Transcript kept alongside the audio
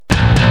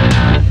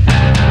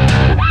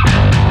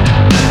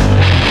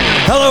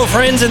Hello,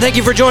 friends, and thank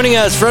you for joining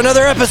us for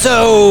another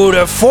episode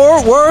of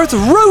Fort Worth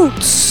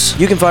Roots.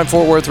 You can find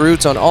Fort Worth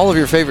Roots on all of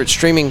your favorite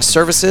streaming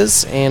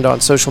services and on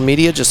social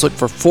media. Just look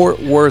for Fort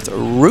Worth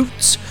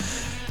Roots.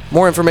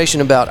 More information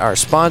about our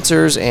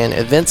sponsors and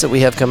events that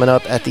we have coming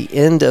up at the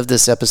end of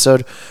this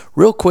episode.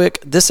 Real quick,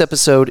 this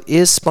episode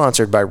is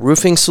sponsored by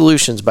Roofing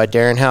Solutions by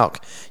Darren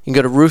Houck. You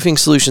can go to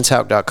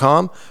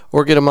roofingsolutionsHouck.com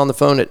or get them on the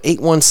phone at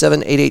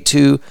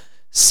 817-882-6520,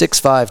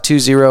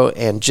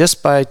 and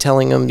just by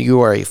telling them you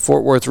are a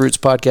Fort Worth Roots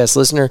podcast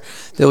listener,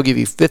 they will give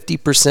you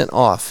 50%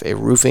 off a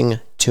roofing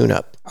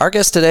tune-up. Our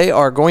guests today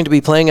are going to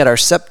be playing at our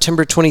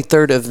September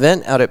 23rd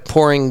event out at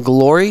Pouring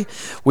Glory.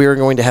 We are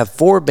going to have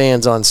 4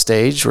 bands on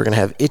stage. We're going to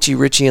have Itchy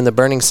Richie and the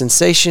Burning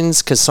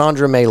Sensations,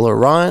 Cassandra May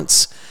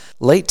Lawrence,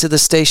 Late to the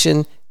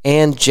Station,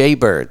 and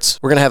JAYBIRDS.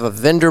 We're going to have a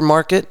vendor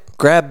market,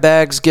 grab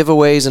bags,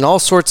 giveaways, and all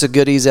sorts of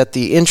goodies at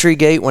the entry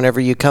gate whenever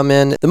you come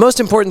in. The most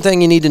important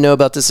thing you need to know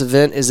about this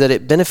event is that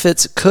it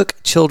benefits Cook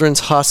Children's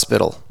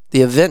Hospital.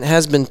 The event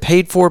has been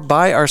paid for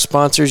by our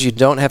sponsors. You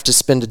don't have to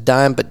spend a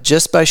dime, but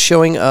just by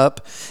showing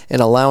up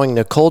and allowing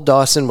Nicole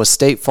Dawson with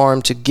State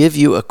Farm to give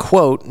you a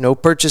quote, no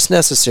purchase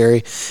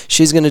necessary,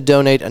 she's going to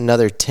donate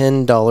another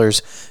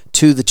 $10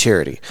 to the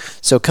charity.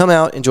 So come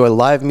out, enjoy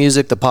live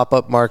music, the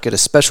pop-up market, a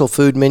special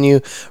food menu.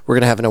 We're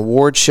going to have an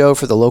award show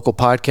for the local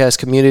podcast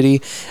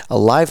community, a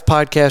live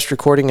podcast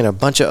recording, and a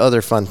bunch of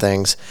other fun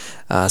things.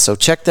 So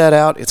check that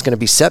out. It's going to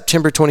be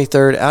September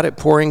 23rd out at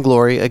Pouring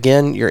Glory.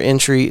 Again, your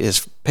entry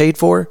is paid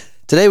for.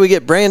 Today we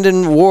get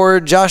Brandon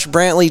Ward, Josh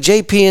Brantley,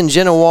 JP, and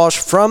Jenna Walsh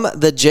from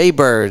the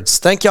JAYBIRDS.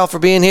 Thank y'all for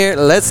being here.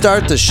 Let's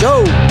start the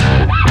show.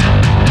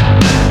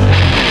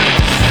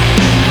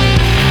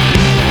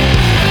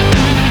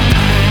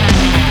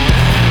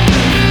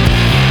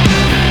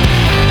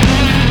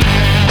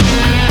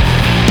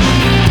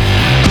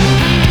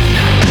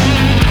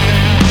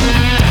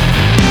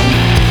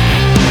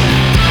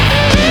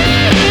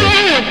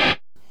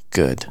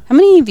 Good. How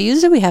many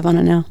views do we have on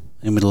it now?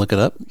 You want me to look it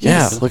up?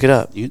 Yeah, look it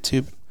up.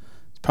 YouTube.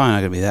 It's probably not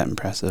going to be that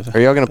impressive. Are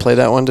y'all going to play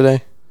that one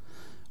today?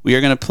 We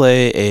are going to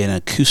play an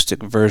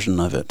acoustic version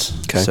of it.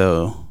 Okay.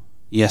 So,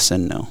 yes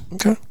and no.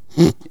 Okay.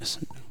 Yes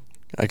and no.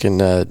 I can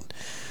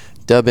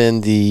dub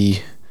in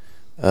the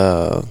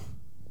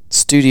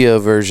studio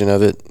version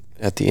of it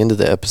at the end of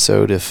the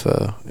episode if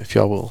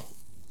y'all will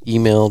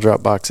email,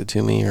 Dropbox it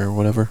to me or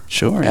whatever.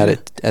 Sure. Add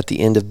it at the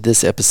end of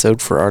this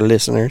episode for our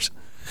listeners.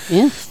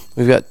 Yeah.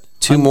 We've got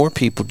 2 more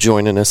people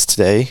joining us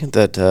today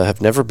that have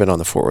never been on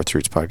the Fort Worth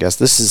Roots podcast.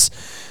 This is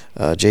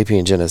JP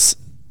and Jenna's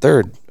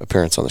 3rd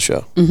appearance on the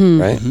show,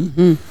 right?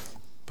 Mm-hmm.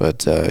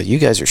 But you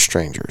guys are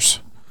strangers.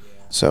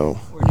 So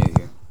We're new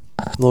here.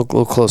 a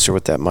little closer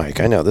with that mic.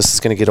 I know this is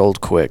going to get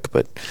old quick,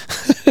 but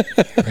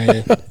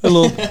Right. A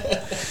little.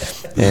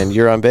 And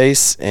you're on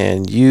bass,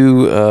 and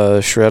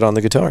you shred on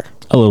the guitar.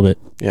 A little bit.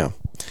 Yeah.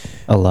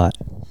 A lot.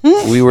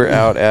 We were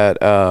out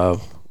at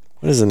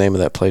what is the name of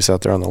that place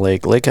out there on the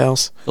lake? Lake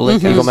House? The Lake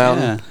Eagle House,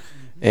 Mountain.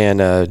 yeah.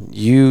 And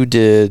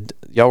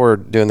y'all were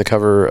doing the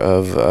cover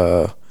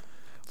of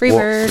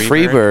Freebird.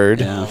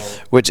 Freebird, Yeah.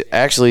 which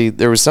actually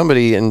there was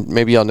somebody, and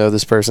maybe y'all know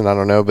this person, I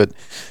don't know, but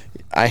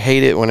I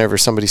hate it whenever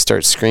somebody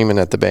starts screaming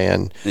at the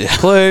band, Yeah.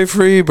 play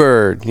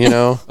Freebird, you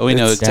know? Oh, we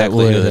know It's-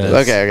 exactly who it is.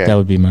 Okay. That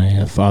would be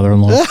my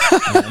father-in-law.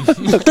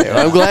 Okay,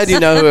 well, I'm glad you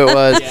know who it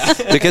was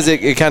because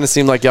it kind of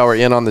seemed like y'all were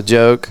in on the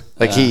joke.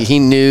 Like he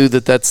knew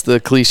that's the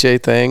cliche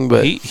thing,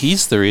 but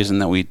He's the reason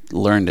that we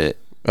learned it.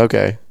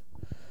 okay.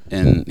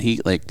 And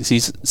he's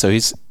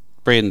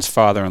Braden's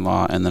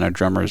father-in-law and then our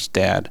drummer's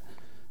dad.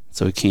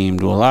 So he came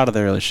to a lot of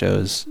the early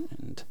shows,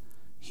 and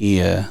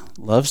he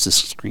loves to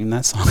scream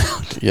that song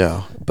out.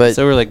 Yeah, but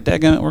So we're like,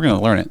 daggone, we're going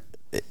to learn it.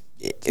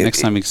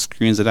 Next time he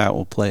screams it out,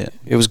 we'll play it.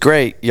 it was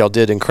great. Y'all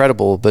did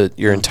incredible, but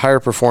your entire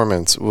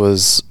performance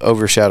was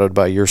overshadowed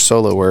by your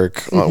solo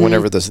work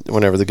whenever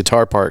the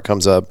guitar part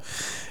comes up,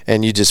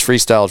 and you just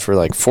freestyled for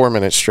like 4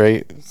 minutes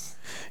straight.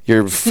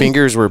 Your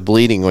fingers were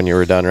bleeding when you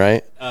were done,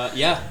 right?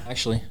 Yeah,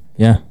 actually.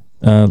 Yeah.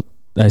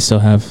 I still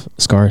have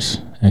scars,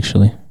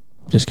 actually.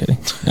 Just kidding.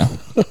 No.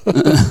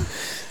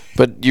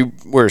 But you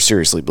were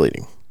seriously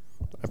bleeding.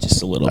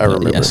 Just a little I bit.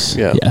 remember. Yes.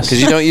 Yeah. Yes.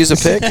 Because you don't use a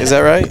pick, is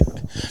that right?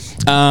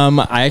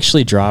 I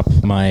actually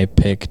dropped my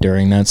pick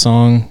during that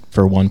song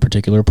for one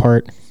particular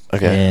part.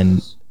 Okay.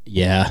 And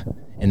yeah.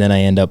 And then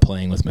I end up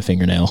playing with my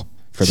fingernail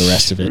for the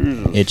rest of it.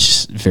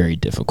 It's very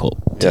difficult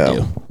to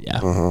do.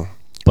 Yeah.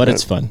 But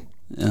it's fun.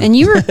 And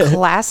you were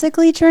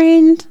classically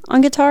trained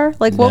on guitar?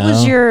 Like, what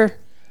was No. your...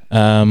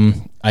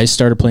 I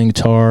started playing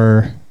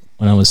guitar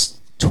when I was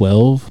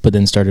 12, but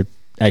then started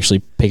actually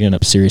picking it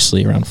up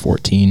seriously around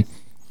 14.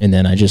 And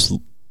then I just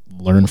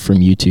learned from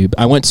YouTube.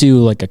 I went to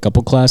like a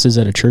couple classes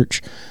at a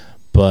church,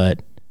 but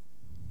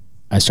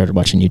I started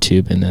watching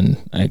YouTube, and then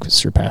I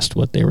surpassed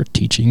what they were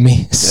teaching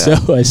me.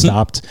 So I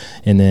stopped.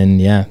 And then,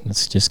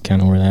 that's just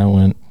kind of where that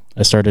went.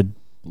 I started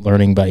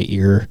learning by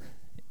ear,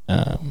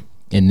 and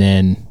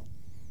then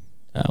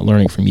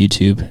learning from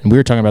YouTube. And we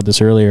were talking about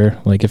this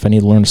earlier. Like, if I need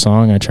to learn a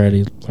song, I try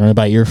to learn it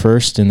by ear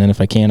first, and then if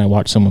I can, I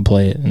watch someone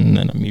play it, and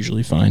then I'm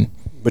usually fine.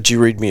 But you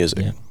read music?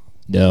 Yeah.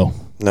 No.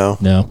 No?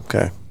 No.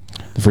 Okay.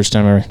 The first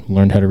time I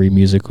learned how to read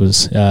music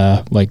was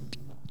like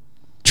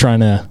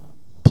trying to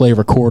play a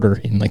recorder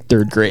in like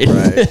 3rd grade.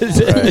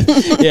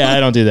 Right. Yeah, I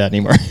don't do that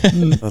anymore.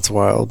 That's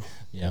wild.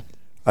 Yeah.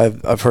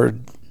 I've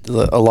heard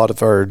a lot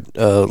of our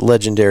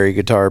legendary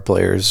guitar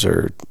players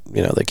are,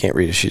 they can't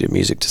read a sheet of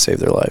music to save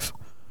their life.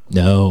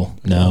 No,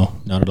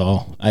 not at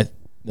all.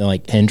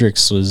 Like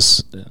Hendrix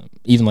was,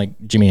 even like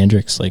Jimi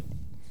Hendrix, like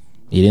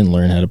he didn't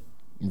learn how to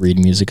read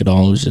music at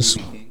all. It was just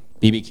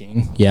B.B.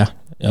 King. Yeah.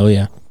 Oh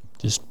yeah.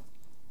 Just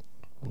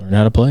learn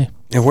how to play.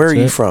 And where are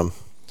you from?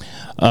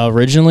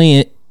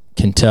 Originally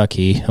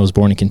Kentucky. I was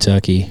born in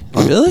Kentucky.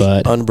 Oh, really?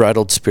 But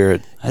Unbridled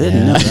Spirit. I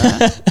didn't know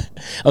that.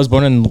 I was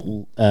born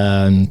in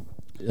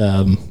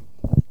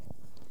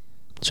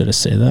should I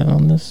say that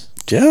on this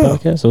Yeah.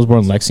 podcast? I was born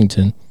in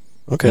Lexington.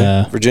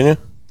 Okay. Virginia?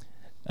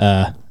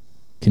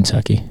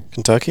 Kentucky.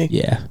 Kentucky?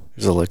 Yeah.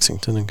 There's a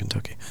Lexington in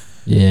Kentucky.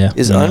 Yeah.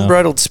 Is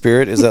Unbridled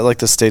Spirit, is that like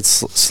the state's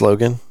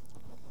slogan?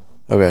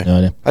 Okay. No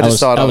idea. I just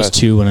saw it I on was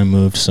 2 when I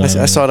moved. So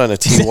I saw it on a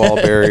T-wall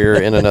barrier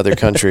in another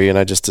country, and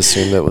I just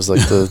assumed that was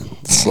like the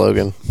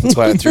slogan. That's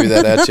why I threw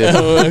that at you.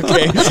 Oh,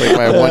 okay. It's like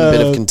my one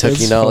bit of Kentucky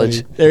That's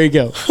knowledge. funny. There you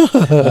go.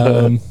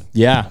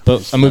 Yeah,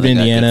 but I moved to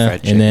Indiana,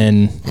 and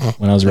then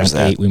when I was around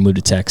 8, we moved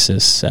to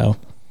Texas. So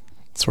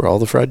That's where all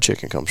the fried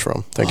chicken comes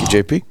from. Thank you,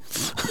 JP.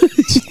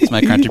 It's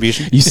my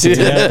contribution. you see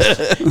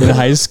that in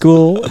high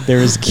school, there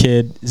was a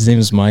kid. His name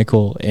was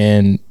Michael,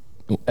 and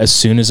as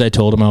soon as I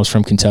told him I was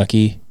from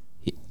Kentucky,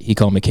 he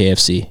called me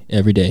KFC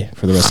every day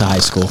for the rest of high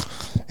school.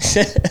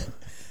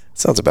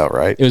 Sounds about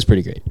right. It was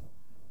pretty great.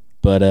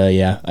 But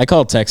yeah, I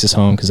call Texas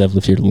home because I've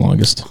lived here the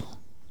longest.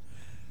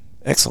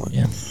 Excellent.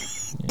 Yeah.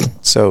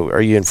 So,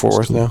 are you in Fort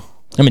Worth now?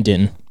 I'm in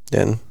Denton.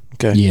 Denton.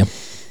 Okay. Yeah.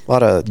 A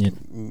lot of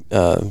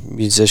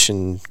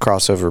musician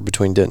crossover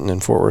between Denton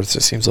and Fort Worth,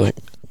 it seems like.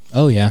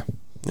 Oh yeah.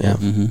 Yeah.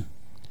 Mm-hmm.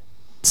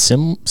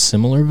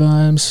 Similar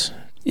vibes.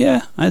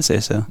 Yeah, I'd say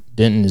so.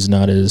 Denton is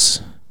not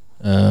as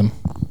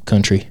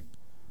country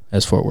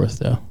as Fort Worth,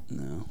 though.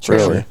 No. For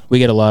Really? sure. We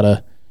get a lot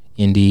of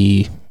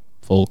indie,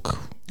 folk,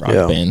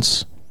 rock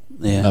bands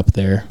Yeah. up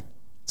there.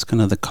 It's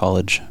kind of the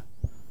college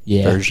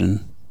Yeah.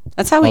 version.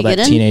 That's how All we that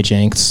get in. teenage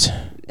angst.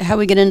 How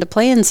we get into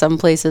playing some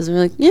places. We're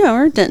like, yeah,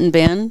 we're a Denton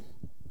band.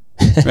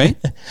 Right?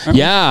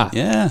 Yeah.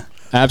 Yeah.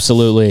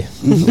 Absolutely.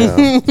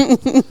 Yeah.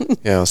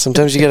 Yeah.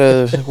 Sometimes you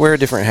gotta wear a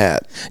different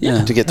hat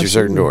Yeah. to get through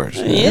certain doors.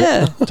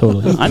 Yeah.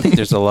 Totally. I think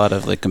there's a lot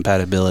of like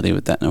compatibility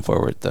with that in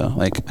Fort Worth, though.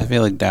 Like, I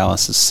feel like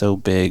Dallas is so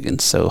big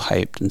and so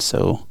hyped and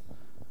so,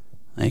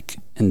 like,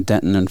 in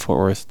Denton and Fort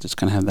Worth just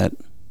kind of have that.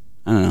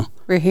 I don't know.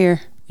 We're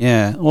here.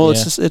 Yeah. Well, Yeah.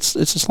 it's just a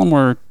little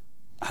more.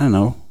 I don't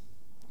know.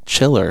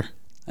 Chiller,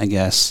 I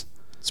guess.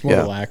 It's more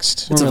Yeah.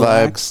 relaxed. It's a More vibe.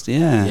 relaxed.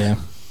 Yeah. Yeah.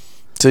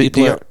 So,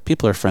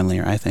 People are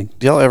friendlier, I think.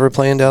 do y'all ever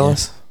play in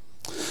Dallas?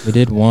 We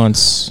did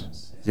once.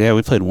 Yeah,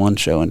 we played one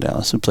show in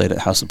Dallas. We played at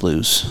House of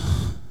Blues.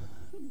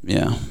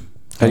 Yeah. How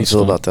do you was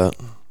feel fun. about that?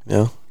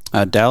 Yeah,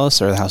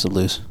 Dallas or the House of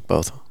Blues?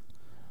 both.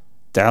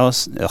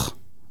 Dallas? Ugh.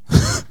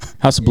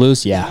 House of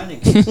Blues, yeah.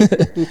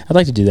 I'd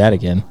like to do that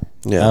again.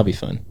 Yeah. That'll be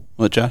fun.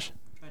 What, Josh?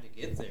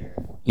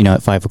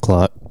 At 5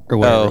 o'clock or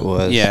whatever it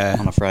was. yeah.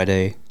 On a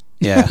Friday.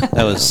 Yeah,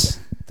 it was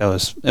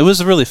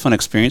a really fun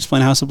experience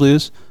playing House of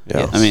Blues.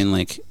 Yeah. I mean,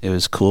 like, it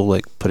was cool,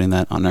 like, putting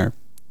that on our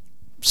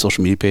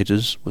social media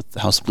pages with the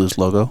House of Blues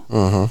logo.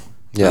 Mm-hmm.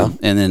 Yeah.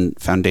 And then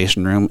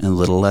Foundation Room in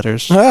little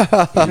letters. The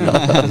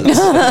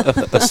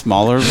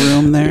smaller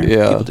room there.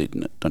 Yeah.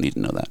 People don't need to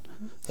know that.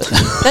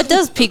 That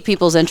does pique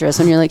people's interest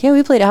when you're like, hey,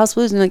 we played a House of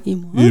Blues. And you're like, you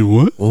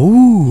what? What?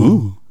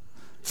 Ooh.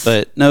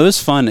 But no, it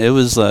was fun. It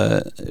was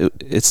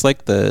it's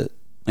like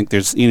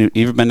there's you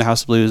ever been to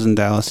House of Blues in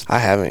Dallas? I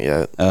haven't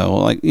yet. Well,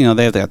 like,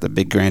 they got the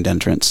big grand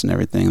entrance and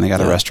everything. They got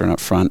a restaurant up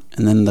front,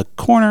 and then the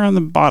corner on the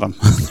bottom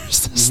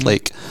there's this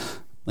like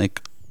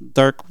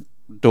dark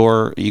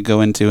door you go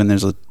into, and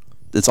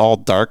it's all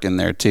dark in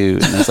there too.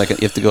 And there's like you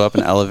have to go up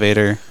an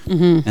elevator,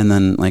 and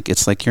then like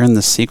it's like you're in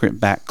the secret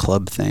back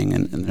club thing,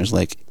 and there's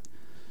like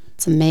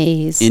It's a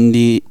maze.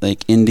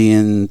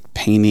 Indian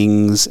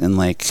paintings and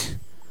like.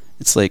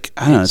 It's like,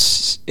 I don't know.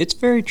 It's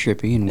very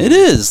trippy and It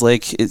is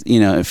like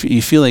if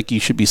you feel like you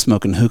should be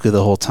smoking hookah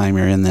the whole time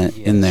you're in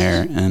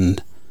there,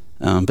 and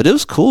but it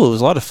was cool. It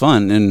was a lot of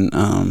fun, and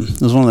it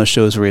was one of those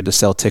shows where we had to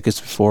sell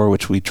tickets before,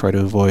 which we try to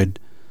avoid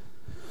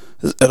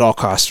at all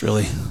costs,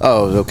 really.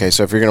 Oh, okay.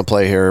 So if you're going to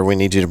play here, we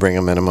need you to bring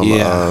a minimum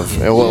of.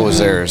 And what was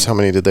theirs? How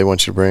many did they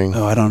want you to bring?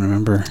 Oh, I don't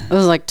remember. It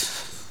was like,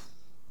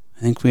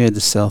 I think we had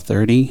to sell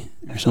 30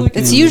 or something.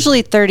 it's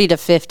usually 30 to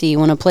 50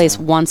 when a place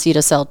wants you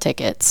to sell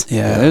tickets.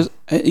 Yeah.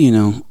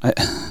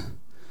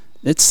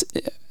 It's.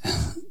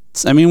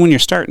 I mean, when you're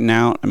starting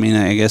out, I mean,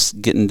 I guess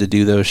getting to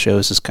do those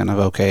shows is kind of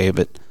okay,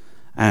 but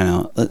I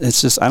don't know.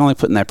 It's just I don't like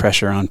putting that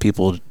pressure on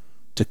people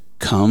to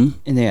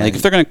come. Yeah. Like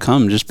if they're gonna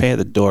come, just pay at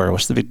the door.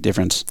 What's the big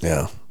difference?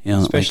 Yeah.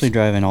 especially like,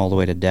 driving all the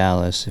way to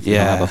Dallas if you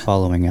Yeah. don't have a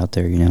following out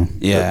there,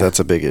 Yeah, That's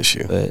a big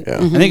issue. But Yeah.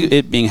 I think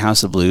it being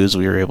House of Blues,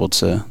 we were able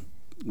to.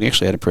 We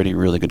actually had a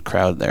really good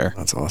crowd there,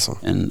 That's awesome.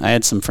 and I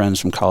had some friends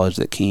from college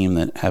that came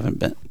that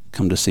hadn't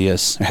come to see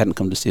us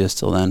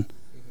till then.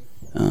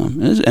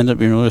 It ended up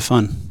being really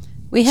fun.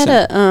 We had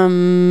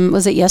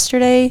was it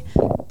yesterday?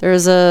 There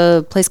was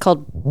a place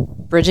called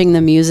Bridging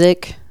the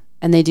Music,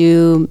 and they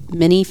do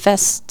mini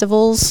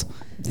festivals.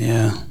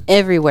 Yeah.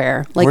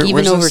 Everywhere, like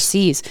even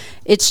overseas.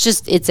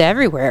 It's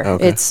everywhere.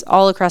 Okay. It's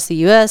all across the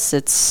U.S.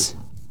 It's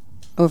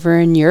over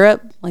in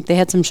Europe. Like they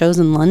had some shows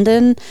in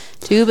London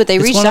too, but they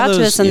reached out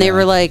to us and they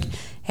were like,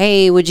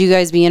 "Hey, would you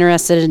guys be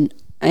interested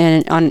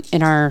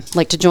in our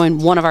like to join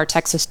one of our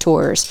Texas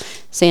tours?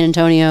 San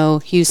Antonio,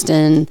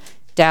 Houston,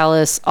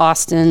 Dallas,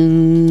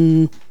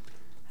 Austin."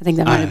 I think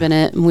that might have been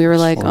it. And we were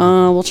like,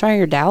 "Oh, we'll try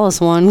your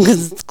Dallas one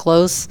because it's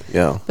close."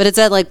 Yeah. But it's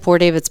at like Poor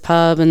David's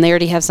Pub, and they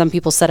already have some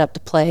people set up to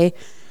play.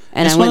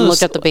 And I went and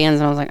looked up the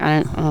bands, and I was like,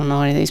 I don't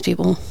know any of these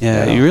people.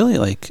 Yeah, you really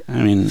like.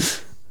 I mean,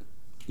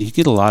 you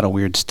get a lot of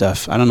weird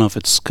stuff. I don't know if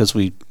it's because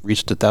we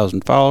reached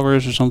 1,000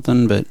 followers or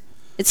something, but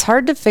it's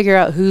hard to figure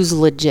out who's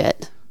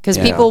legit because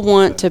people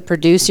want to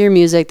produce your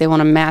music, they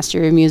want to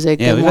master your music.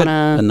 Yeah, they we've had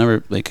want a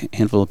number, like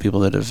handful of people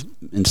that have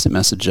instant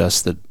messaged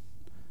us that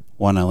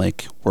want to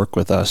like work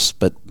with us,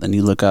 but then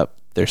you look up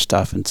their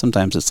stuff, and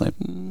sometimes it's like,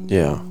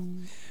 yeah.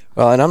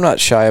 Well, and I'm not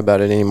shy about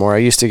it anymore. I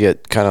used to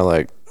get kind of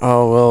like,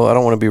 oh, well, I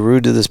don't want to be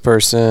rude to this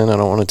person. I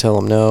don't want to tell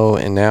them no.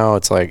 And now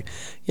it's like,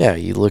 yeah,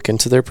 you look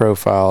into their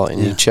profile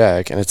and you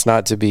check, and it's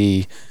not to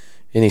be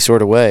any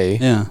sort of way.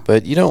 Yeah.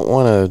 But you don't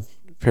want to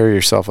pair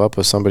yourself up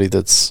with somebody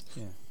that's,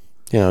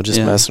 just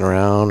messing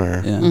around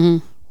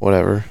or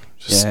whatever.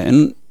 Just,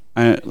 and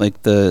I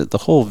like the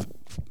whole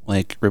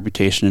like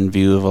reputation and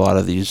view of a lot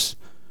of these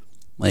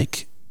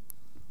like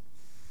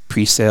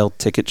pre-sale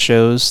ticket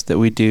shows that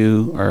we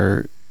do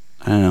are,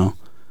 I don't know,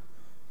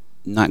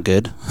 not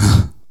good.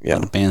 Yeah. A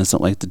lot of bands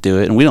don't like to do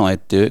it, and we don't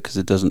like to do it because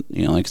it doesn't,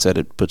 like I said,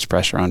 it puts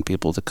pressure on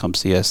people to come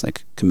see us,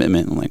 like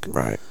commitment, and like,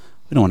 right.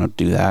 We don't want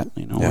to do that,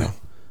 Yeah.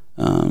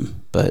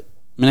 But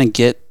I mean, I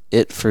get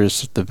it for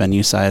the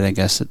venue side. I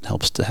guess it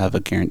helps to have a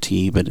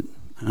guarantee, but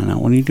I don't know.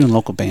 When you're doing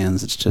local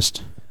bands, it's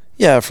just.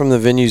 Yeah, from the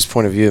venue's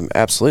point of view, it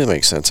absolutely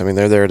makes sense. I mean,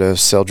 they're there to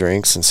sell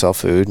drinks and sell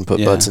food and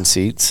put butts in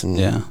seats.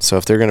 And so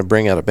if they're going to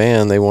bring out a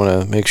band, they want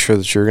to make sure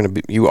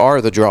that you are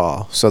the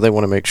draw. So they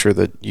want to make sure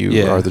that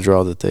you are the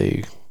draw that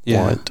they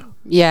want.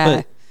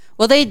 Yeah.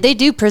 Well, they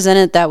do present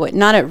it that way.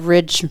 Not at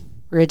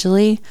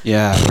Ridgely.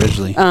 Yeah,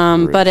 Ridgely.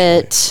 But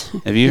it.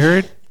 Have you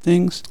heard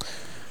things?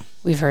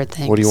 We've heard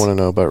things. What do you want to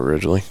know about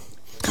Ridgely?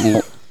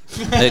 Well,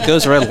 it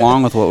goes right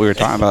along with what we were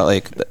talking about.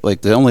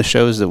 Like the only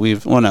shows that we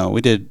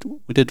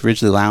did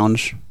Ridgely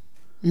Lounge.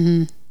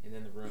 Mm-hmm. And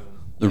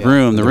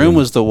then the room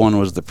was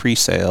the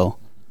pre-sale,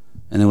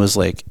 and it was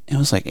like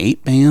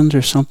 8 bands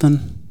or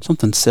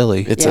something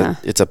silly. It's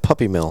a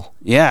puppy mill.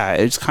 Yeah,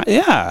 it's kind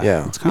of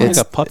like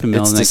a puppy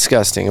mill. It's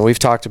disgusting, and we've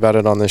talked about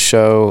it on this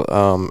show.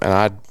 And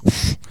I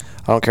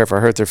don't care if I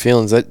hurt their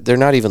feelings. They're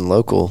not even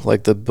local.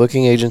 Like the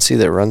booking agency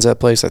that runs that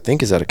place, I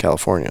think, is out of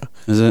California.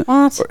 Is it?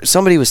 What? Or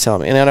somebody was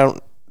telling me, and I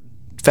don't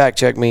fact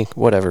check me,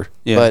 whatever.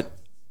 Yeah. But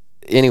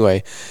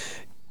anyway,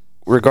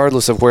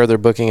 regardless of where they're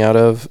booking out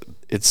of,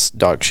 it's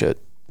dog shit.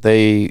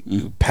 They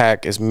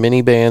pack as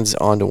many bands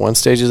onto one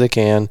stage as they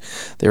can.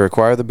 They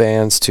require the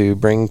bands to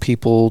bring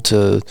people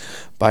to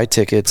buy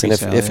tickets, and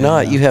if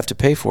not, you have to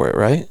pay for it,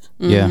 right?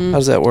 Yeah. How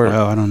does that work?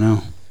 Oh, I don't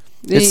know.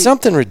 It's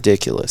something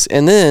ridiculous.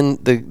 And then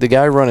the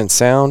guy running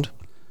sound,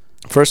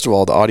 first of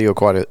all, the audio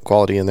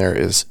quality in there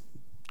is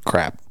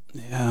crap.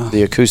 Yeah.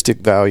 The acoustic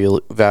value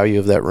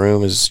of that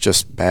room is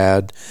just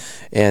bad.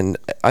 And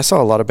I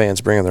saw a lot of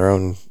bands bringing their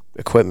own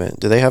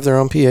equipment. Do they have their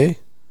own PA?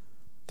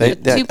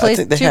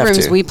 Two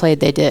rooms we played,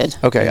 they did.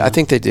 Okay, I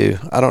think they do.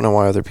 I don't know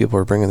why other people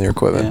are bringing their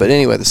equipment. But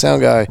anyway, the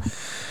sound guy,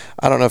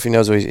 I don't know if he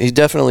knows he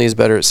definitely is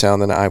better at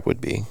sound than I would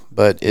be.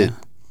 But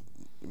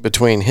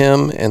between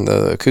him and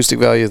the acoustic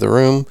value of the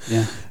room,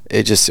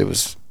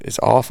 it's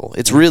awful.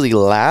 It's really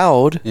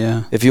loud.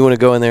 Yeah. If you want to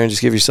go in there and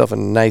just give yourself a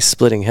nice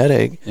splitting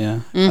headache. Yeah.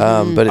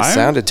 But it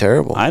sounded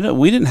terrible.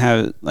 We didn't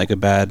have like a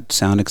bad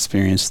sound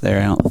experience there,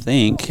 I don't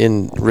think.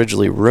 In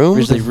Ridgely Room?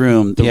 Ridgely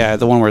Room. The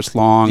one where it's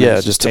long. Yeah,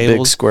 and just a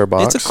big square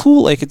box. It's a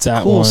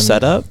cool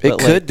setup. It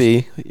could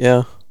be,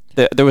 yeah.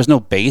 There was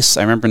no bass.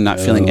 I remember not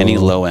feeling any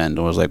low end.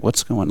 I was like,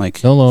 what's going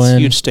like no low end.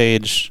 Huge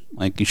stage.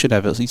 Like you should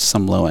have at least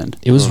some low end.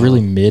 It was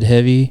really mid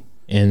heavy,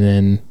 and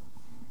then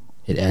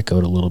it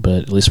echoed a little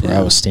bit, at least where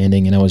I was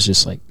standing, and I was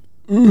just like,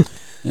 yeah.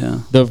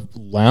 The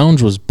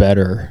lounge was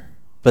better.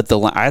 But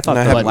I thought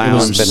the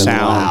lounge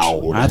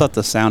sound. loud. I thought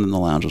the sound in the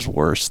lounge was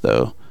worse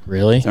though.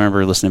 Really? I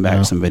remember listening back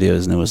to some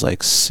videos, and it was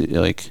like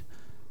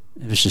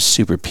it was just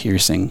super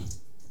piercing.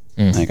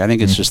 Like I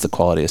think it's just the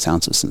quality of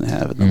sound system they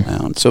have in the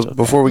lounge. So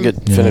before we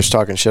get finished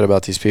talking shit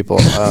about these people,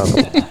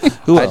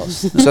 who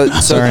else?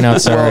 Sorry,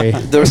 not sorry.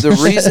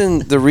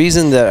 The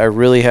reason that I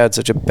really had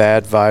such a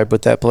bad vibe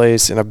with that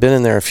place, and I've been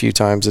in there a few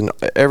times, and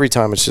every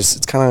time it's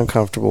kind of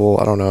uncomfortable.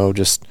 I don't know,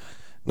 just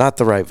not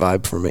the right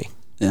vibe for me.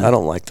 Yeah. I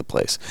don't like the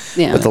place.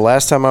 Yeah. But the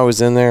last time I was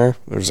in there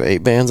was 8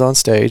 bands on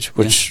stage,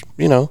 which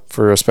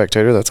for a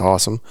spectator, that's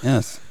awesome.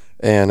 Yes.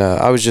 And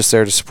I was just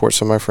there to support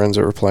some of my friends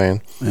that were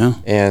playing. Yeah.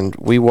 And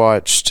we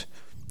watched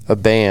a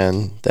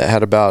band that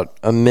had about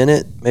a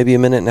minute, maybe a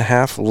minute and a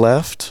half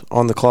left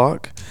on the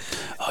clock.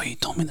 Oh, you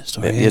told me the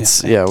story.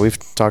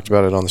 We've talked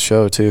about it on the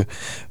show too.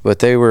 But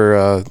they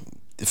were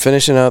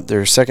finishing up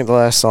their second to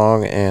last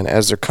song, and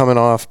as they're coming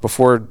off,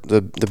 before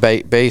the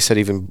bass had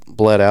even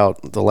bled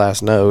out the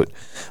last note,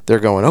 they're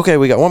going, okay,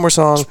 we got one more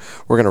song.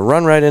 We're going to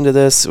run right into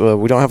this.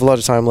 We don't have a lot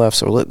of time left,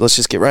 so let's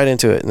just get right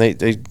into it. And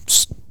they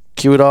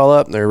cue it all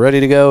up, and they're ready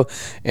to go,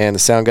 and the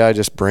sound guy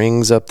just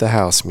brings up the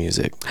house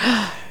music.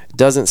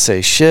 Doesn't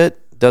say shit,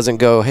 doesn't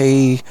go,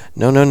 hey,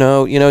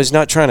 no. He's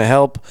not trying to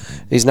help.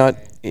 He's not.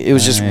 It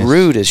was just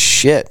rude as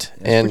shit.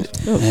 And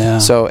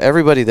so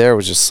everybody there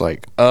was just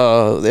like,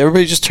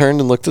 everybody just turned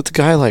and looked at the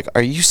guy like,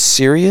 are you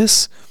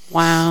serious?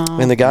 Wow.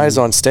 And the guys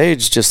on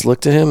stage just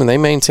looked at him, and they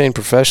maintained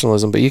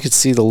professionalism, but you could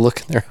see the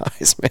look in their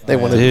eyes, man. They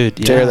wanted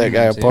to tear that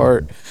guy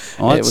apart.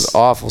 Well, it was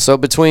awful. So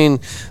between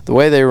the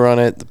way they run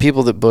it, the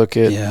people that book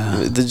it,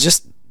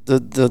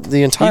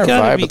 the entire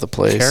vibe of the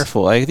place.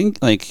 Careful. I think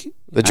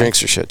the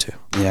drinks are shit too.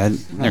 Yeah,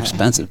 they're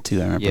expensive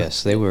too, I remember.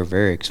 Yes, they were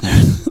very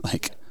expensive.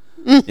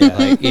 But you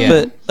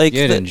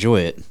had to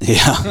enjoy it.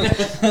 Yeah.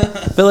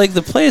 But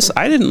the place,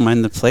 I didn't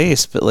mind the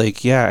place, but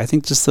I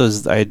think just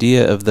the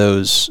idea of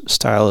those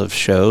style of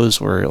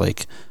shows where I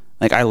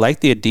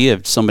like the idea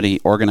of somebody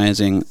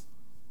organizing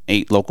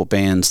 8 local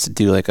bands to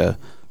do a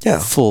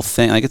full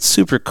thing. It's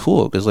super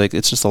cool because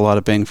it's just a lot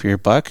of bang for your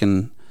buck,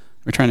 and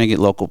we're trying to get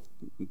local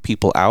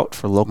people out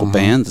for local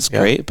bands. It's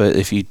great, but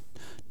if you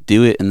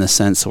do it in the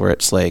sense where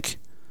it's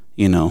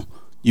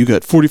you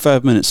got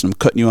 45 minutes and I'm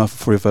cutting you off at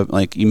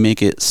 45. You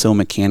make it so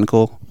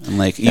mechanical and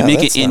you make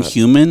it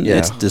inhuman.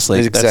 It's just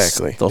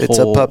exactly. It's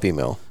a puppy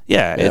mill.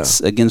 Yeah,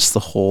 it's against the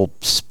whole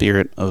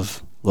spirit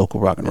of local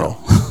rock and roll.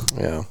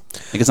 Yeah.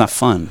 It's not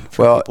fun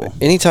for people.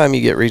 Anytime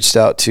you get reached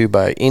out to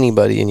by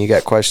anybody and you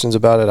got questions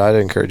about it, I'd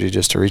encourage you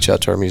just to reach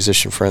out to our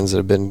musician friends that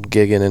have been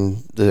gigging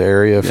in the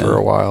area for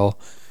a while.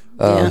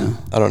 I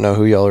don't know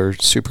who y'all are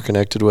super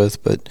connected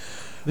with, but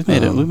we've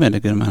made a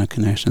good amount of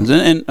connections.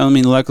 And I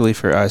mean, luckily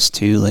for us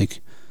too, like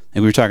we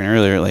were talking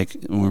earlier, when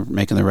we were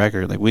making the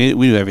record, we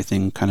do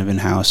everything kind of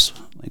in-house.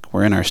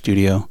 We're in our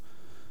studio.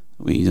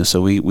 We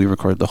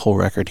record the whole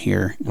record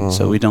here. And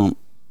so we don't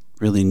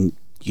really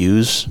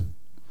use,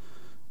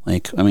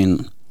 we've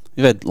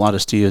had a lot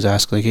of studios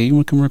ask, hey, you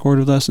want to come record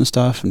with us and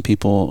stuff? And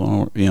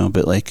people, but I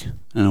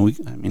don't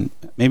know,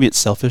 maybe it's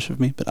selfish of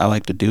me, but I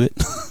like to do it.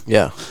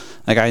 Yeah.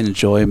 I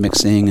enjoy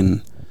mixing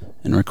and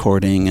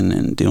recording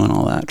and doing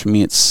all that. For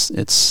me,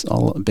 it's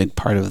all a big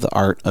part of the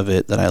art of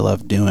it that I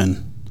love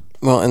doing.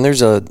 Well, and there's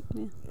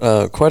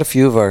quite a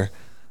few of our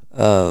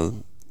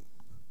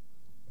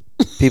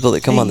people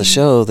that come on the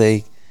show.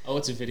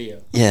 It's a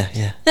video.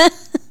 Yeah.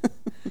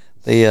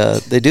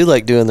 They do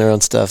like doing their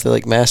own stuff. They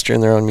like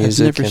mastering their own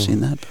music. I've never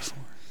seen that before.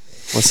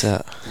 What's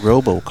that?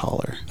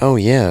 Robocaller. Oh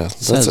yeah,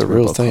 that's a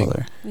real thing.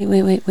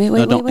 Wait.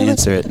 No, don't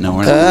answer it. No,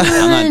 we're not.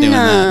 I'm not doing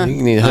that.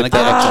 You need to hook that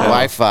up to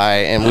Wi-Fi,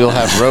 and we'll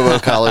have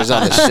robocallers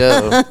on the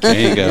show. There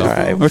you go. All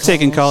right, we're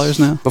taking callers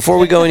now. Before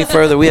we go any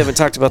further, we haven't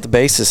talked about the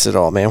bassist at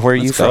all, man. Where are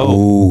you from?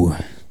 Oh,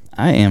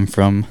 I am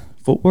from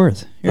Fort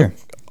Worth. Here.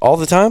 All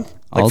the time?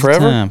 All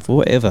forever? the time,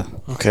 forever.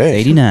 Okay.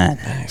 89.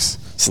 Nice.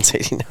 Since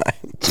 89.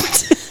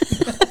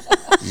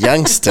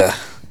 Youngster.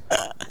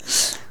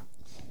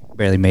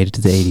 Barely made it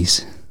to the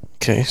 80s.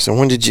 Okay, so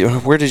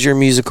where did your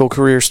musical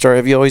career start?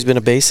 Have you always been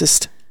a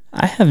bassist?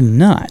 I have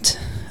not.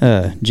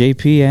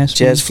 JP asked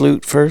me. Jazz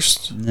flute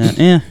first?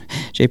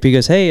 JP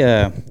goes,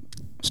 hey,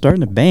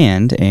 starting a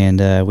band,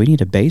 and we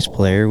need a bass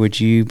player. Would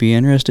you be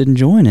interested in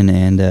joining?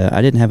 And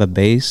I didn't have a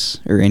bass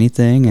or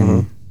anything,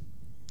 and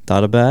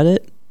thought about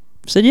it.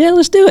 Said, yeah,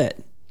 let's do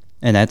it.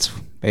 And that's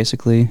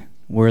basically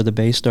where the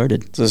bass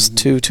started. This is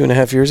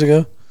 2.5 years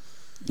ago?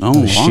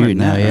 Oh, shoot,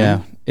 now,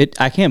 yeah.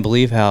 I can't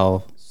believe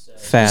how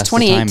fast the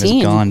time has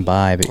gone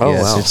by, but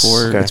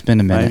it's been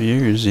a minute. 5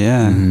 years,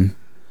 yeah.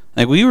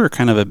 Mm-hmm. We were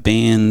kind of a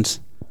band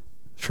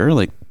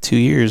for 2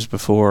 years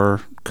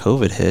before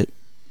COVID hit.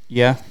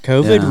 Yeah,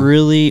 COVID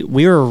really.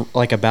 We were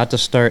about to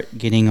start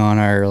getting on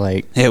our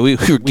we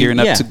were gearing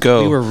up to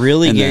go. We were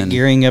really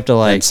gearing up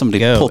to somebody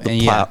go. pulled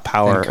the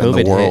power COVID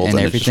in the world hit, and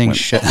everything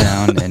shut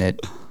down, and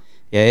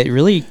it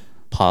really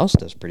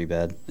paused us pretty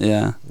bad.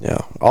 Yeah,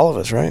 all of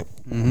us, right?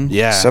 Mm-hmm.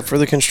 Yeah, except for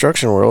the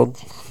construction world.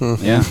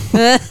 Yeah,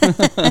 I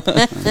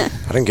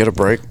didn't get a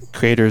break.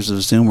 Creators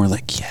of Zoom were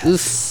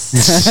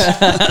yes.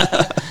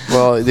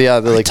 Well, yeah,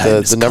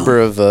 the number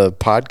of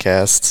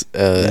podcasts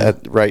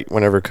right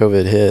whenever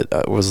COVID hit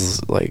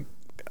was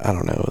I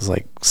don't know, it was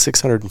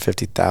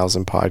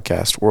 650,000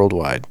 podcasts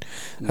worldwide.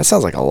 That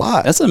sounds like a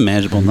lot. That's a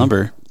manageable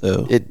number,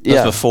 though.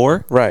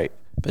 Before, right?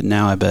 But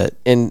now I bet.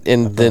 And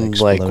then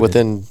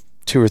within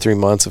 2 or 3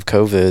 months of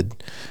COVID,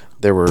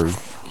 there were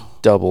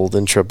doubled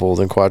and tripled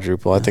and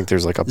quadrupled. I think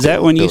there's a Is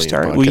that when you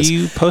started? Were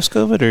you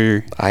post-COVID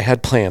or? I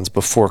had plans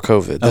before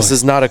COVID. This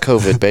is not a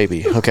COVID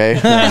baby,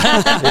 okay?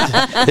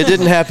 It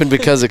didn't happen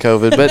because of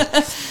COVID, but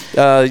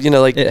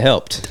it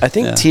helped. I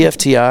think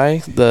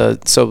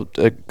TFTI, so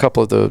a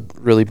couple of the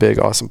really big,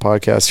 awesome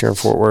podcasts here in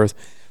Fort Worth,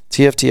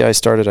 TFTI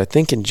started, I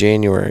think, in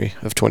January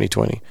of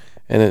 2020,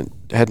 and it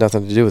had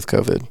nothing to do with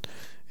COVID.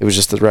 It was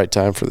just the right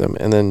time for them.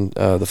 And then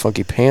the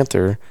Funky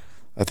Panther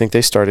I think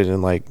they started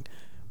in like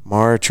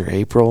March or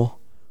April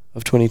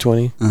of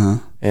 2020.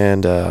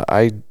 And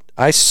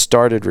I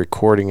started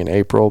recording in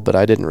April, but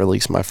I didn't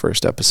release my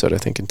first episode, I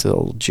think,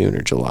 until June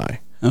or July.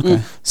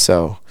 Okay.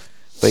 So,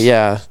 but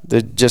yeah,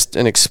 just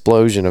an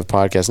explosion of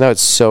podcasts. Now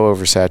it's so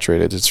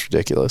oversaturated, it's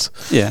ridiculous.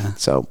 Yeah.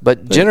 So,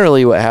 but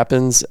generally what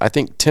happens, I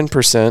think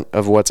 10%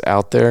 of what's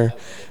out there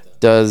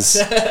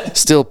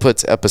still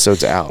puts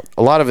episodes out.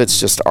 A lot of it's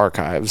just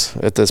archives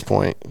at this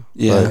point.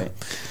 Yeah. But,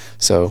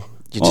 so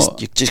you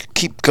just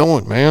keep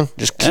going, man.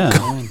 Just keep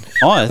going.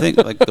 Well, I think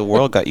like the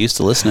world got used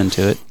to listening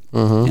to it.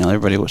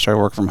 Everybody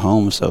started working from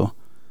home, so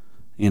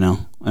I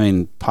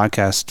mean,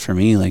 podcast for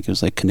me, like, it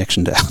was like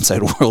connection to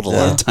outside world a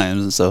lot of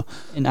times, and so.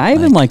 And I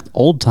even like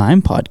old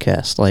time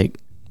podcasts, like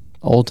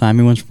old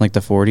timey ones from like the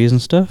 40s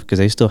and stuff, because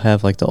they still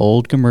have like the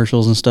old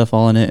commercials and stuff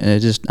all in it, and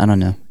it just, I don't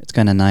know, it's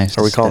kind of nice.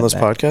 Are we calling this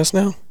podcast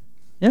now?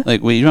 Yeah.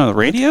 Like, wait, you know the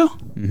radio?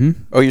 Mm-hmm.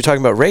 Oh, you're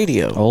talking about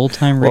radio. Old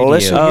time radio. Well,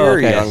 listen here,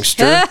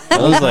 youngster. I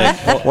was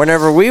like,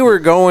 Whenever we were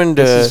going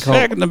to...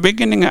 back in the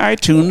beginning of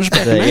iTunes,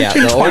 back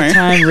in the old 1920.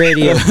 time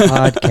radio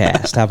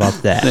podcast. How about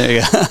that? There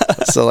you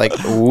go. So, like,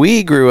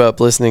 we grew up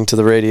listening to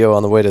the radio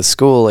on the way to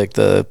school, like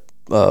the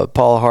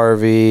Paul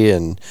Harvey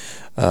and...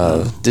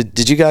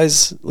 Did you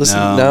guys listen?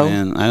 No?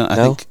 Man, I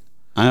think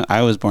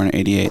I was born in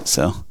 88,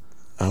 so...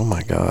 Oh,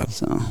 my God.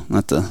 So,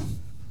 not the...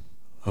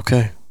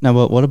 Okay. No,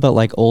 but what about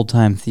like old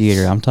time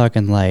theater? I'm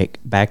talking like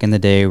back in the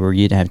day where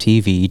you'd have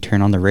TV, you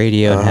turn on the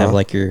radio and have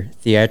like your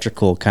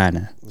theatrical kind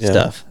of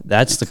stuff.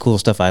 That's the cool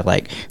stuff I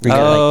like. Where you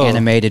got like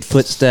animated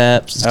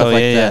footsteps and stuff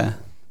like that.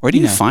 Where do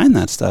you find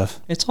that stuff?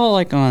 It's all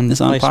like on,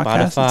 It's on like podcasts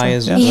and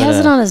Spotify. stuff? He has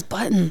it on his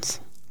buttons.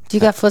 Do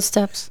you got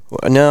footsteps?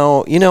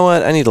 No, you know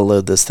what? I need to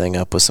load this thing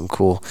up with some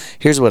cool...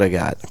 Here's what I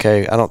got,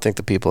 okay? I don't think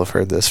the people have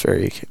heard this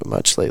very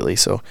much lately,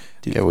 so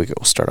we'll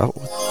start out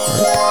with...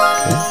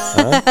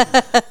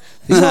 Okay.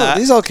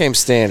 These all came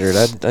standard.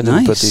 I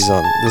didn't put these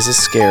on. This is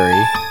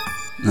scary.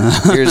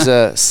 Here's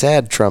a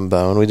sad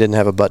trombone. We didn't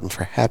have a button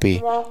for happy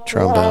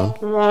trombone.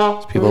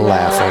 There's people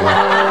laughing.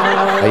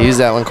 I use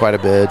that one quite a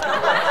bit.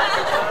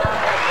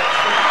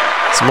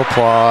 Some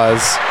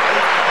applause.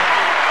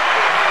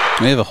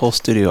 We have a whole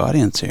studio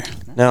audience here.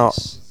 Now,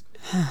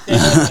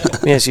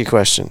 let me ask you a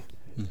question.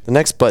 The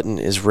next button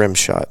is rim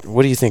shot.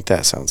 What do you think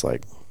that sounds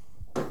like?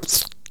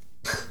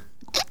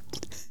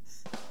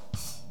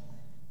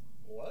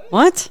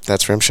 What?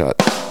 That's rim shot.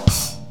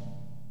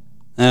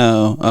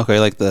 Oh, okay,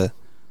 like the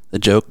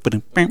joke, but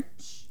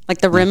Like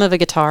the rim of a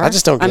guitar? I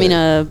just don't get I mean, it.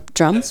 a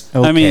drum?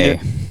 Okay. I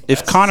mean,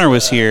 if Connor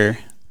was here,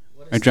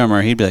 our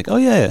drummer, he'd be like, "Oh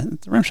yeah,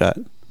 it's a rim shot."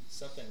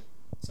 Something.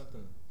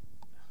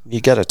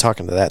 You got to talk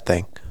into that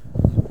thing.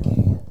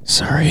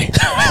 Sorry.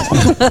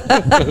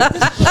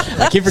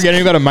 I keep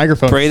forgetting about a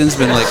microphone. Braden's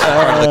been like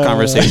part of the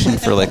conversation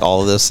for like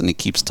all of this, and he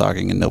keeps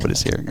talking, and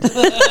nobody's hearing him.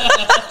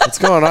 What's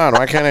going on?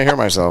 Why can't I hear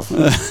myself?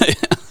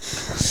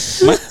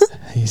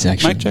 He's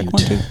actually Mic check,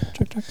 mute. 1,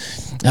 2, check.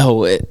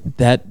 Oh,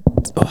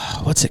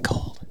 what's it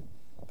called?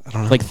 I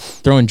don't know. Like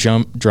throwing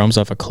drums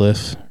off a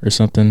cliff or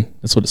something.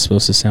 That's what it's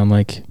supposed to sound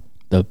like.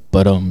 The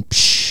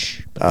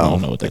psh. But I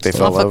don't know what like that's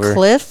they called. fell Off over. a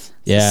cliff?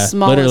 Yeah,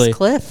 Smallest literally.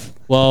 cliff.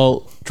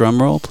 Well,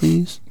 Drum roll,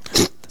 please.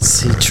 Let's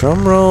see,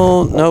 drum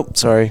roll. Nope,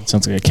 sorry.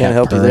 sounds like a Can't cat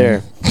help you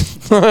purring.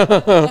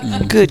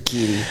 there. Good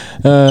kitty.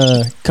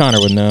 Connor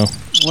would know.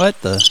 What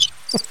the?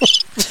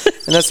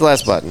 And that's the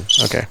last button.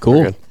 Okay, Cool.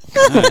 we're good.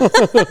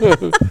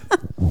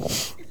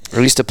 I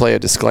used to play a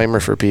disclaimer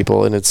for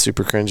people, and it's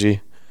super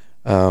cringy.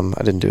 I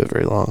didn't do it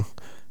very long,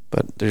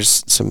 but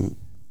there's some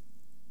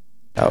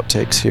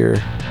outtakes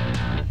here.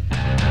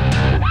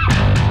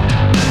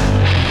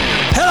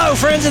 Hello,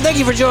 friends, and thank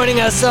you for joining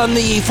us on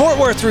the Fort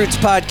Worth Roots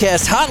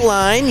Podcast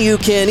Hotline. You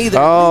can either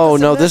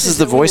this is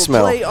the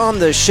voicemail. Play on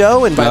the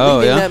show, and by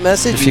leaving that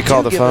message, if you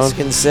call the give phone, us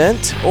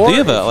consent. Or Do you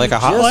have a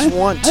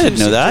hotline? I didn't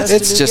know that.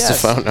 It's just a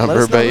phone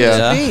number, but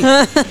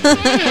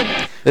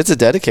it's a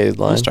dedicated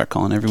line. I'll start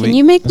calling every Can week.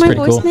 you make my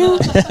pretty cool. voicemail?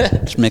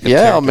 Just make a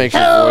Yeah, I'll character. make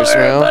your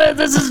voicemail.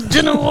 This is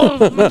Jenna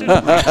Wolf.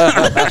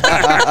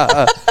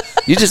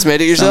 You just made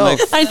it yourself.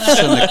 I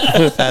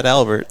know. Fat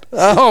Albert.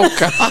 Oh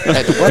God!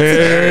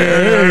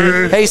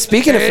 Hey,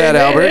 speaking of Fat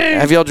Albert,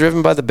 have y'all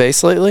driven by the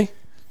base lately?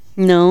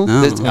 No.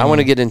 I want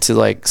to get into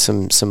like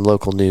some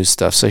local news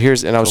stuff. So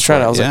here's, and I was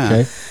trying. I was like,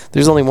 Okay.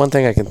 there's only one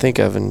thing I can think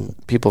of, and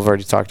people have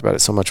already talked about it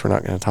so much. We're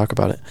not going to talk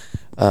about it.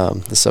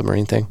 The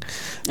submarine thing.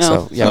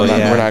 So we're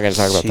not going to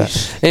talk about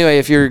that. Anyway,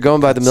 if you're going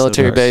by the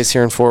military dark. base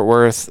here in Fort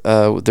Worth,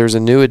 there's a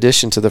new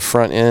addition to the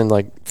front end,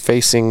 like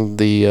facing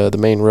the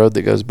main road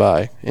that goes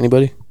by.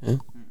 Anybody? Yeah?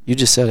 You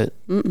just said it.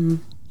 Mm-mm.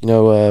 You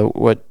know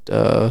what?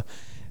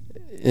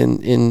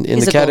 In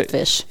He's the a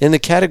goldfish. in the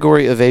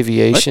category of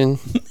aviation.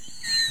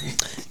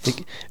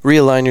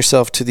 Realign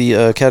yourself to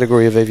the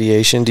category of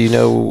aviation. Do you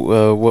know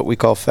what we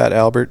call Fat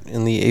Albert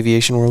in the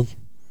aviation world?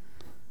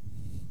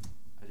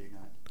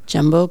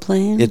 Jumbo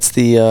plane? It's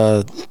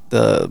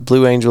the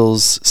Blue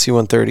Angels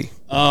C-130.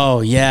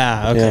 Oh,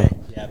 yeah. Okay.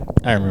 Yeah.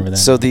 I remember that.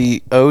 So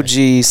the OG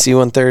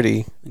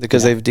C-130,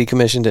 because they've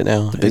decommissioned it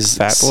now, big is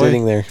fat boy?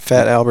 sitting there.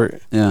 Fat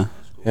Albert. Yeah.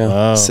 Yeah,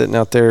 Wow. sitting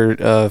out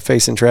there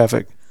facing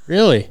traffic.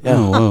 Really? Yeah.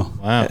 Oh, whoa.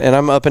 Wow. And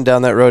I'm up and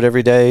down that road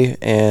every day.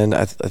 And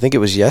I think it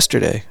was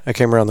yesterday. I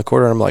came around the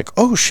corner and I'm like,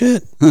 oh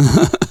shit,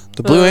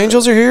 the Blue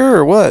Angels are here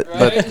or what?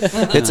 But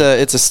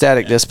it's a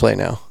static display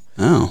now.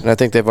 Oh. And I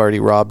think they've already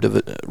robbed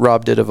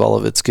it of all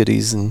of its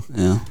goodies, and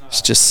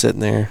it's just sitting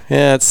there.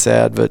 Yeah, it's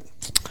sad, but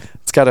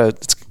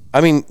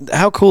I mean,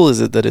 how cool is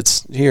it that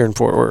it's here in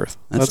Fort Worth?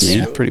 That's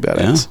pretty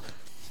badass.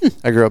 Yeah.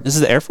 I grew up. This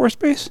is the Air Force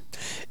Base?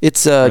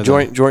 It's a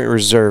joint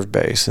reserve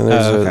base, and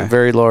there's a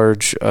very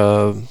large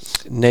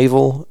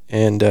naval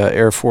and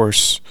Air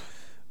Force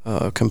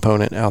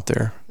component out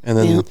there. And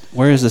then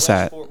where is this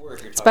at?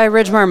 It's by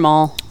Ridgemar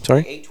Mall.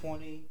 Sorry?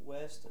 820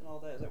 West and all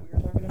that. Is that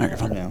what you're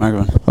talking about?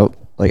 Microphone. Oh,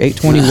 like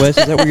 820 West?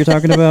 Is that what you're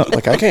talking about?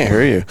 Like, I can't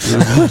hear you.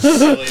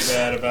 Really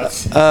bad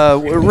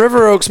about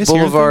River Oaks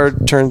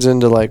Boulevard turns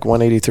into like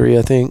 183,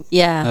 I think.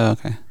 Yeah. Oh,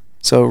 okay.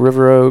 So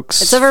River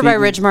Oaks. It's over by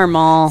Ridgemar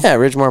Mall. Yeah,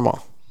 Ridgemar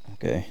Mall.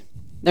 Okay.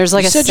 There's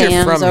like You a said you're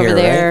Sam's from over here,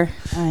 there.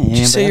 right? I am. Did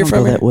you say but I you're don't from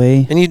go here? that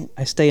way? And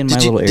I stay in my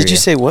little area. Did you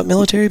say what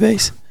military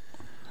base?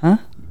 Huh?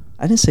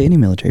 I didn't say any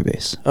military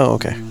base. Oh,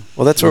 okay.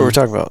 Well, that's what we're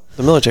talking about.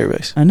 The military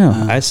base. I know.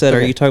 I said, are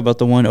okay. you talking about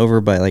the one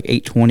over by like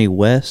 820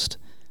 West?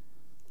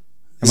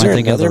 Is there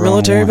another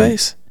military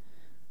base?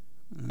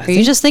 Are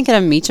you just thinking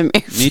of Meacham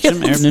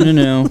Airfield?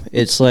 No.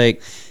 It's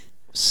like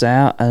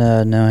south.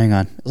 No, hang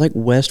on. It's like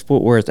West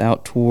Fort Worth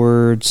out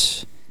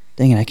towards.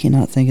 Dang it, I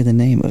cannot think of the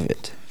name of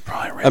it.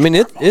 I mean,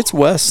 it's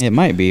west. It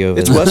might be over.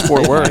 It's there. West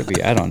Fort It Worth. might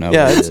be. I don't know.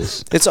 Yeah, what it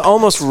is. it's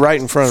almost right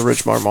in front of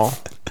Ridgemar Mall,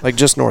 like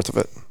just north of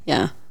it.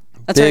 Yeah.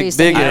 That's where I used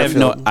to big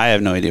hang out. I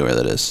have no idea where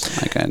that is.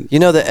 Like You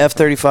know the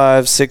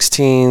F-35,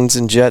 16s,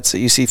 and jets that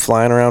you see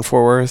flying around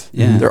Fort Worth?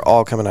 Yeah. They're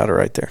all coming out of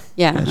right there.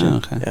 Yeah. Oh,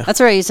 okay. Yeah. That's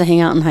where I used to hang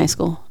out in high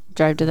school.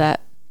 Drive to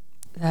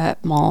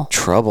that mall.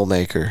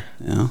 Troublemaker.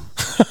 Yeah.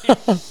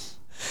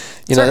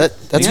 You know,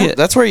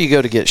 that's where you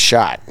go to get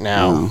shot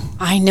now.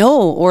 I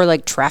know. Or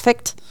like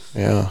trafficked.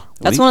 Yeah.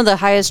 That's one of the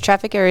highest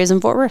traffic areas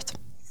in Fort Worth.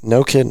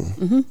 No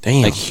kidding.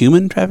 Damn. Like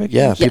human traffic?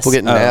 Yeah, people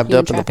getting nabbed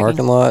Human up in the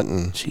trafficking. parking lot,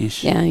 and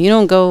Jeez. Yeah. You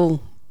don't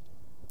go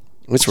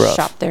it's rough.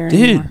 shop there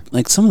Dude, anymore.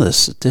 like some of the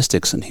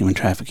statistics in human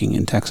trafficking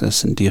in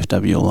Texas and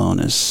DFW alone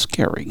is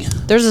scary.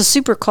 There's a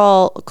super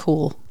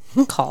cool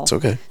It's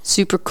okay.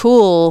 super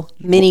cool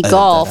mini Edit that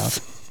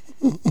golf.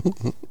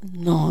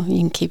 No, you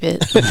can keep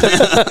it.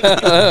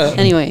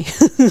 Anyway,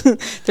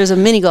 there's a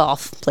mini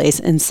golf place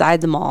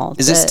inside the mall.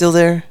 Is it still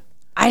there?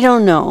 I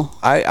don't know.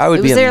 I would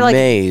It be was there, like-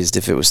 amazed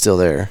if it was still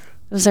there.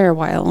 It was there a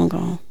while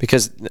ago.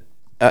 Because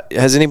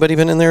has anybody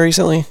been in there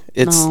recently?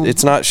 No.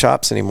 It's not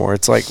shops anymore.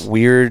 It's like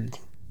weird,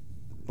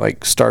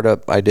 like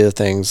startup idea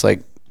things,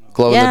 like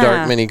glow in the Yeah.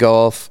 dark mini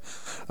golf.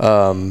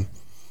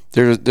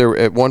 There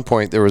at one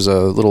point there was a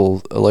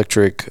little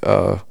electric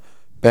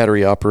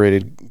battery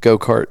operated go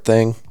kart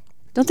thing.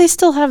 Don't they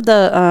still have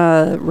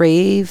the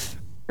rave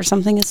or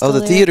something? It's still The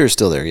there? theater's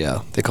still there. Yeah,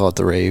 they call it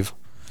the rave.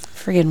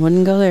 Friggin'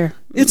 wouldn't go there.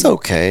 It's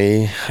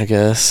okay, I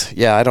guess.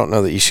 Yeah, I don't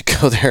know that you should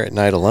go there at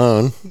night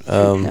alone.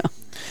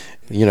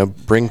 You know,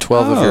 bring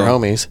 12 of your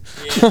homies.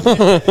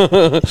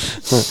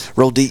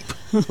 Roll deep.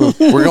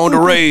 We're going to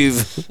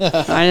rave.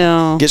 I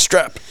know. Get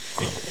strapped.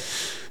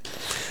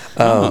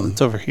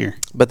 It's over here.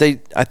 But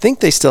I think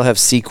they still have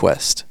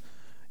Sequest,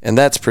 and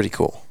that's pretty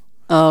cool.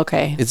 Oh,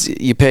 okay. It's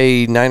you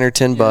pay $9 or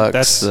 $10,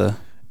 That's the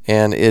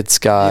and it's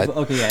got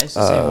Okay, yeah, it's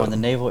the same one, the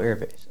Naval Air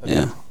Base. Okay.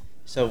 yeah.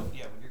 So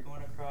yeah, when you're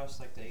going across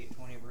like the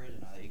 820 bridge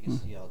and all that, you can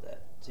see all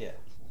that. So, yeah.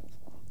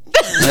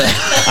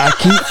 I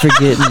keep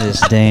forgetting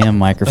this damn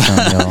microphone,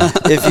 y'all.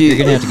 if You're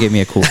gonna have to give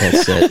me a cool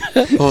headset.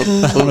 we'll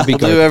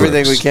do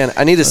everything we can.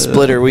 I need a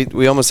splitter.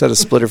 We almost had a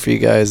splitter for you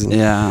guys, and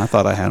Yeah, I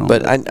thought I had one.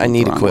 but I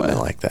need the wrong equipment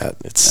way. like that.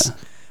 It's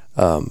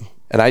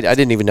and I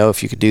didn't even know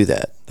if you could do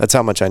that. That's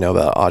how much I know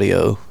about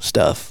audio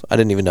stuff. I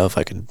didn't even know if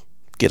I could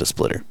get a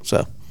splitter.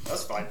 So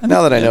that's fine.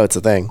 Now that I know it's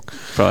a thing.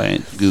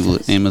 Probably Google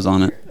it,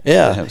 Amazon it.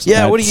 Yeah.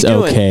 Yeah. What are you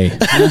doing? Okay.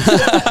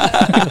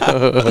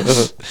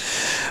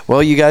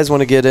 Well, you guys want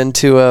to get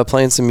into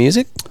playing some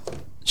music?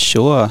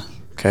 Sure.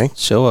 Okay.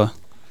 Sure.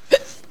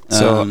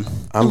 So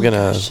I'm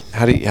gonna.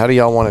 How do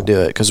y'all want to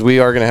do it? Because we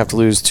are gonna have to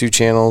lose 2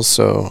 channels.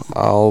 So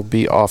I'll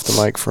be off the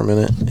mic for a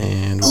minute,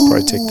 and we'll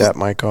probably take that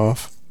mic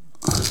off,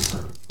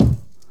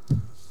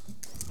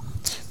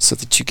 so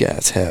that you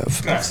guys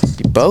have.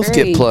 You both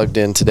get plugged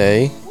in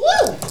today.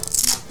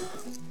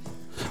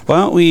 Why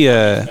don't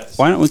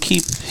we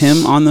keep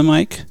him on the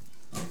mic?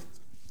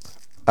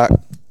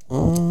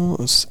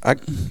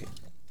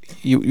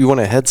 You want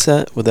a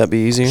headset? Would that be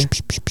easier?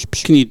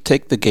 Can you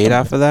take the gate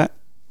off of that?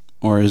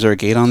 Or is there a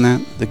gate on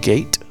that? The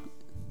gate?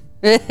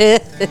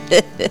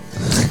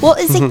 What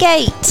is a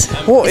gate?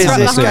 What It's is right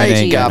this behind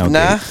gate, you.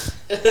 governor?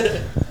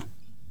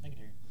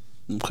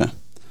 Okay.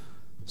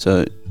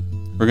 So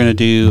we're going to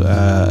do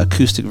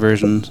acoustic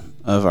version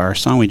of our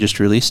song we just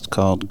released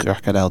called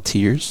Crocodile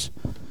Tears.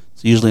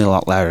 It's usually a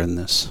lot louder than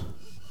this.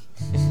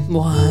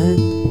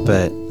 What?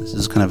 But this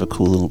is kind of a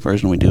cool little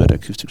version we do at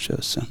acoustic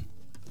shows. So,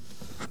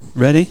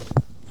 ready?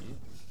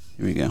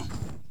 Here we go.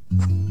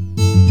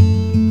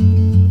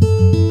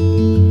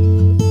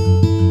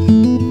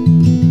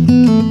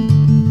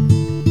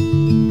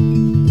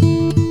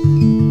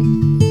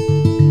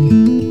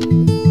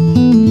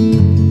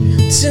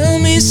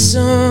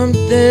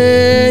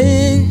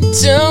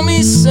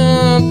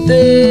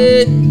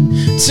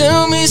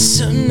 Tell me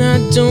something I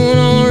don't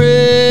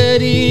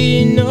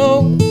already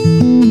know.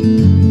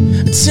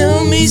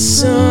 Tell me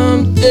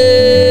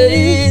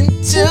something.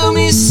 Tell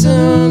me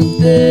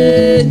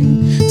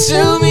something.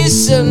 Tell me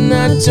something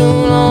I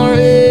don't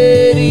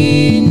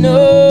already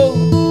know.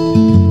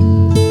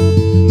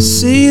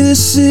 Say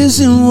this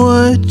isn't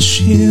what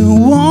you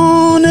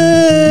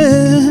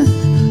wanted.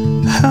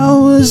 How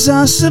was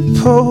I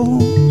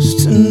supposed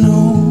to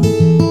know?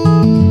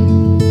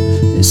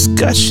 It's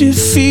got you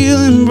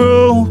feeling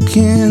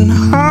broken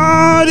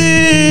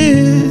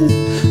hearted.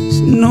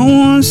 No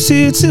one's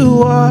here to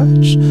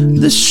watch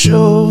the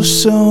show,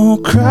 so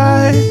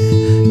cry,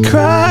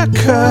 cry,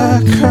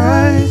 cry,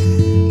 cry.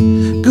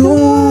 Go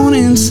on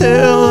and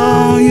tell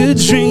all your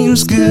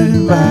dreams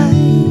goodbye.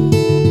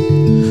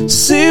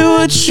 Say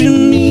what you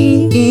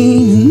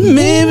mean,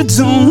 maybe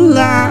don't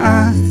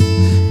lie.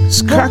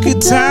 'Cause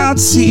crocodile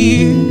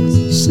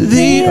tears,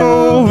 they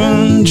all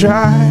run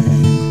dry.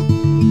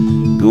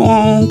 Go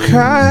on,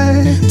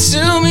 cry.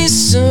 Tell me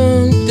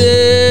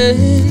something.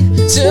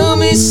 Tell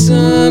me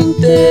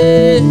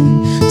something.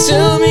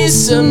 Tell me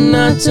something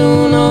I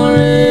don't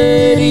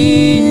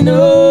already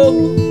know.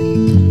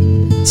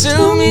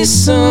 Tell me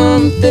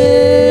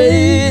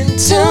something.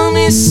 Tell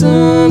me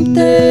something.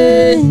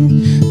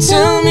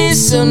 Tell me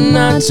something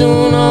I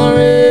don't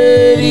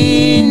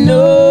already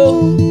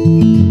know.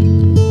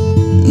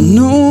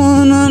 No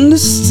one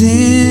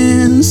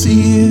understands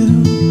you.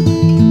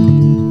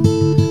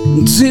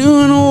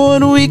 Doing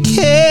what we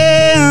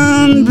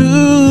can do.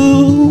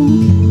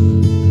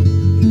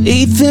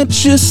 Ain't that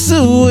just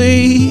the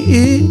way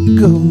it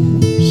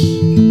goes?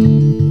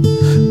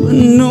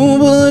 When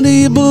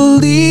nobody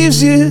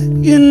believes you,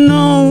 you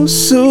know.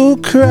 So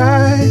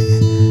cry,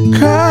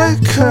 cry,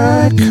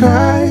 cry,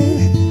 cry.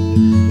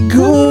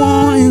 Go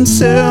on and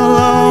tell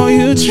all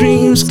your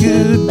dreams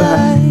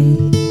goodbye.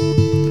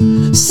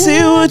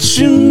 Say what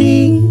you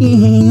mean,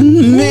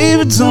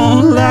 maybe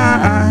don't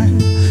lie.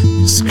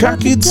 'Cause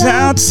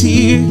crocodile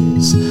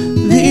tears,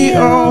 they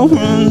all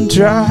run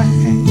dry.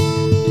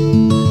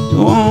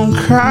 Go on,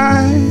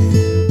 cry.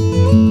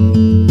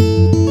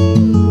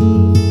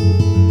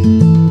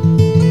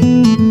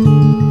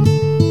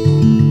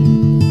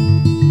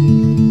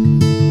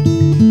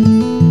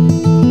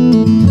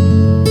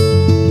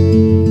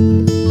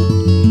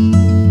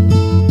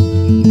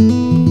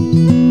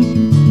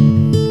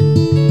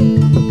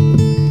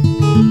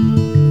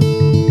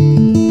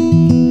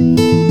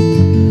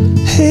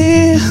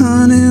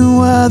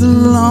 The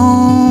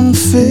long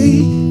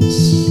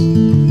face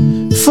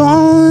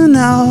falling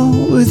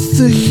out with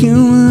the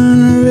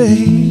human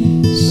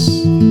race,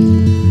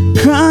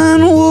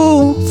 crying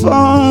wolf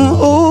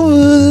all over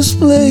this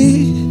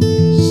place.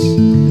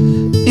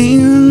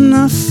 Ain't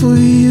enough for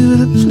you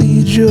to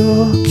plead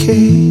your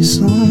case,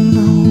 oh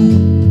no.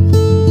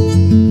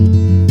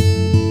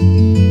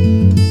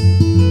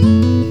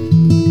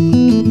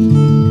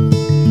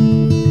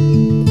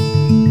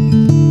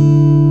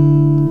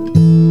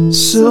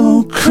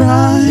 So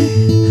cry,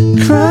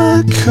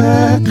 cry,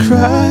 cry,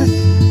 cry.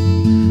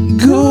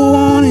 Go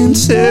on and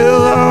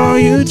tell all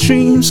your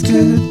dreams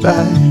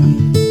goodbye.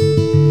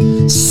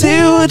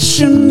 Say what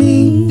you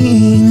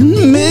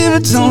mean, maybe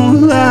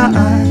don't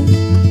lie.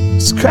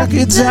 'Cause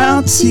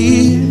crocodile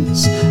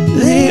tears,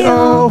 they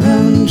all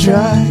run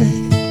dry.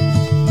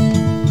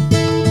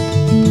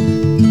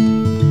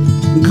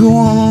 Go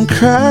on,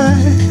 cry.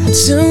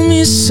 Tell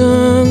me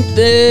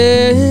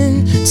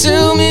something.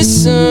 Tell me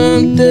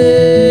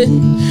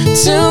something.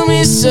 Tell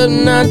me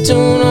something I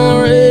don't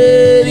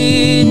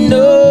already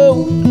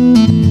know.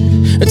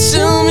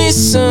 Tell me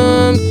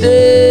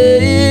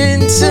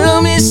something.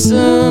 Tell me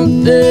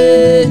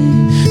something.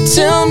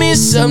 Tell me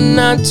something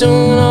I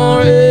don't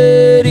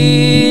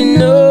already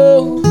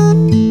know.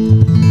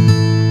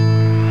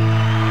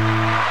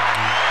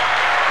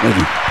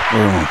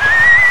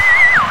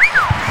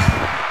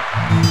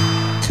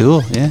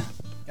 Cool, yeah.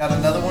 Got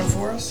another one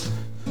for us?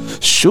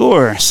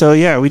 Sure. So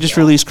yeah, we just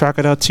released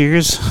Crocodile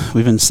Tears.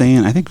 We've been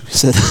saying, I think we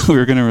said we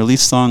were going to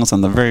release songs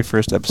on the very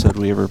first episode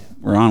we ever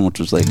were on, which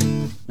was like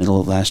middle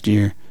of last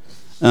year.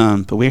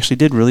 But we actually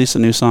did release a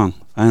new song,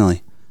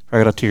 finally.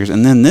 Crocodile Tears.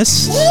 And then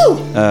this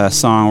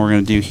song we're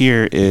going to do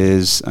here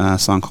is a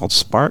song called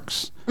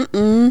Sparks.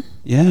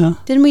 Yeah.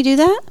 Didn't we do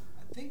that?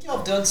 I think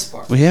y'all done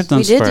Sparks. We have done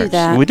We Sparks. did do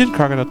that. We did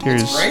Crocodile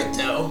Tears. It's great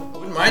though. I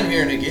wouldn't mind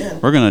hearing it again.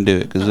 We're going to do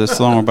it because this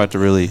song we're about to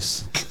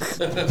release.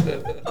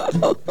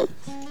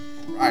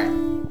 Right.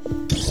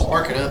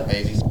 Spark it up,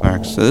 baby.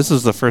 Sparks. So this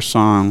is the first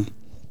song,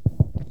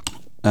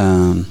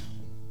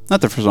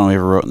 not the first song we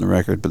ever wrote in the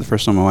record, but the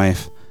first song my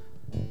wife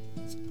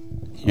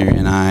here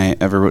and I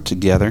ever wrote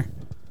together.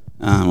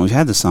 We've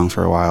had this song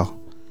for a while,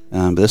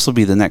 but this will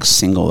be the next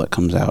single that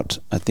comes out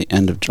at the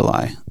end of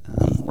July.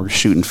 We're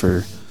shooting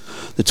for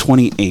the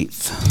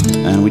 28th,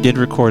 and we did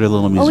record a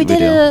little music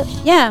video.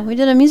 We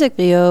did a music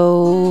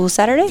video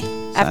Saturday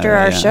after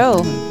our show,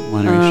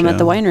 at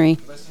the winery.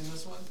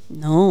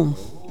 No.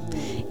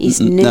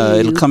 No,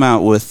 it'll come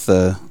out with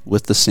the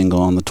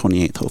single on the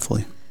 28th,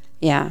 hopefully.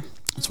 Yeah.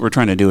 That's what we're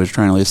trying to do, is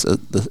trying to release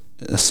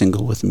a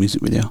single with the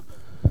music video.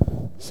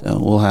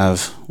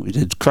 So we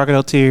did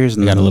Crocodile Tears.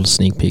 And I got a little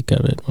sneak peek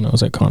of it when I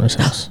was at Connor's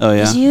house. Oh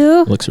yeah, Did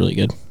you? It looks really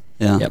good.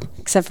 yeah. Yep.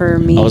 Except for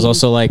me. I was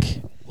also like,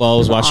 I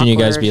was watching you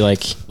guys be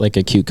like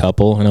a cute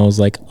couple, and I was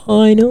like,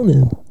 oh, I know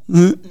them.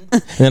 And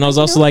then I was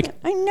also like,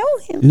 I know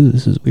him. ooh,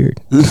 this is weird.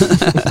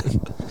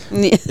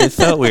 It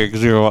felt weird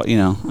because we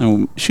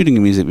were, shooting a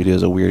music video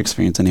is a weird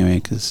experience anyway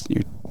because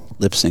you're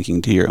lip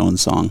syncing to your own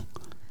song.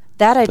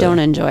 That I don't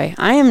enjoy.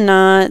 I am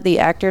not the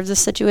actor of this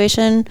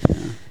situation.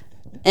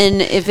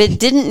 And if it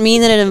didn't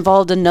mean that it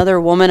involved another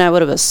woman, I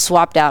would have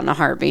swapped out in a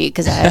heartbeat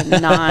because I am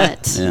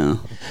not. Yeah.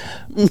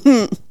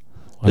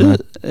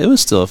 It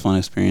was still a fun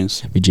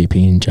experience. Be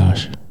JP and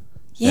Josh.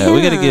 Yeah,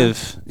 we got to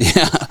give.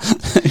 Yeah,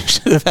 you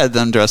should have had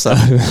them dress up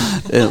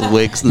in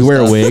wigs. And You wear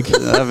stuff. a wig. That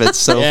would have been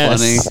so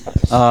funny.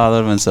 Oh, that would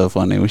have been so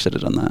funny. We should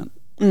have done that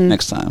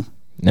next time.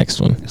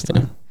 Next one.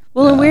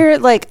 Well, and we're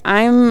like,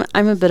 I'm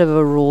a bit of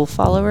a rule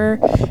follower,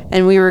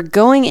 and we were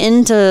going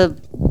into,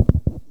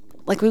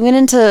 we went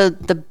into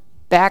the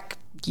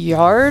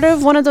backyard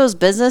of one of those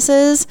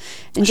businesses,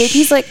 and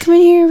JP's like, "Come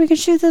in here, we can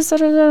shoot this."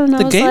 And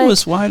The gate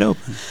was wide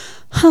open.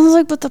 I was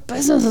like, "But the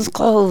business is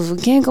closed.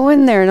 We can't go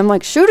in there." And I'm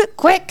like, "Shoot it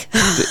quick!"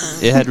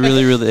 It had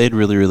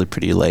really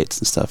pretty lights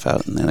and stuff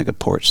out, and then like a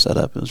porch set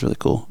up. It was really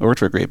cool. It worked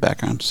for a great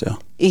background. So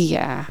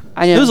Yeah,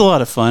 I know. it was a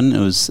lot of fun. It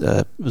was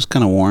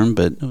kind of warm,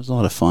 but it was a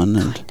lot of fun.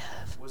 And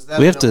Was that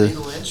We have an to-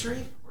 illegal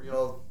entry? Were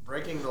y'all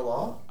breaking the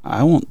law?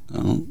 I won't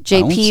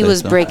JP say was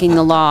so. breaking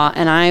the law,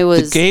 and I The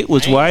was. gate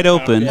was wide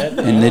open,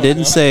 and they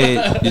didn't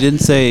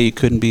say you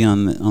couldn't be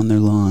on their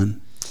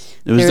lawn.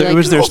 It was They were it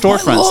was like, their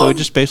storefront, so we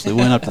just basically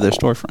went up to their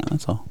storefront.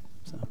 That's all.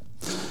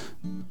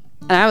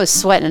 And I was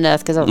sweating to death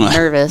because I was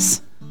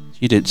nervous.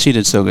 She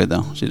did so good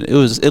though.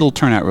 It'll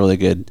turn out really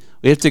good.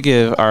 We have to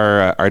give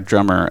our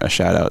drummer a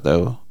shout out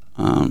though.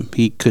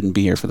 He couldn't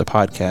be here for the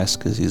podcast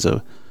because he's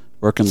a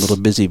working little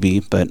busy bee.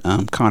 But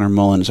Connor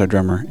Mullen is our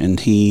drummer, and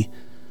he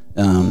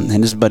and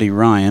his buddy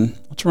Ryan.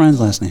 What's Ryan's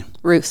last name?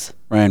 Ruth.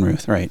 Ryan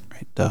Ruth. Right.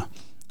 Duh.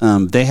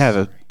 They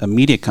have a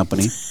media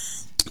company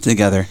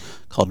together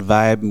called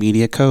Vibe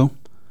Media Co.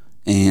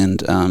 And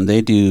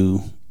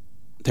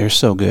they're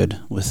so good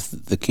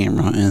with the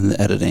camera and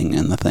the editing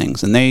and the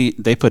things. And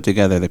they put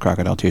together the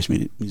Crocodile Tears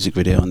music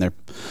video, and they're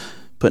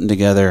putting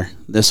together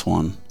this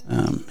one.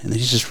 And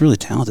he's just really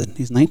talented.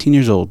 He's 19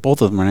 years old.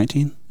 Both of them are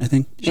 19, I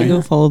think. Yeah,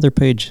 go follow their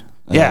page.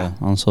 Yeah.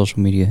 On social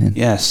media. And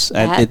Yes.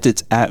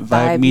 It's at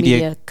Vibe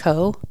Media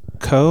Co.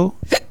 Co.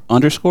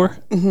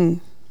 _.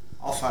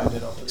 I'll find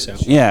it. I'll put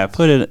it. Yeah,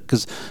 put it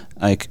because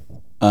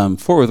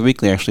Fort Worth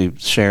Weekly actually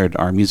shared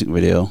our music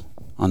video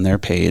on their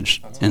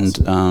page, and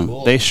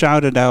they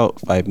shouted out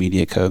Vibe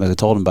Media Co. because I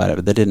told them about it,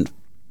 but they didn't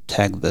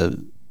tag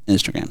the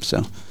Instagram. So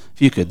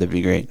if you could, that'd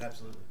be great.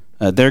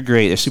 Absolutely. They're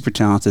great. They're super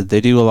talented. They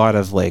do a lot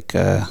of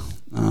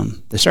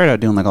they started out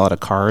doing like a lot of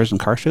cars and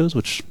car shows,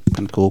 which is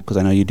kind of cool because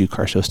I know you do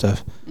car show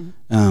stuff.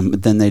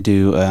 But then they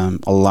do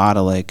a lot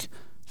of like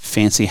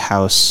fancy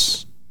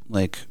house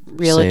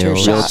Realtor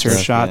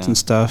shots and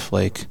stuff.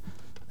 Like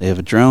they have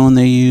a drone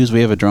they use.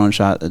 We have a drone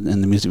shot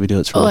in the music video.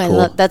 It's really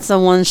cool. That's the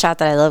one shot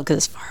that I love because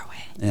it's far away.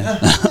 Yeah.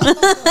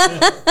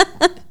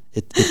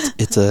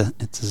 It's a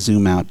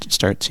zoom out. It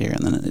starts here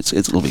and then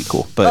it'll be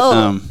cool.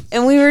 But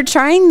and we were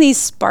trying these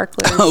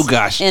sparklers. Oh,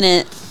 gosh. In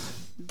it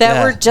that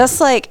Yeah. were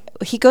just like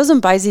he goes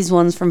and buys these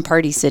ones from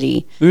Party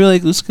City, we were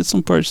like, let's get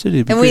some Party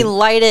City. and we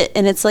light it,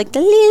 and it's like the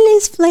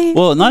lilies flame.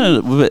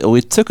 Well,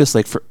 it took us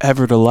like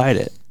forever to light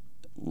it.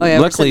 Oh, yeah,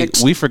 we're Luckily, sitting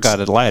there- we forgot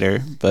a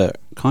lighter,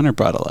 but Connor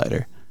brought a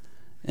lighter,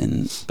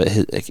 but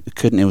it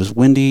couldn't. It was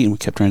windy, and we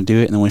kept trying to do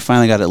it. And then when we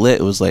finally got it lit,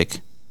 it was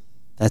like,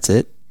 that's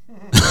it.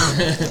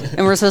 And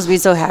we're supposed to be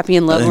so happy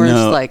and love. We're No,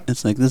 just like,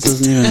 it's like this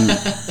isn't even.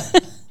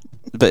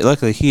 But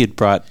luckily, he had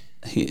brought.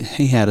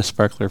 He had a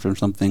sparkler from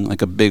something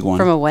like a big one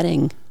from a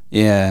wedding.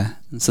 Yeah,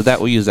 and so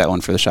that we use that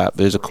one for the shot.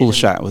 But there's a cool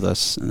shot with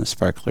us and the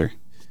sparkler,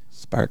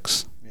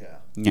 sparks.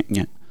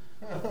 Yeah.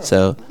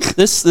 So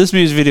this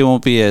music video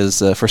won't be as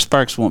for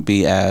Sparks won't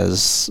be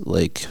as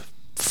like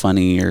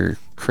funny or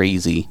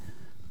crazy,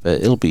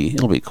 but it'll be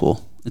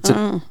cool. It's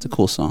a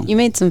cool song. You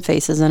made some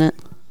faces in it.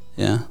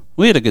 Yeah,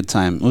 we had a good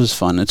time. It was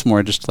fun. It's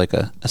more just like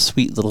a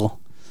sweet little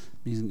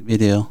music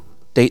video,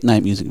 date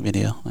night music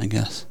video, I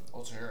guess.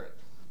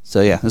 So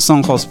yeah, this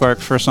song called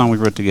Sparks, first song we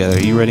wrote together.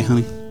 Are you ready,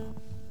 honey?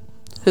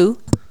 Who?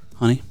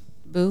 Honey?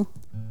 Boo?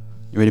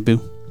 You ready, Boo?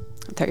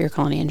 I thought you were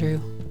calling Andrew.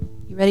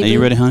 You ready, Are Boo?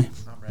 you ready, honey?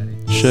 I'm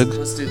ready. Shug?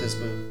 Let's do this,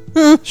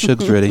 Boo.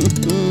 Shug's ready.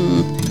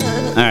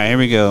 Alright, here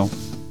we go.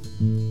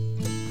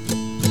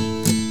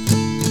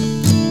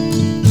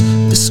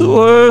 This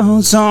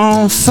world's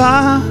on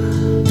fire,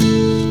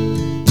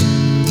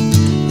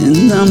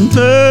 and I'm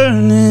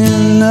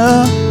burning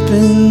up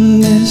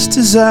in this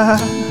desire,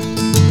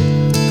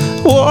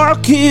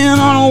 walking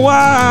on a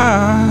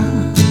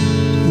wire,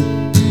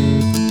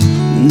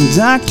 and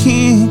I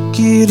can't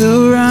get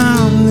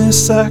around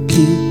this, I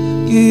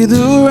can't get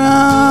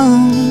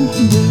around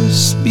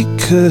this,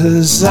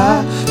 because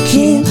I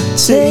can't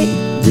take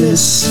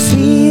this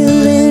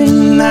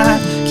feeling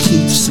that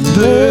keeps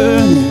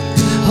burning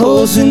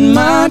holes in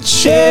my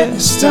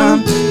chest.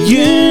 I'm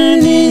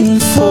yearning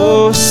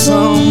for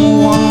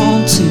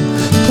someone to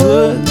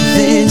put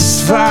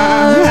this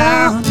fire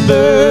out,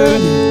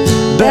 burning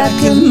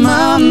back in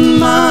my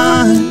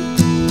mind.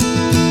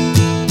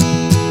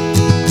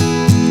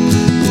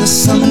 In the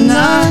summer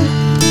night,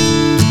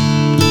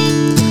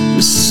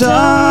 the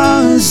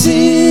stars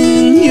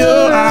in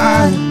your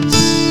eyes.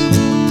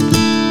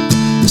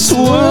 This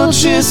world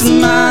just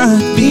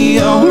might be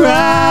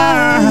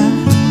alright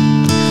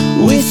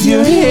with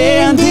your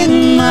hand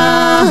in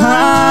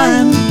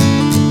mine.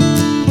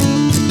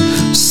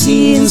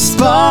 Seeing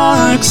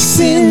sparks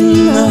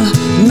in the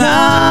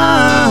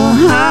night,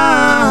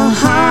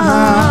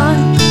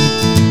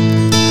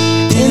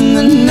 in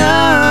the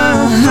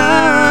night.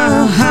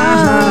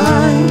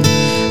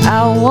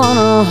 I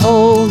wanna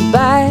hold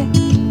back.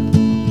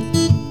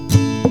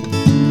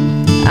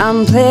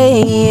 I'm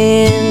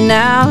playing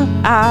out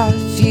our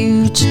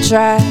future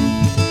track.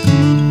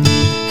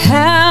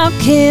 How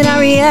can I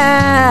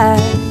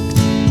react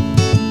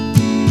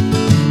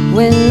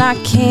when I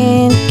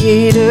can't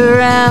get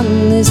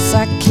around this?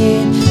 I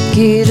can't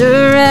get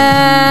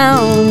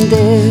around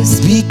this.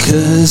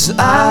 Because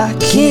I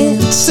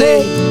can't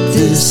take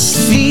this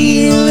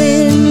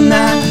feeling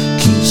that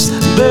keeps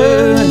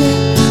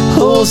burning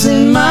holes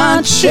in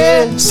my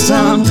chest.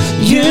 I'm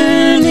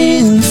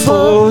yearning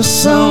for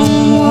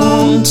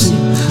someone to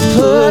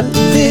put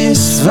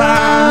this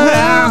fire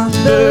out,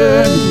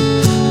 burning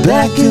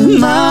back in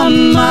my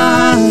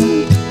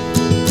mind.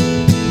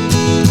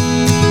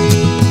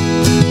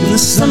 In the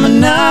summer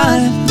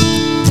night,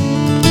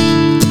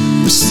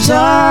 with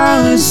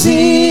stars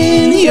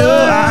in your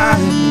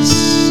eyes,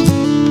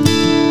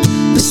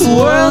 this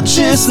world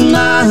just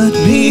might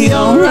be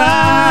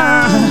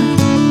alright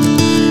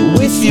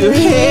with your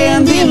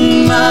hand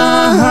in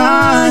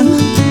mine.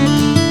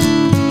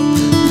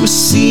 We're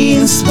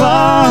seeing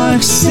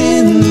sparks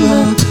in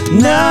the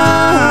night,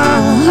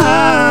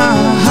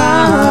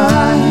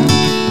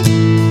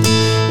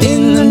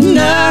 in the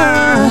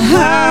night.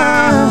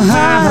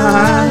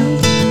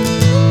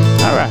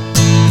 All right.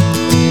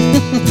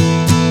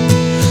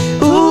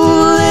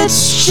 Ooh,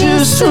 let's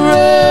just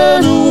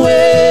run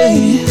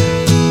away,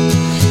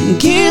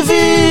 give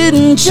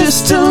it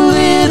just a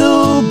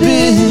little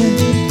bit.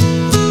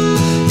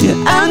 Yeah,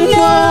 I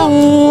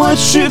know what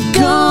you're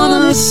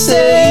gonna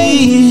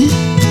say,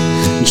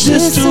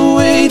 just to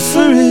wait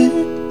for it.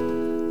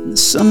 The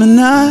summer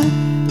night,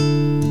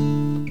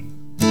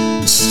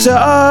 the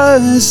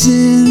stars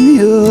in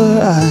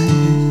your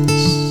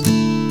eyes.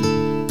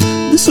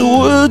 This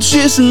world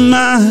just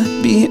might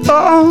be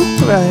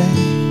alright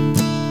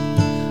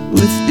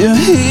with your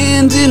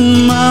hand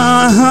in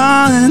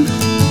mine.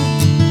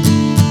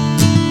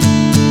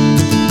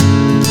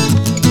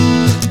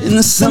 In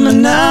the summer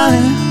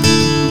night,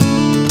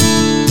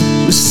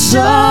 with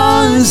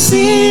stars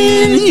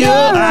in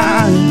your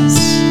eyes.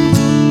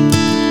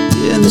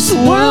 Yeah, this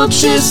world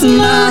just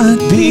might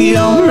be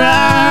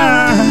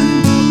alright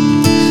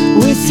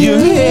with your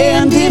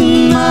hand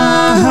in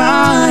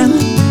mine.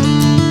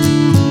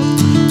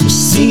 We're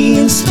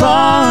seeing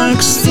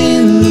sparks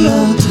in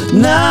the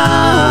night,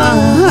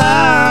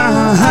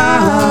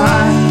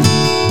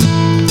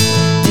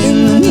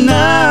 in the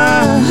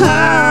night.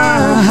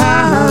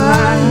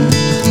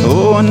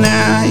 Oh,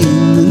 now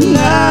in the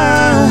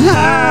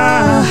night,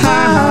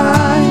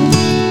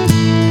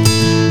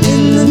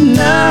 in the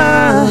night.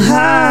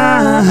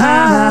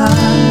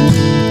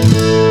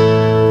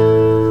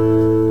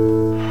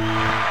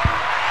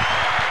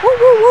 Woo,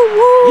 woo, woo,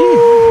 woo.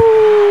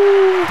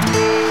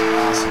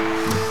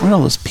 Where'd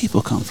all those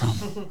people come from?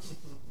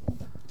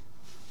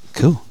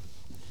 Cool.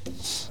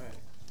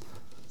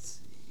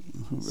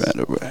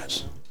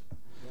 Right.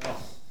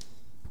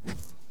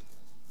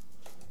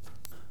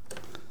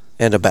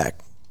 And a back.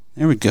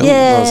 There we go.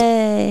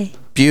 Yay.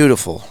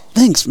 Beautiful.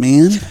 Thanks,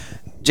 man.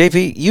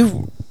 JP,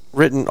 you've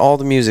written all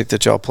the music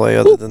that y'all play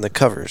other than the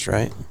covers,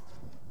 right?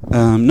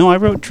 No, I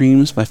wrote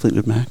 "Dreams" by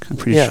Fleetwood Mac. I'm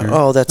pretty sure.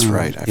 Oh, that's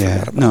right. I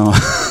forgot about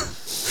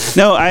that.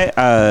 No,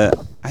 I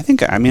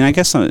think. I mean, I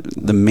guess I'm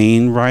the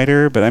main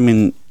writer, but I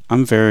mean,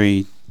 I'm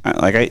very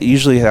I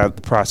usually have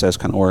the process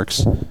kind of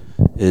works.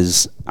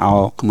 Is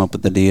I'll come up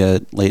with the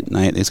idea late at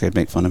night. These guys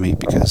make fun of me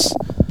because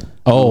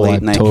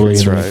late night totally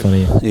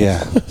funny.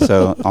 Yeah,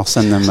 so I'll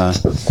send them a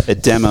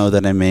demo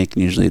that I make,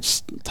 and usually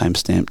it's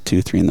timestamped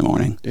 2-3 in the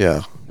morning.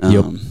 Yeah.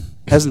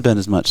 Hasn't been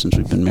as much since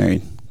we've been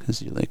married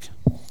because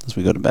as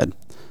we go to bed.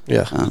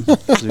 Yeah.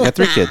 'Cause we got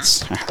 3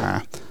 kids.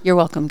 You're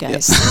welcome,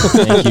 guys.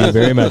 Thank you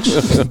very much.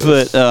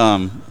 But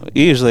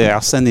usually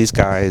I'll send these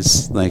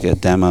guys like a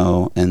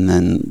demo, and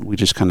then we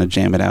just kind of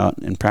jam it out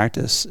in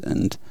practice.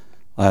 And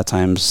a lot of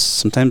times,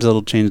 sometimes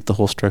it'll change the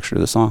whole structure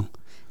of the song.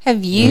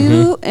 Have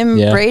you and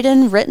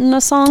Braden written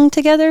a song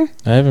together?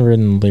 I haven't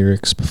written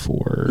lyrics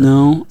before.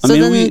 No. So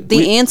then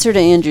the answer to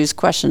Andrew's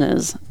question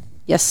is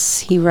yes,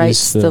 he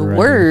writes the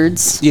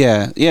words.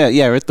 Yeah.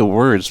 I write the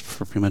words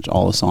for pretty much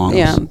all the songs.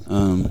 Yeah.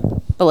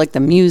 But like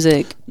the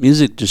music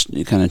just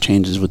it kind of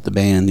changes with the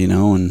band,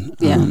 and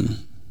yeah.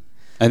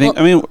 I think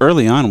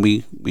early on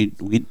it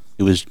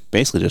it was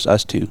basically just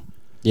us two.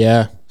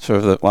 Yeah. So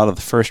a lot of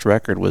the first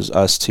record was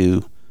us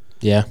two.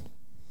 Yeah.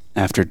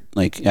 After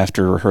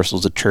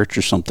rehearsals at church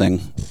or something.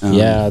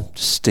 Just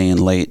staying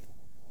late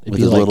with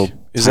be a like, little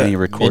tiny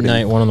recording.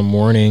 Midnight,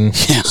 1 a.m.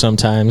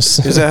 sometimes.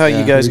 Is that how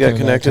you guys got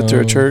connected through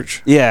a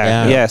church?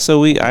 Yeah.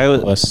 So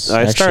I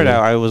started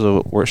out. I was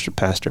a worship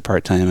pastor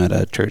part time at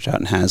a church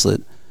out in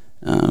Hazlitt,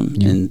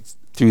 and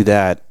through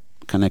that,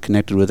 kind of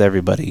connected with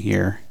everybody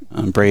here.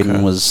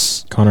 Braden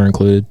was Connor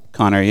included.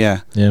 Connor,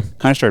 yeah.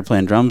 Connor started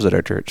playing drums at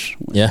our church.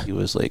 Yeah, he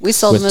was like we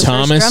sold him with his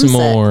Thomas first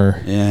drum Moore.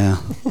 Set. Yeah,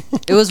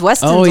 it was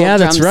Weston's. Oh yeah,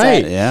 old that's drum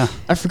right. Set. Yeah,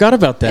 I forgot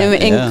about that.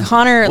 And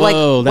Connor,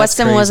 Whoa,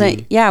 Weston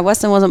crazy.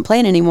 wasn't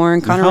playing anymore,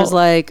 and Connor was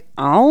like,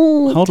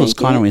 "Oh." How old was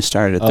Connor when we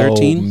started?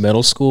 13?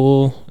 Middle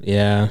school.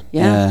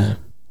 Yeah.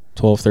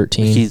 12,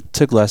 13. He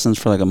took lessons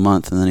for like a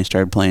month, and then he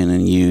started playing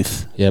in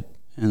youth. Yep.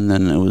 And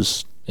then it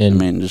was,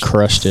 just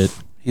crushed it.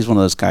 He's one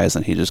of those guys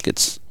that he just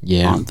gets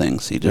on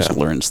things. He just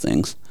learns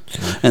things.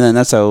 And then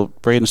that's how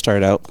Braden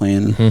started out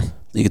playing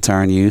the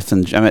guitar in youth.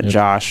 And I met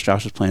Josh.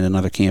 Josh was playing at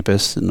another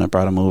campus, and I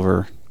brought him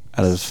over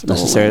out of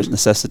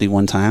necessity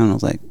one time. And I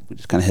was like, we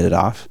just kind of hit it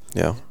off.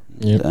 Yeah.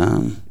 Yep.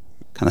 Kind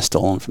of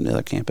stole him from the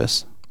other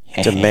campus.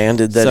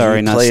 Demanded that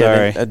you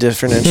play a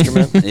different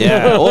instrument.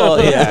 Yeah.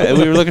 Well, yeah.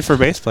 We were looking for a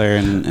bass player,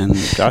 and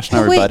Josh and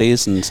I were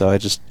buddies, and so I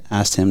just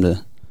asked him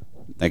to,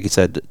 like he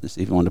said,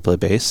 see if he wanted to play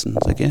bass, and I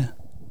was like, yeah.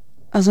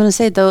 I was going to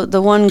say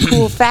the one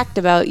cool fact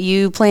about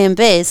you playing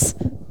bass.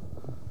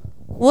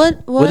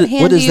 What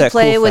hand do you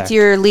play with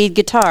your lead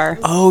guitar?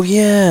 Oh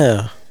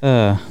yeah.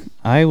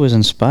 I was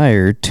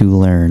inspired to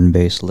learn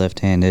bass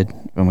left-handed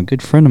from a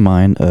good friend of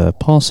mine,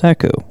 Paul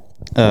Sacco.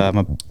 I'm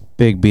a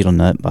big Beatle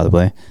nut, by the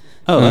way.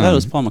 Oh, I thought it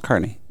was Paul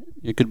McCartney.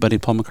 Your good buddy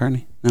Paul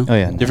McCartney? No? Oh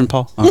yeah, different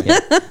Paul. Oh, yeah.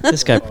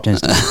 This guy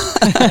pretends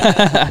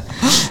to.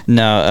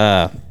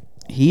 No,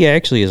 he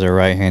actually is a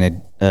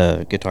right-handed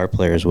guitar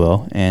player as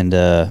well,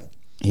 and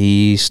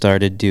he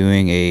started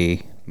doing a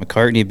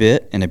McCartney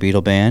bit in a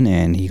Beatle band,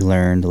 and he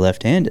learned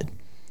left-handed.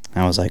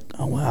 I was like,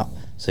 oh wow,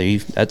 so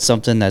that's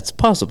something that's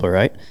possible,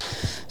 right?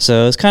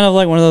 So it's kind of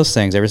like one of those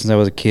things. Ever since I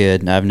was a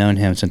kid, I've known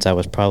him since I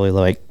was probably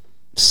like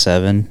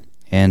 7,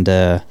 and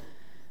I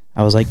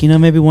was like,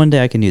 maybe one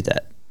day I can do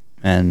that.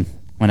 And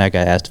when I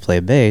got asked to play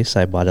bass,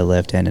 I bought a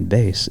left-handed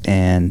bass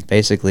and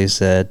basically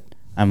said,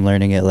 I'm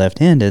learning it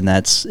left-handed, and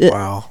that's it.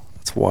 Wow,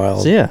 that's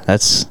wild. So yeah,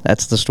 that's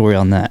the story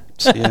on that.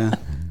 Yeah.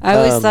 I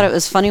always thought it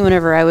was funny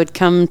whenever I would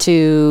come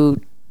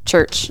to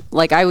church.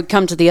 Like, I would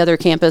come to the other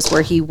campus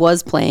where he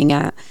was playing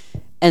at,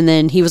 and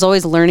then he was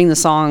always learning the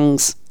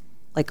songs,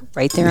 like,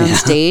 right there on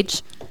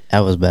stage.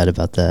 I was bad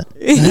about that.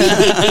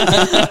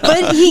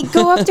 But he'd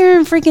go up there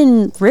and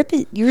freaking rip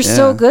it. You're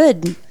so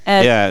good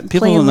at people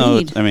playing know.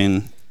 lead. I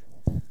mean,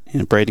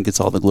 Braden gets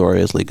all the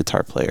glory as lead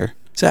guitar player.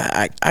 So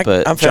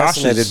I'm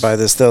fascinated by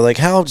this though. Like,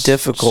 how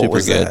difficult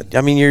was that? I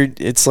mean,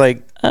 it's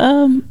like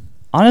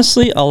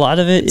honestly, a lot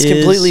of it's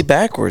completely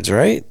backwards,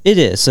 right? It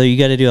is. So you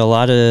got to do a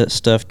lot of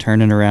stuff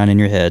turning around in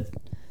your head,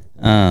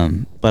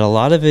 but a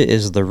lot of it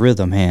is the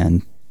rhythm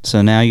hand.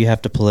 So now you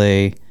have to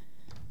play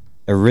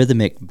a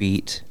rhythmic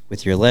beat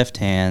with your left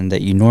hand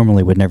that you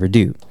normally would never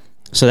do.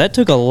 So that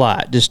took a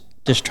lot. Just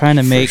trying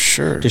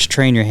to just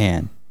train your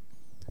hand,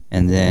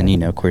 and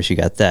then of course you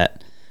got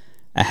that.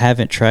 I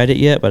haven't tried it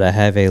yet, but I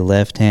have a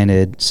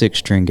left-handed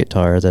 6-string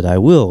guitar that I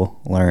will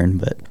learn,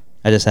 but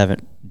I just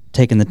haven't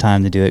taken the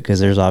time to do it because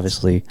there's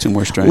obviously 2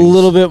 more strings, a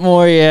little bit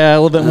more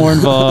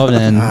involved,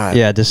 and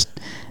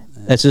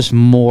that's just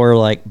more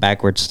like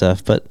backward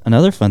stuff. But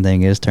another fun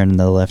thing is turning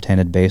the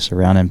left-handed bass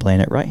around and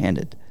playing it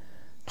right-handed.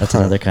 That's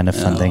another kind of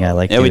fun thing I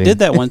like doing. We did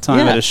that one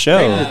time at a show.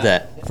 I did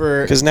that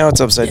because now it's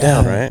upside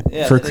down, right?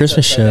 Yeah, for a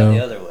Christmas show. The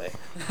other way.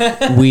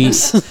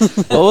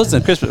 It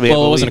wasn't a Christmas. It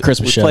wasn't a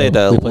Christmas show. We played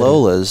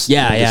Lola's. in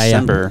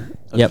December,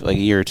 Yep. like a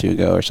year or 2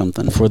 ago or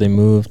something. Before they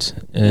moved,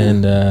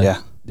 and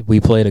we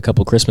played a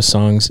couple Christmas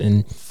songs,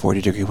 and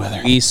 40-degree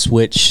weather. we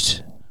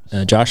switched.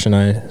 Josh and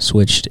I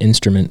switched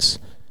instruments,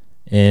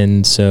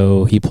 and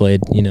so he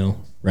played,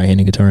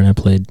 right-handed guitar, and I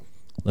played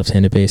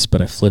left-handed bass,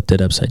 but I flipped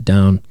it upside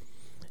down,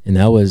 and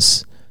that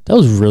was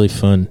really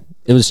fun.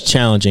 It was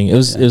challenging. It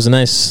was a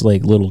nice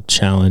little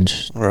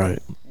challenge, right?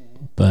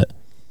 But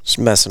just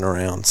messing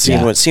around,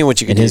 seeing what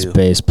you can and do. His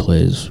bass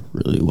plays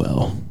really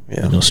well.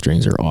 Yeah, those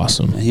strings are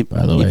awesome.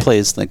 By the way, he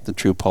plays like the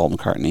true Paul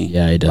McCartney.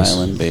 Yeah, he does.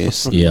 Violin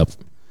bass. Yep.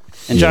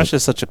 And Josh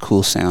has such a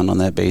cool sound on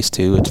that bass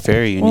too. It's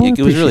very unique.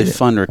 It was really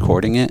fun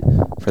recording it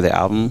for the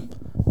album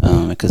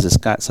because it's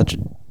got such a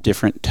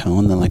different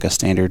tone than like a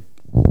standard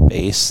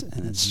bass,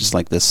 and it's just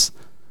like this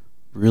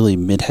really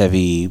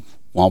mid-heavy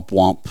womp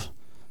womp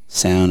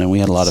sound. And we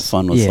had a lot of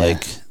fun with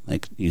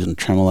like using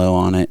tremolo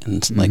on it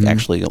and like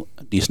actually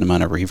a decent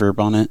amount of reverb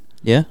on it.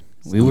 Yeah,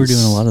 we were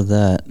doing a lot of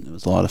that. It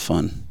was a lot of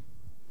fun.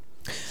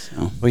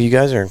 So. Well, you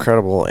guys are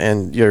incredible,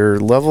 and your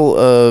level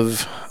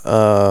of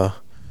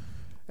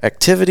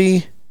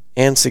activity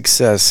and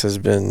success has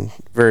been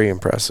very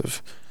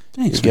impressive.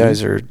 Thanks, you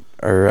guys are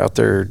out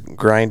there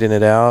grinding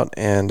it out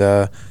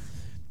and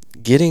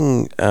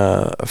getting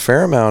a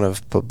fair amount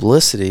of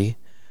publicity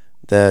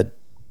that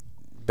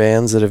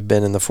bands that have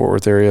been in the Fort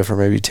Worth area for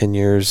maybe 10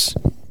 years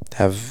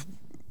have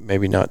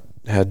maybe not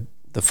had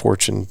the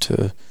fortune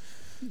to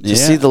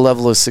see the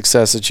level of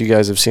success that you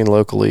guys have seen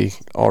locally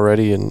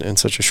already in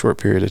such a short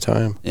period of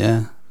time.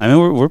 Yeah. I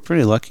mean, we're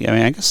pretty lucky. I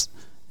mean, I guess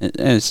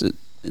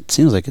it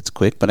seems like it's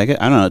quick, but I don't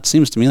know. It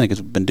seems to me like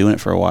it's been doing it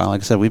for a while.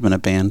 Like I said, we've been a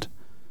band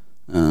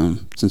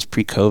since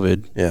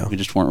pre-COVID. Yeah. We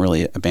just weren't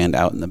really a band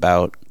out and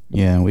about.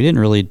 Yeah, we didn't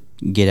really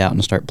get out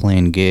and start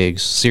playing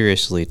gigs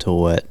seriously till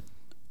what?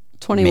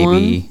 21?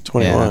 Maybe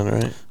 21,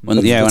 right? That's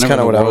whenever kind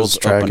of what the I world was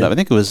opened tracking. up. I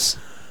think it was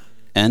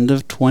end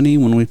of 20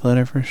 when we played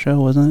our first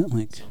show, wasn't it?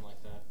 Like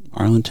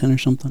Arlington or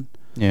something.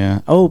 Yeah.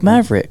 Oh,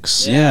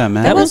 Mavericks. Yeah,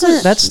 man.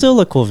 That's still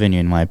a cool venue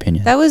in my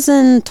opinion. That was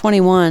in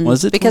 21.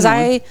 Was it Because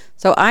 21?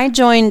 I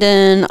joined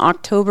in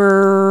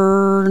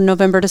October,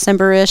 November,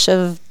 December-ish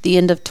of the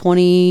end of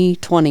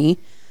 2020.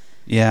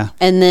 Yeah.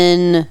 And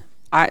then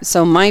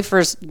so my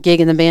first gig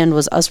in the band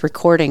was us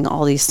recording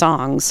all these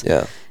songs.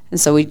 Yeah. And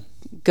so we'd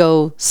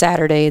go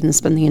Saturday and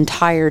spend the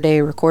entire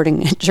day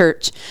recording at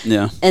church.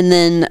 Yeah. And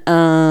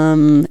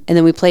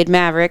then we played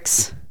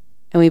Mavericks,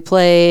 and we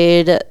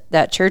played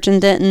that church in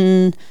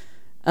Denton.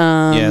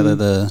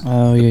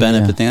 The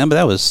benefit thing. But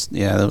that was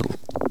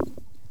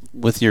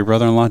with your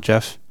brother-in-law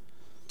Jeff.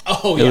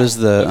 Oh, It was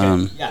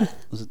the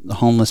was it the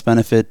homeless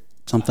benefit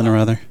something or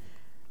other.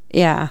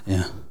 Yeah.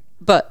 Yeah.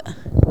 But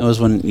That was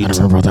when you I don't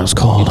remember what that was you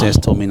called.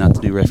 just told me not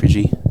to do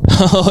refugee.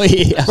 Oh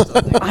yeah,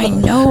 I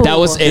know that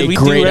was Did a we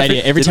do great refer-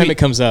 idea. Every did time we- it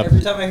comes up,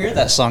 Every time I hear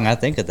that song, I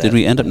think of that. Did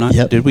we end up not?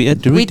 Yep. Did we?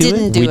 Did we We do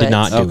didn't it? do we it. did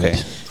not do Okay. it.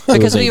 It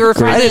Because was a we were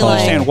great I didn't Like- call.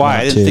 understand why.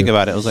 I didn't too. think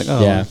about it. I was like,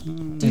 oh, Yeah.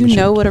 Do you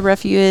know what a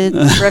refugee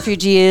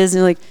is? And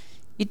you're like,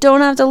 you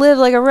don't have to live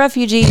like a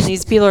refugee. And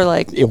these people are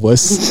like, It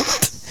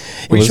was.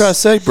 What are you trying to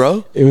say,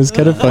 bro? It was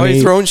kind of Why are funny.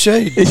 you throwing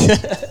shade?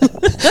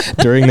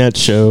 During that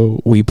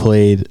show, we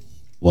played.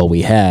 Well,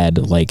 we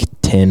had like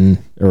 10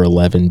 or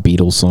 11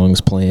 Beatles songs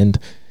planned,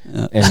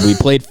 and we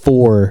played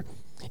 4.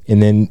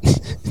 And then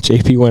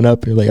JP went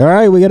up and like, all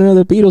right, we got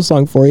another Beatles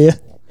song for you.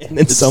 And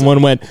then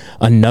someone went,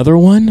 another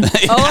one? We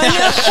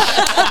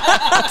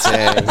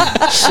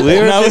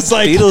were And I was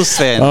like, Beatles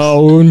fans.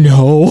 Oh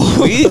no.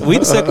 We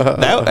took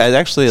that.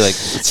 Actually, like,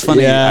 it's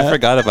funny. Yeah. I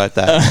forgot about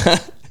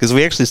that because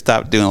we actually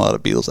stopped doing a lot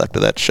of Beatles after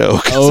that show.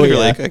 'Cause Oh, we were yeah.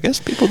 like, I guess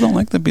people don't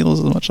like the Beatles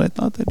as much as I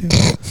thought they do.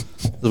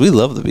 'Cause we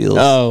love the Beatles.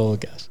 Oh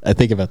gosh, I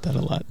think about that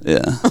a lot.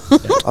 Yeah.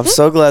 I'm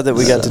so glad that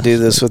we got to do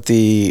this with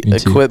the Me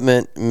too.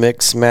 equipment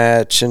mix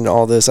match and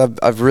all this.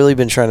 I've really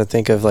been trying to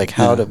think of like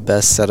how to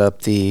best set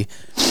up the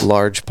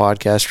large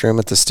podcast room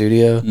at the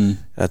studio.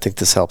 I think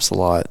this helps a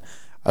lot.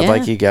 I'd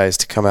like you guys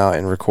to come out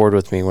and record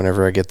with me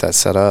whenever I get that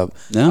set up.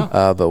 No.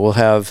 But we'll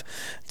have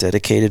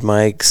dedicated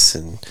mics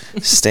and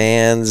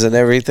stands and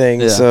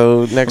everything. Yeah.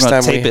 So next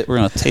time we're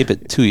gonna tape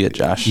it to you,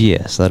 Josh.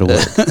 Yes, that'll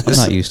work. I'm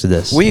not used to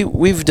this.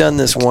 We've done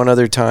this one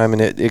other time,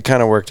 and it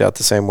kind of worked out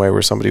the same way,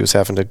 where somebody was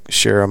having to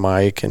share a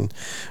mic, and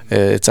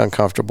it's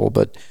uncomfortable.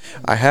 But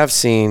I have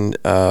seen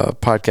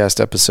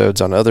podcast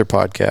episodes on other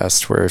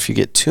podcasts where if you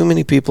get too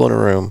many people in a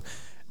room,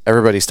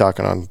 everybody's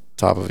talking on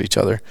top of each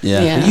other.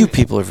 Yeah. Yeah. And you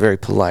people are very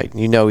polite, and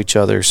you know each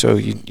other, so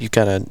you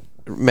kind of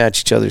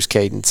match each other's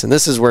cadence, and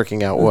this is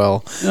working out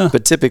well. Yeah.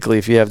 But typically,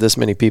 if you have this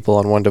many people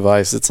on one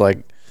device, it's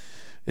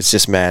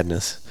just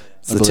madness.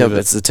 I believe it.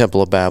 It's the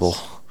Temple of Babel.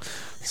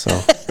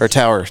 So, or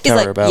Tower he's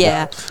like, of Babel.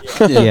 yeah.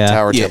 Yeah.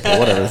 Tower Yeah. Temple,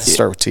 whatever. Let's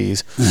start with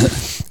T's.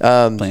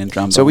 Playing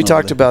drums. So we over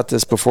talked there. about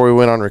this before we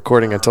went on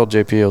recording. I told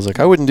JP, I was like,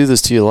 I wouldn't do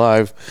this to you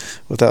live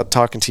without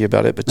talking to you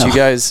about it. But you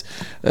guys,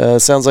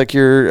 sounds like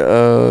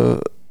you're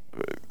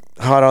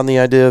hot on the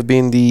idea of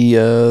being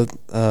the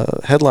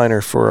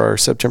headliner for our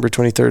September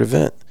 23rd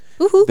event,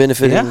 Woohoo.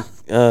 benefiting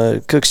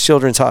Cook's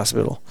Children's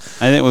Hospital.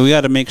 I think we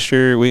got to make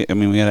sure we got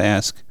to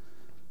ask.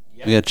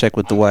 We got to check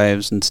with the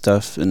wives and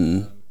stuff,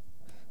 and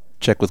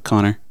check with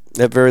Connor.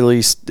 At very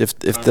least, if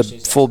the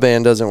full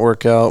band doesn't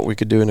work out, we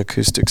could do an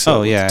acoustic set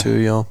with the two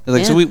of y'all.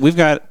 Like, so Yeah. we've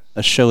got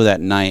a show that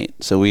night.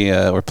 So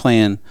we're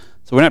playing.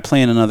 So we're not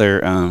playing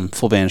another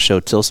full band show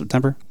till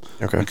September.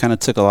 Okay. We kind of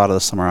took a lot of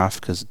the summer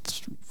off because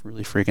it's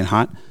really freaking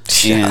hot.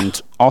 Yeah.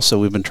 And also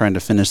we've been trying to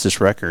finish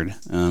this record,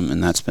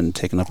 and that's been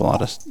taking up a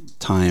lot of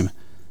time.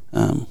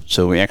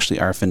 So we actually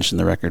are finishing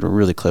the record. We're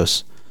really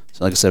close.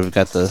 So like I said, we've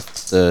got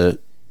the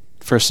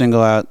first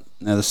single out,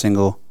 another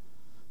single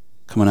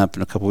coming up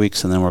in a couple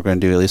weeks, and then we're going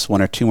to do at least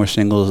 1 or 2 more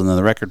singles, and then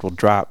the record will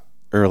drop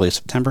early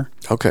September.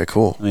 Okay,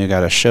 cool. We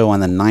got a show on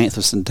the 9th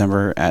of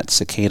September at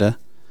Cicada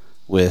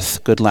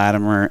with Good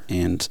Latimer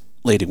and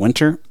Lady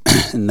Winter,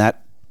 and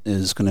that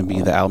is going to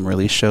be the album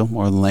release show,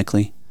 more than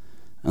likely.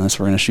 And that's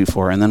what we're going to shoot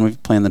for. And then we're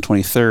playing the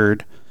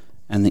 23rd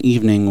and the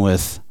evening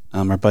with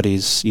our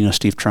buddies,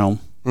 Steve Trome.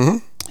 Mm-hmm.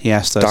 He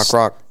asked us... Doc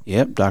Rock.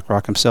 Yep, Doc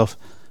Rock himself.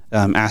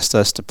 Asked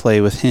us to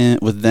play with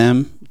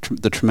them,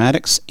 the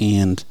Traumatics,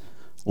 and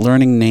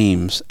Learning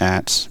Names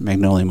at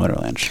Magnolia Motor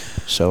Lounge.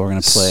 So we're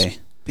going to play...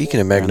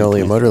 Speaking of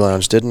Magnolia Motor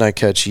Lounge, didn't I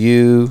catch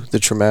you, the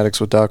Traumatics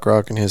with Doc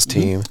Rock and his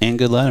team? And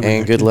Good Latimer.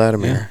 And Good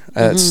Latimer.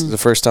 That's the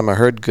first time I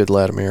heard Good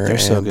Latimer, They're and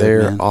so good,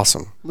 they're man.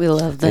 awesome. We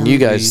love them. And you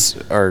guys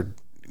are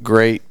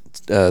great.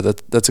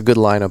 That's a good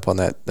lineup on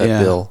that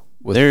bill.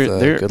 with they're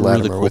Good really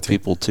Latimer cool with you.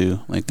 people too.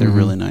 Like they're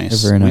really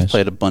nice. They're very We've nice.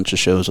 played a bunch of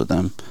shows with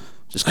them.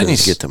 Just I need to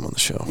 'cause get them on the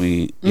show.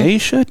 yeah, you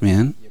should,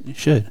 man. You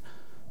should.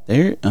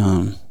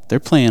 They're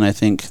playing, I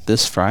think,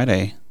 this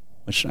Friday,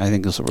 which I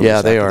think is a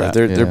Yeah, they are.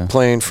 They're Yeah.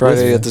 playing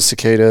Friday With- at the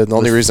Cicada. The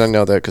only reason I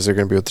know that because they're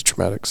going to be with the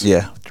Dramatics.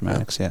 Yeah,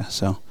 Dramatics. Yeah.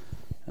 So,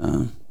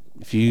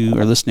 if you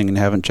are listening and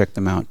haven't checked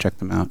them out, check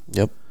them out.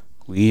 Yep.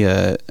 We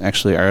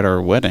actually are at our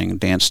wedding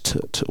danced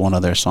to one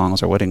of their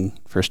songs. Our wedding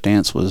first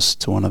dance was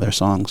to one of their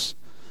songs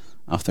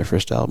off their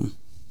first album.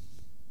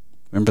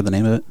 Remember the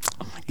name of it?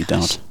 Oh my You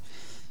gosh. don't.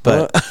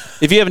 But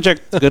if you haven't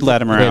checked Good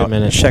Latimer Wait out, a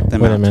minute. check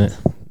them Wait out. a minute.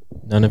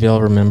 None of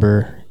y'all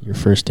remember your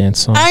first dance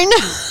song? I know.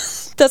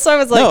 That's why I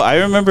was like, No, I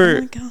remember.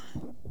 oh my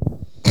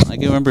God. I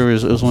can remember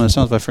it was one of the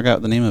songs, but I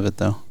forgot the name of it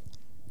though.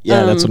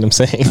 Yeah, that's what I'm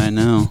saying. I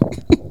know.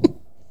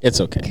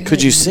 It's okay.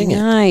 Could you sing it?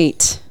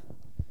 Night.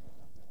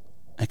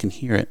 I can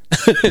hear it.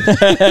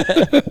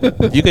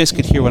 If you guys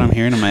could hear what I'm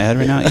hearing in my head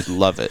right now, you'd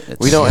love it.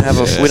 We don't have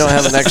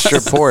an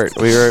extra port.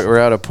 We're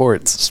out of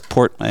ports.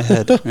 Support my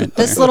head. Right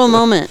This there. little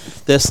moment.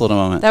 This little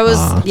moment. That was,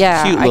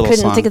 yeah, Cute I little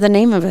couldn't song. think of the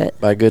name of it.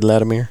 By Good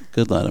Latimer.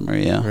 Good Latimer,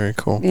 yeah. Very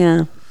cool.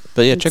 Yeah.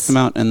 But yeah, check them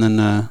out, and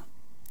then.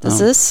 Is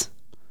this?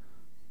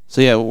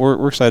 So yeah,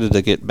 we're excited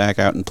to get back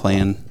out and play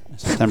in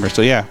September.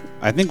 So yeah,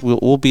 I think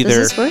we'll be Does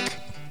there. this work?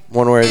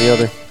 One way or the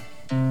other.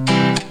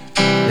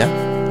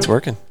 Yeah, it's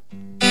working.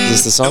 Is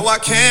this the song? No, I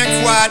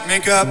can't quite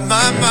make up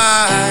my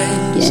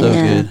mind Yeah. So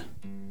good.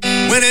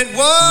 when it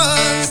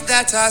was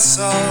that I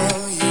saw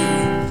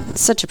you.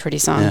 It's such a pretty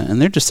song. Yeah,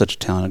 and they're just such a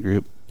talented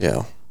group.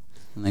 Yeah.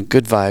 And they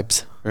Good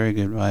vibes. very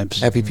good vibes.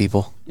 Happy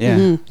people. Yeah,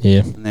 Mm-hmm. Yeah.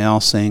 and they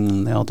all sing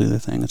and they all do their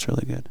thing. It's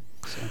really good.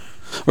 So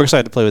we're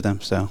excited to play with them.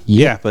 So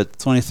Yeah. but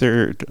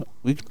 23rd,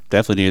 we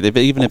definitely do it.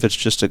 Even if it's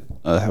just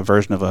a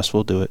version of us,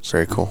 we'll do it. So,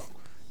 Very cool.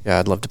 Yeah,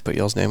 I'd love to put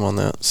y'all's name on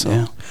that. So,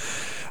 Yeah.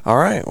 all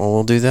right, well,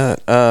 we'll do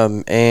that.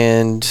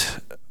 And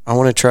I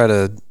want to try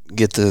to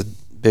get the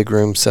big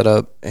room set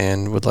up,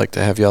 and would like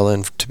to have y'all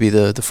in to be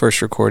the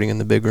first recording in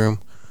the big room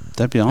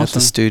That'd be at the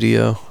awesome.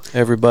 studio.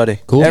 Everybody,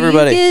 Cool.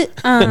 everybody. Good.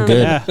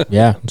 Yeah.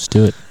 Yeah, let's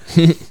do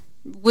it.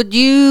 Would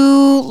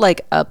you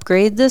like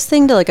upgrade this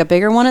thing to like a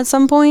bigger one at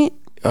some point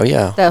Oh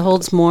yeah. that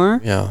holds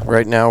more? Yeah,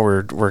 right now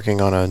we're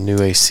working on a new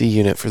AC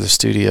unit for the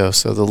studio.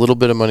 So the little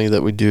bit of money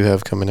that we do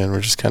have coming in,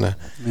 we're just kind of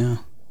Yeah.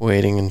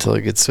 waiting until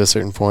it gets to a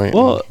certain point.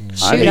 Well,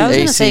 Shoot, I was gonna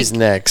AC's say-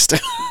 next.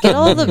 Get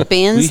all the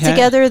bands We had-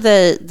 together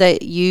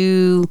that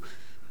you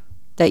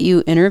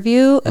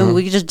interview, and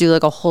we could just do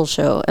like a whole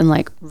show and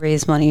like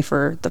raise money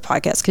for the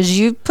podcast because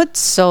you put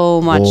so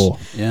much Cool.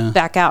 yeah.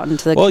 back out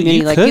into the Well, you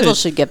community. Like could. people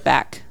should get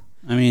back.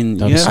 I mean,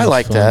 That'd you be have, I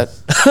like fun.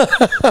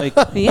 that. like,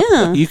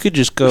 Yeah. you could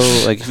just go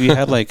like if you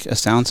had like a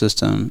sound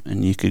system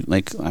and you could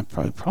like I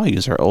probably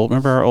use our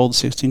old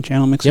 16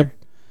 channel mixer. Yep.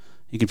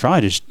 You could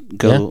probably just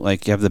go Yeah.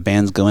 like you have the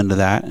bands go into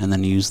that and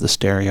then use the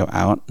stereo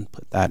out and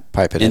put that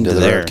Pipe it into the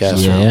there.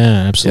 broadcast Yeah,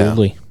 room.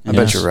 absolutely. I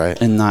bet you're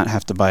right. and not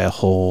have to buy a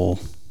whole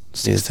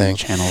See the 16 thing.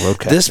 channel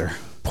This roadcaster.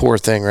 poor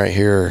thing right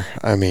here.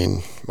 I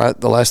mean,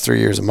 the last 3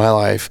 years of my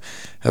life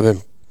have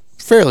been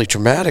fairly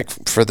traumatic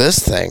for this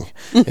thing.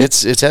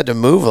 It's had to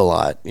move a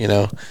lot, you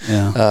know.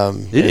 Yeah.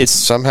 It's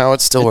somehow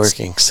it's still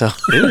working. So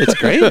Dude, it's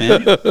great,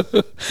 man.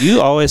 You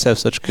always have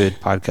such good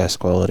podcast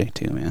quality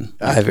too, man.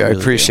 I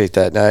appreciate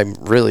that. And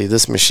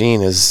this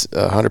machine is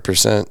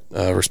 100%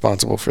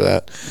 responsible for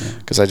that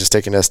because I just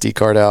take an SD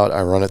card out,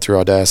 I run it through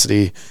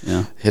Audacity,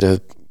 Yeah. hit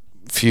a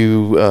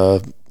few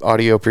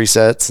audio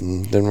presets,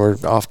 and then we're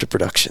off to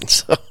production.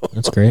 So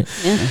That's great.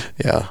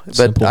 yeah, but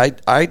Simple.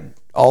 I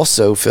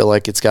also feel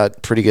like it's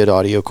got pretty good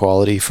audio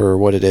quality for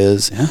what it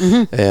is.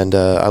 And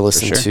I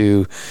listen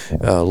to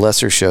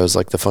lesser shows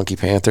like the Funky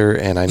Panther,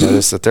 and I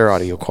noticed that their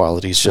audio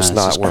quality is just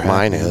Nah, not it's where crap,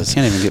 mine man. is.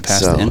 Can't even get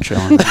past So- the intro.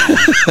 On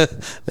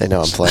that. They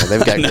know I'm playing.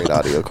 They've got great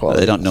audio quality.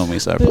 They don't know me,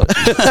 so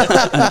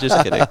I'm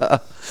just kidding.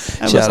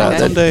 Shout out.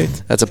 Someday.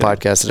 That's a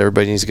podcast that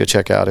everybody needs to go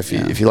check out. If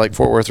you like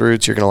Fort Worth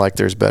Roots, you're gonna like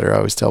theirs better. I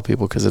always tell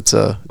people because it's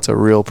a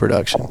real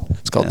production.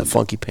 It's called the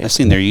Funky Panther. I've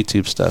seen their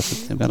YouTube stuff.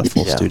 They've got a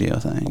full Yeah. studio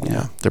thing.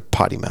 Yeah, they're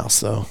potty mouth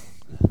though.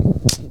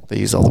 They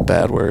use all the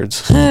bad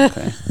words.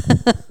 Okay.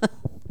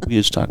 We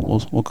just talk.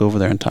 We'll go over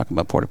there and talk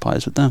about porta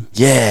potties with them.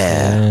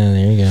 Yeah.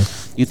 There you go.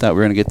 You thought we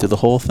were gonna get through the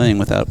whole thing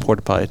without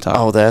porta potty talk?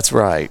 Oh, that's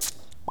right.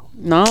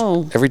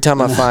 No. Every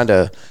time I find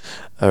a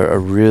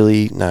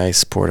really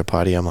nice porta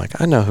potty, I'm like,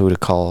 I know who to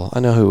call. I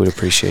know who would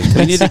appreciate We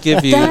this. need to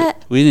give you. That-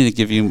 We need to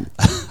give you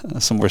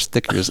some more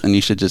stickers, and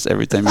you should just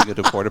every time you go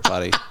to porta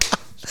potty,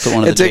 just put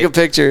one of And the take a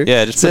picture.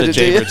 Yeah, just Send put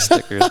a it to you. Jaybird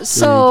sticker.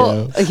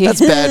 So That's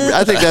bad.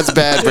 I think that's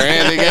bad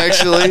branding.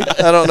 Actually,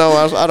 I don't know.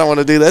 I don't want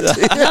to do that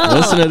to you.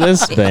 Listen to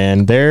this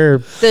band. They're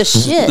the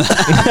shit.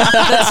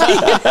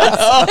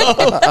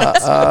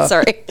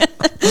 Sorry.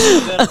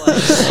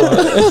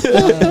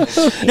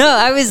 No,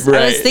 I was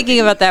thinking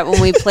about that when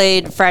we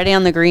played Friday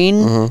on the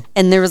Green,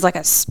 and there was like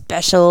a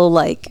special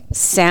like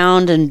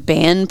sound and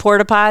band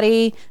porta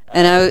potty,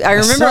 and I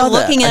remember saw that.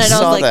 looking at I it, and I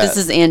saw was like, that. "This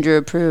is Andrew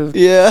approved."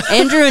 Yeah.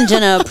 Andrew and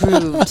Jenna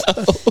approved.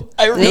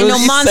 There ain't no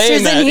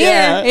monsters in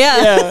here.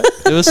 Yeah.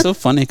 It was so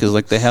funny because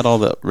like they had all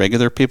the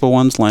regular people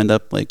ones lined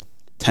up like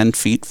 10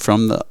 feet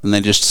from and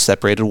they just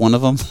separated one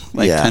of them,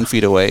 like 10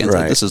 feet away, and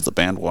said, this is the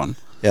band one.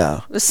 Yeah.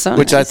 It was so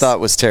Which nice. I thought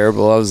was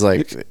terrible. I was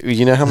like,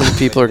 you know how many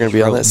people are going to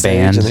be on that stage?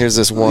 Band. And here's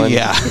this one.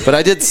 Yeah. But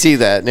I did see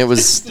that, and it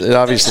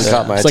obviously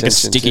caught my It's attention. like a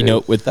sticky too.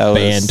 note with That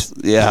band.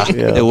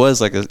 was, it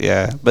was like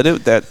but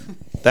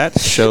that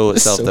show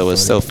itself so though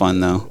was so fun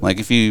though. Like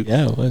if you,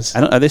 It was.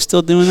 are they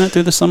still doing that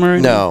through the summer?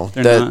 No,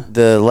 They're not?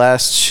 the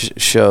last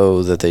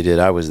show that they did,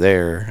 I was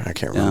there. I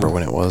can't remember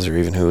when it was or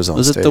even who was on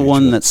Was stage. it the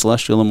one that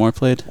Celestial Lamore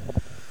played?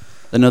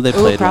 I know they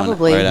played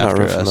probably. one right I'm not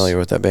after real us. familiar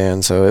with that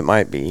band, so it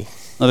might be.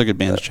 Another good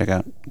band to check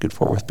out. Good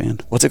Fort Worth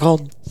band. What's it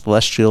called?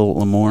 Celestial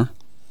Lamore.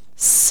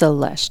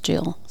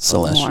 Celestial.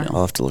 Celestial.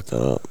 I'll have to look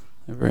that up.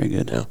 They're very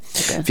good. Yeah.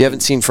 If you haven't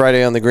seen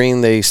Friday on the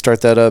Green, they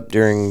start that up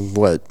during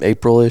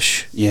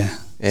April-ish. Yeah.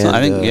 And So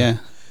I think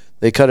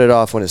they cut it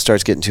off when it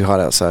starts getting too hot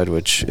outside,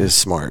 which is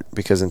smart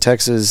because in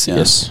Texas,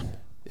 Yes.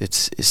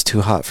 it's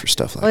too hot for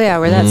stuff like Oh yeah,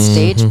 where that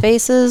stage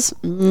faces.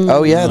 that.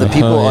 Oh yeah, the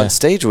people Oh, yeah. on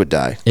stage would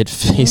die. It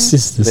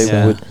faces the They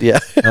sun. would,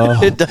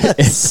 Oh, it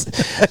does.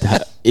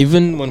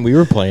 Even when we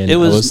were playing, it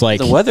was, I was like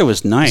the weather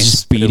was nice.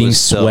 just but it beating was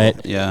still-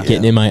 sweat, Yeah.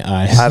 getting in my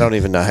eyes. I don't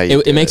even know how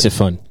you. It makes it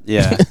fun.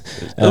 Yeah.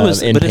 It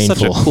was, and but it's such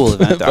a painful. cool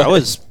event. I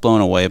was blown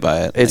away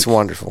by it. It's Like,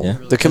 wonderful. Yeah.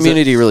 The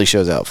community really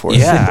shows out for it.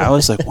 yeah, I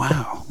was like,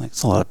 wow, like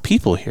it's a lot of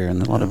people here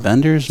and a lot of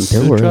vendors and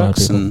There food were a lot of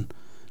trucks people. and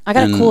I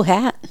got a And- cool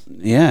hat.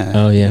 yeah.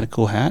 Oh, yeah. You got a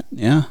cool hat.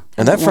 Yeah.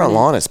 And that front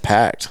lawn is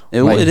packed.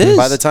 It is.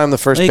 By the time the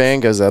first Like,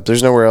 band goes up,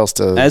 there's nowhere else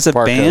to As a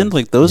park band, up.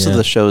 like those are Yeah.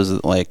 the shows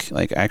that like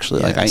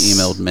actually like I Yes.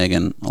 emailed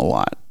Megan a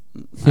lot.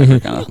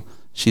 Kinda,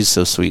 she's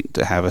so sweet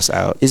to have us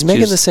out. Is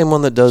Megan She's- the same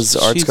one that does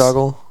Arts she's-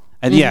 Goggle?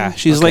 And yeah,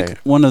 she's Okay. like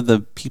one of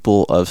the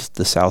people of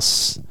the South.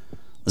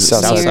 Was it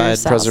Southside Near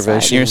Southside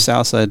Preservation. Near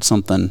Southside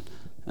something.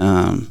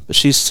 But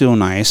she's so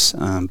nice.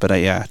 But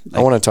I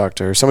want to talk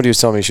to her. Somebody was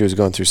telling me she was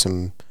going through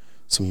some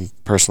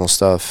personal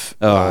stuff.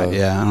 yeah, I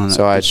don't know.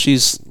 So But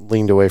she's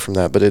leaned away from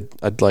that, but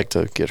I'd like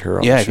to get her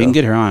on. yeah. the If you can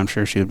show. get her on, I'm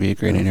sure she would be a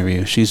great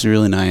interview. She's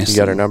really nice. You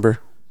got her number?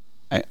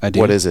 I do.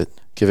 What is it?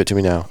 Give it to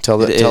me now.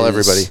 Tell It tell is,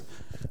 everybody.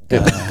 Go.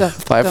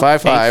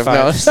 555.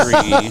 No.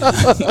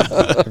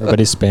 853.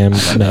 Everybody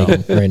spam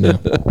Megan right now.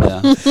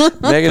 Yeah.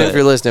 Megan, if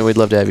you're listening, we'd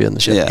love to have you on the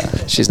show.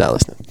 Yeah. She's not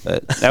listening.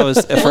 But that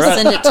was for We'll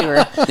us. send it to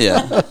her.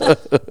 Yeah.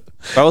 But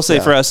I will say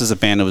for us as a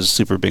band, it was a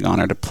super big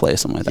honor to play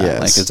something like that. Yes,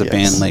 Like as a yes.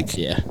 band, like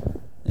Yeah.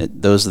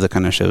 those are the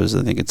kind of shows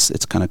I think it's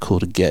kind of cool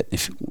to get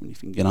if you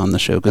can get on the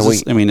show And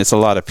because it's a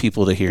lot of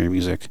people to hear your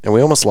music. And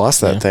we almost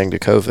lost that Yeah. thing to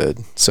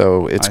COVID.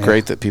 So it's Oh, yeah.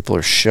 great that people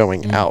are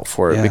showing out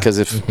for it Yeah. because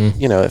if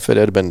if it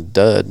had been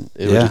dud,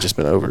 it would Yeah. have just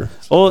been over.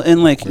 Well,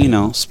 and like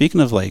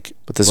speaking of like,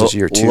 But this is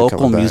year 2 local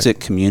coming back. music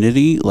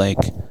community, like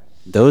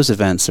those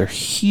events are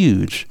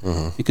huge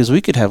because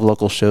we could have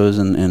local shows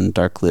in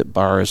dark lit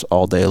bars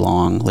all day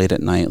long, late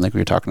at night, like we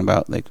were talking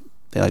about. Like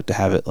they like to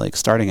have it like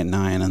starting at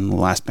 9 and the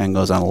last band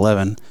goes on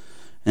 11,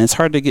 and it's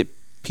hard to get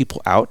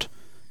people out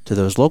to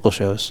those local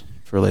shows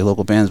for like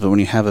local bands. But when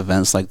you have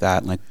events like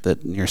that, like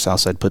that Near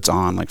Southside puts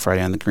on, like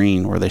Friday on the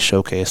Green, where they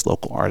showcase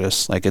local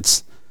artists,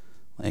 it's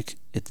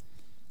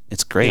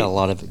great. Got a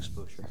lot of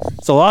exposure.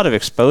 It's a lot of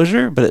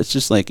exposure, but it's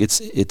just like it's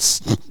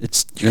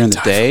during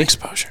the day.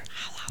 Exposure.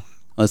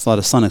 Well, it's a lot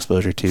of sun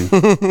exposure too.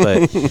 But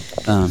I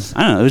don't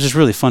know. It was just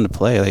really fun to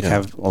play. Like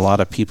have a lot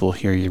of people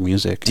hear your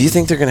music. Do you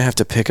think they're going to have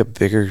to pick a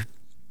bigger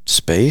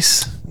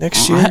space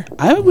next year?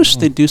 I wish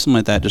they'd do something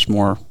like that just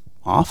more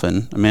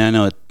often. I mean, I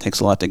know it takes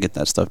a lot to get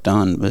that stuff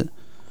done, but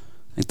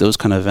like those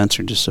kind of events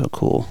are just so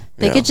cool.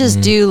 They could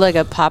just do like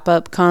a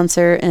pop-up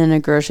concert in a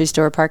grocery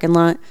store parking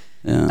lot.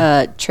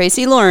 Yeah.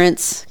 Tracy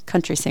Lawrence,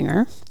 country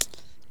singer,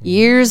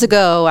 years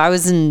ago, I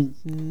was in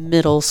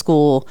middle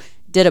school,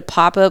 did a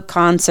pop-up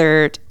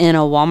concert in a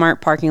Walmart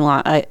parking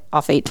lot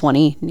off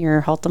 820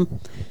 near Haltom.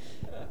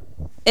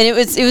 And it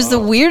was the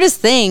weirdest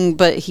thing,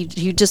 but he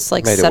just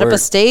like Made it set up a work.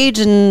 stage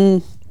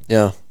and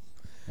Yeah.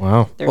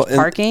 Wow. there's Well,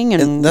 parking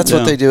and that's Yeah.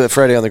 what they do at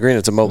Friday on the Green.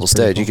 It's a mobile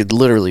stage. You could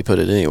literally put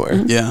it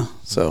anywhere. Yeah.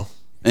 So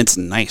It's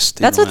nice.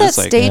 Too. that's what that It's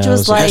like- stage Yeah,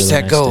 was it was a like. really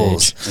Hashtag nice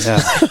goals. stage.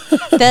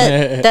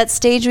 Yeah. that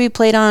stage we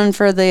played on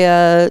for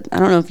the I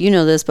don't know if you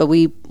know this, but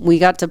we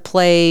got to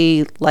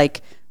play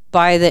like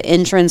by the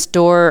entrance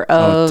door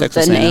of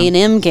Texas an A&M.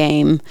 A&M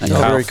game Like Oh,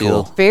 Kyle very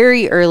Field. cool.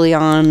 very early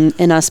on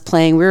in us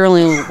playing. We were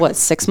only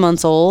 6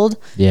 months old,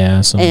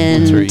 Yeah. So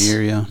and For a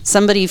year, yeah.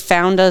 somebody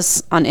found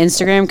us on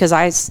Instagram because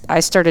I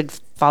started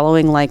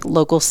following like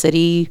local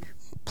city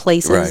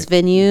places, Right.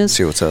 venues,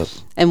 see what's up.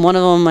 and one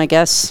of them I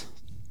guess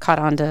caught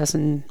on to us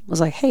and was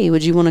like, "Hey,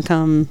 would you want to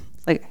come?"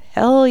 Like,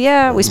 hell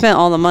yeah! We spent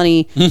all the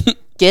money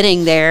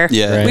getting there.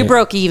 Yeah. Right. We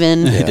broke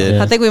even. We did.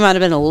 I think we might have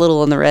been a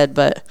little in the red,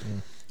 but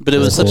But it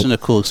was Cool. such a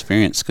cool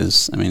experience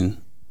because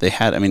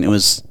it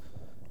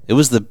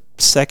was the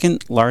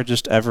second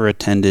largest ever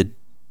attended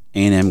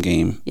A&M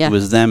game. Yeah. It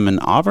was them in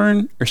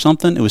Auburn or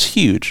something. It was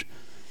huge,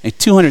 like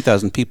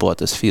 200,000 people at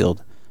this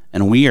field,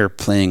 and we are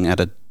playing at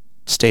a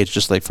stage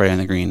just like Friday on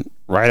the Green,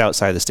 right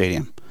outside the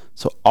stadium.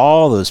 So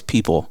all those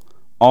people,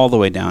 all the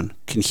way down,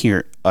 can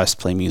hear us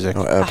play music.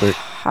 Oh, epic.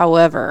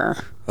 however,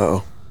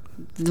 Uh-oh.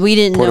 we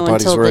didn't Porta know potties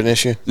until were the, an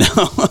issue.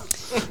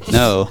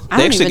 No, I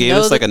they don't actually even gave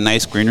know us like a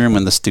nice green room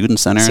in the student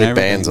center and Say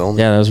everything. bands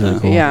only. Yeah, that was really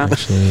cool. Yeah.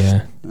 Actually,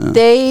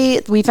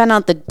 yeah. We found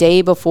out the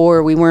day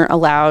before we weren't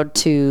allowed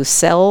to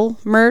sell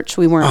merch.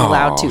 We weren't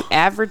allowed to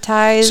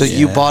advertise. So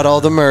you bought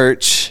all the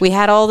merch. We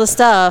had all the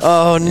stuff.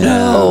 Oh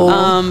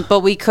no.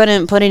 But we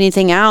couldn't put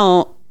anything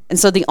out. And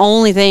so the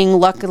only thing,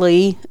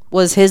 luckily,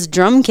 was his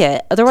drum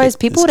kit. Otherwise,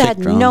 people would have had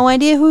kick drum. no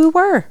idea who we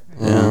were.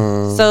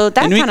 So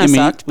that And we- kind I of mean,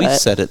 sucked. We but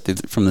said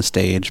it from the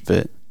stage,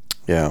 but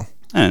Yeah.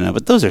 I don't know.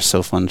 But those are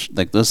so fun.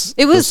 Like those.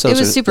 It was- those it was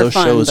shows are- super those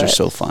fun, shows are but-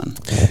 so fun.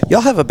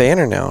 Y'all have a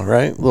banner now,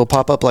 right? A little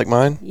pop up like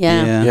mine.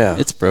 yeah. Yeah.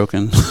 It's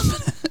broken.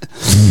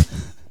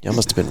 Y'all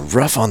must have been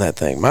rough on that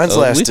thing. Mine's We've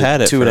lasted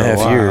had it 2.5 for a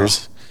while.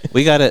 years.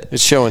 We got it.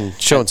 It's showing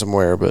some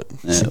wear, but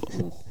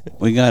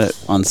We got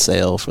it on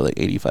sale for like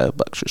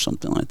 $85 or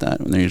something like that.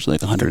 When they're usually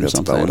like I 100 think or that's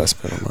something. about what I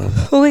spent on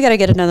mine. Well, we got to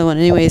get another one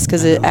anyways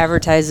because it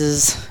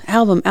advertises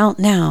album out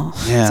now.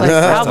 Yeah. It's like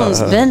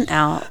album's been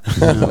out.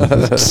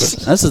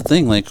 That's the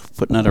thing. Like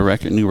putting out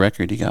a new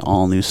record, you got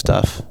all new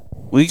stuff.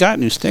 We got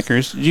new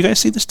stickers. Did you guys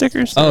see the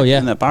stickers? Oh, yeah.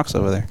 In that box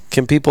over there.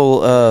 Can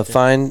people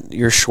find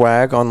your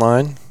swag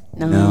online?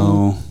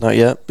 No. Not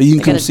yet. But you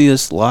can I come gotta- see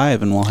us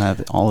live, and we'll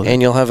have all of it.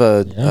 And you'll have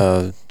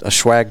a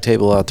swag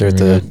table out there at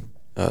the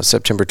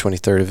September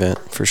 23rd event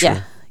for sure.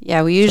 Yeah.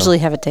 Yeah, we usually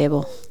have a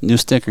table. New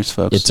stickers,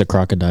 folks. It's a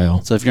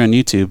crocodile. So if you're on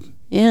YouTube,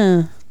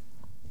 Yeah.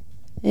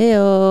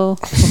 Ew.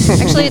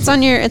 Actually, it's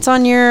on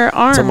your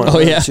arm. Someone Oh,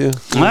 yeah. too.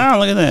 wow,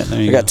 look at that.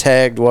 There you I go. got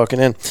tagged walking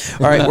in.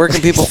 All right, where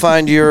can people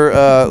find your?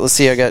 Let's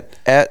see. I got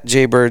at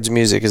JAYBIRDS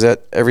Music. Is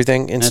that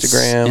everything?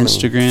 Instagram, and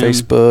Instagram.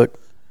 Facebook.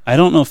 I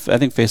don't know if I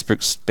think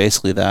Facebook's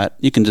basically that.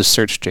 You can just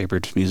search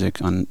JAYBIRDS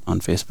Music on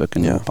Facebook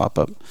and it'll pop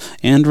up.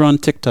 And we're on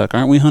TikTok,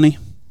 aren't we, honey?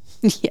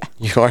 Yeah.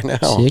 You are now.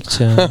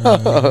 TikTok.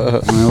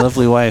 My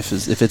lovely wife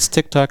is. If it's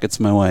TikTok, it's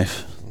my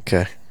wife,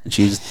 Okay, and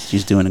she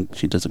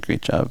does a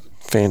great job.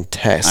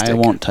 fantastic. I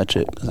won't touch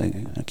it because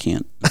I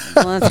can't.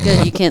 Well, that's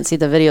good. You can't see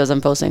the videos I'm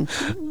posting.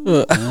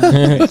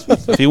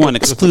 If you want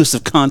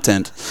exclusive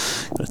content,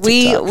 go to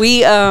TikTok.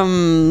 We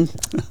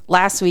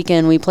last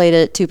weekend we played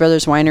at Two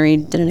Brothers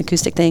Winery, did an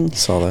acoustic thing,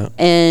 Saw that.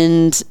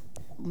 and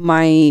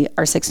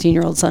our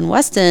 16-year-old son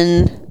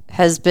Weston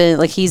has been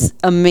like he's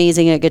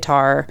amazing at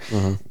guitar,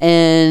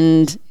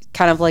 and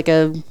kind of like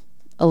a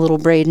little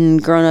Braden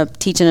grown up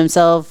teaching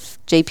himself.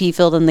 JP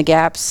filled in the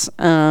gaps,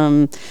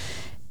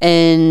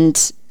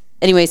 and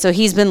anyway, so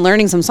he's been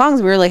learning some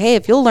songs. We were like, hey,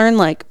 if you'll learn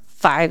like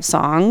 5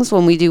 songs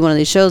when we do one of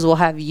these shows, we'll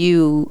have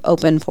you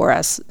open for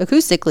us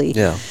acoustically.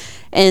 Yeah.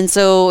 And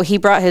so he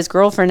brought his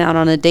girlfriend out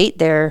on a date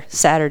there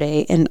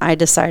Saturday, and I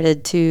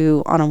decided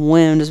to, on a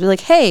whim, just be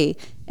like, hey,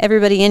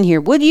 everybody in here,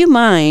 would you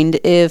mind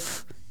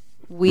if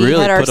we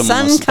Really had our put him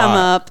on the son come spot.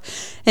 up?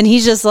 And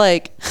he's just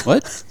like,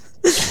 What?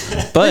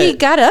 but he But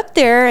got up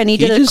there and he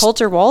did a just-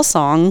 Coulter Wall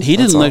song. he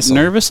didn't That's look awesome.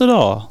 nervous at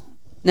all.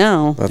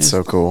 No. That's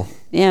so cool.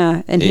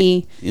 Yeah. And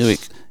It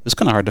was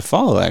kind of hard to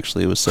follow.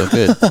 Actually, it was so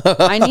good.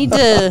 I need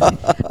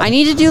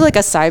to do like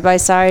a side by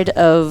side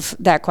of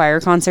that choir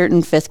concert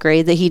in 5th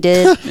grade that he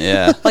did.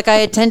 Yeah. Like I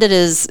attended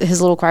his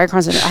little choir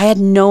concert. I had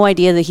no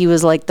idea that he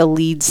was like the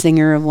lead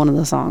singer of one of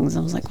the songs. I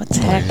was like, what the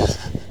heck?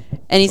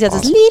 And he's got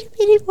this little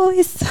bitty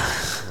voice.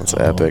 That's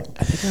epic.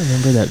 I think I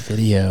remember that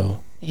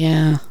video.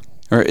 Yeah.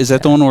 Or is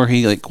that the one where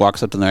he like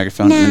walks up to the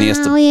microphone and he has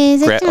to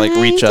reach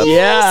up?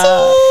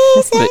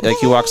 Yeah. Like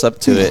he walks up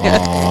to it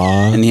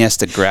Aw. and he has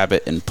to grab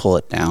it and pull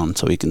it down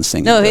so he can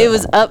sing. No, the- it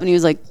was up and he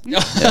was like,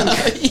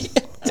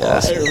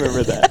 I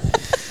remember that.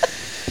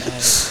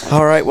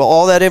 All right. Well,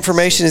 all that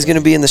information is going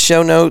to be in the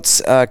show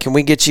notes. Can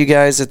we get you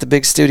guys at the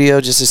big studio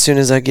just as soon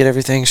as I get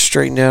everything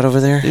straightened out over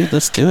there? Dude,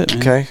 let's do it, man.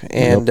 Okay.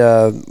 And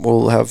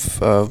we'll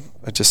have.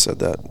 I just said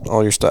that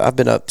all your stuff. I've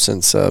been up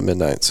since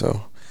midnight,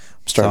 so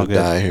I'm starting to good.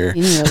 die here.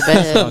 you need to go to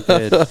bed. All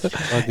good.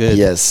 All good.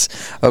 Yes.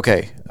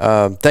 Okay.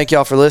 Thank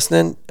y'all for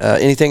listening.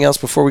 Anything else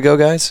before we go,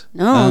 guys?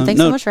 No, thanks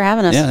no. so much for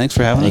having us. Yeah, thanks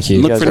for having Thank us. you.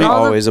 You Look guys for are new,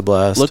 always a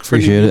blast. look for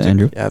Appreciate new it, music.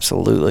 Andrew.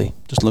 Absolutely.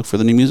 Just look for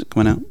the new music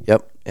coming out.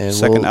 Yep. And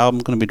Second we'll,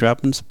 album's going to be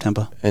dropping in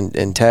September.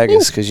 and tag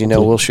us because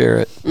we'll share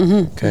it.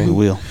 Mm-hmm. Okay. We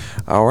will.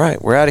 All right.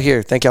 We're out of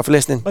here. Thank y'all for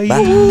listening. Bye.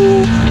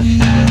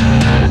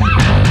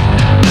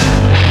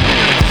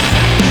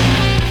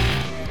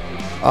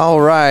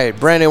 All right,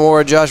 Brandon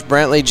Ward, Josh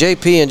Brantley,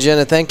 JP, and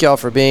Jenna, thank y'all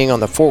for being on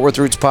the Fort Worth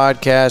Roots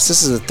podcast.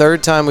 This is the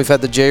 3rd time we've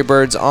had the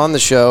JAYBIRDS on the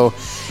show,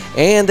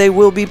 and they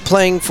will be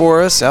playing for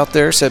us out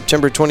there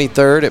September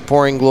 23rd at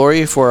Pouring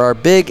Glory for our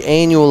big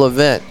annual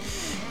event.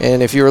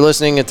 And if you were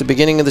listening at the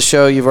beginning of the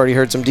show, you've already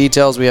heard some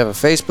details. We have a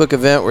Facebook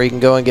event where you can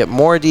go and get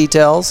more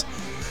details.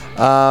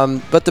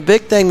 But the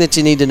big thing that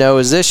you need to know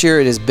is this year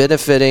it is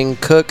benefiting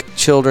Cook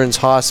Children's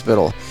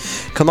Hospital.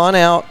 Come on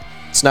out.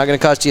 It's not going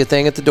to cost you a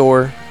thing at the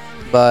door.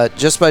 But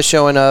just by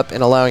showing up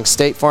and allowing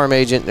State Farm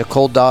agent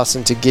Nicole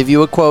Dawson to give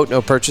you a quote,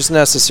 no purchase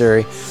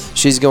necessary,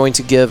 she's going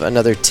to give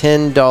another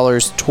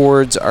 $10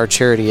 towards our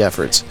charity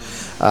efforts.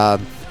 A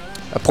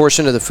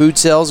portion of the food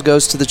sales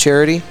goes to the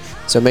charity,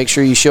 so make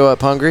sure you show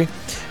up hungry.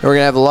 And we're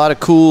going to have a lot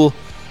of cool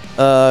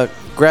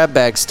grab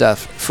bag stuff,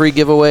 free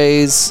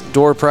giveaways,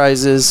 door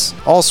prizes,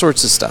 all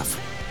sorts of stuff.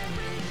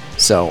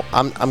 So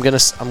I'm gonna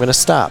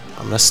stop.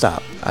 I'm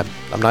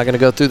not gonna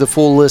go through the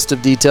full list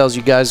of details.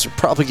 You guys are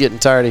probably getting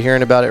tired of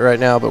hearing about it right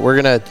now, but we're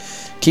gonna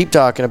keep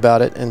talking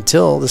about it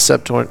until the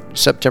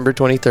September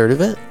 23rd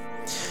event.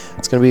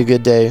 It's going to be a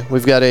good day.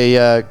 We've got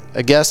a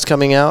guest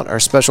coming out. Our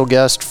special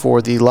guest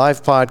for the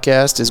live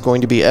podcast is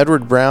going to be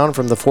Edward Brown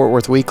from the Fort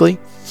Worth Weekly.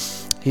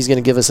 He's going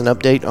to give us an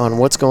update on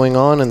what's going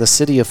on in the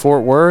city of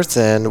Fort Worth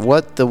and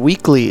what the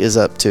Weekly is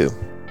up to.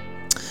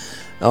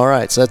 All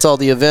right, so that's all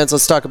the events.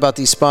 Let's talk about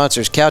these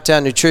sponsors.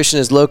 Cowtown Nutrition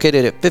is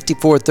located at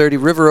 5430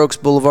 River Oaks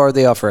Boulevard.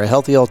 They offer a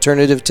healthy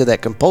alternative to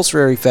that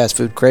compulsory fast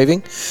food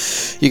craving.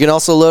 You can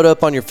also load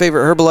up on your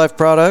favorite Herbalife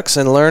products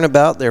and learn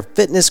about their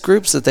fitness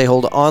groups that they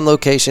hold on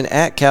location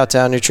at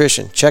Cowtown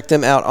Nutrition. Check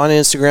them out on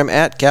Instagram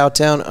at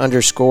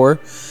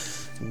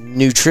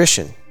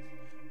Cowtown_nutrition.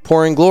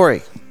 Pouring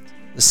Glory,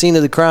 the scene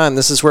of the crime.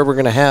 This is where we're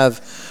going to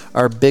have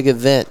our big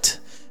event.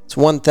 It's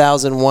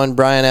 1001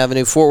 Bryan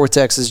Avenue, Fort Worth,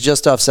 Texas,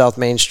 just off South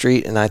Main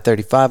Street and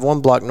I-35, 1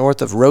 block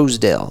north of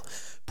Rosedale.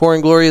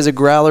 Pouring Glory is a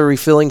growler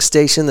refilling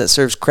station that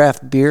serves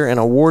craft beer and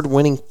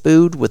award-winning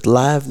food with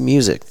live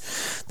music.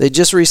 They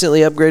just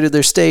recently upgraded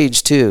their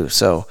stage, too,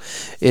 so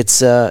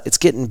it's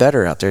getting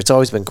better out there. It's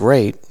always been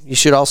great. You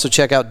should also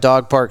check out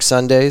Dog Park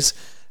Sundays.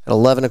 At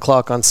 11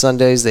 o'clock on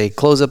Sundays, they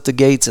close up the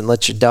gates and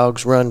let your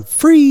dogs run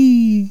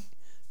free.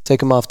 Take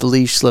them off the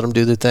leash, let them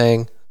do their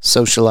thing,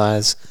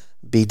 socialize.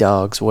 Be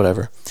dogs,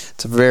 whatever.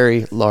 It's a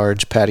very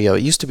large patio.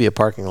 It used to be a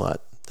parking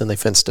lot. Then they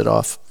fenced it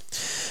off.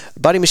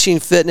 Body Machine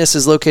Fitness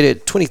is located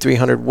at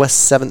 2300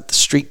 West 7th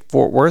Street,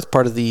 Fort Worth,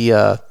 part of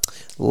the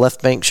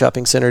Left Bank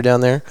Shopping Center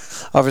down there.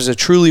 Offers a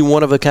truly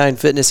one-of-a-kind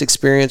fitness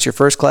experience. Your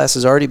first class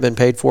has already been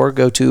paid for.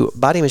 Go to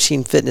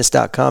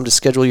bodymachinefitness.com to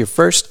schedule your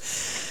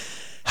first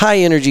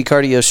high-energy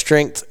cardio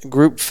strength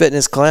group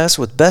fitness class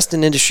with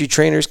best-in-industry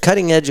trainers,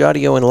 cutting-edge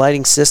audio and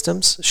lighting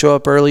systems. Show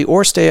up early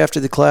or stay after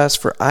the class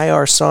for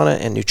IR sauna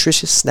and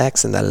nutritious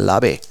snacks in the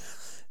lobby.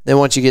 Then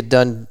once you get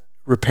done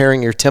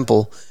repairing your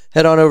temple,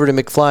 head on over to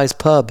McFly's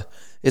Pub.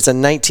 It's a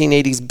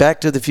 1980s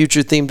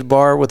back-to-the-future-themed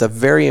bar with a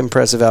very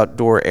impressive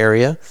outdoor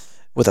area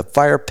with a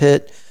fire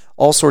pit,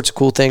 all sorts of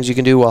cool things you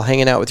can do while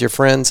hanging out with your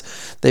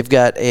friends. They've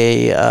got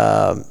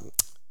a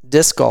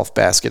disc golf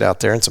basket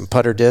out there and some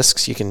putter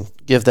discs. You can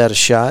give that a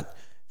shot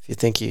if you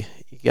think you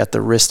got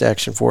the wrist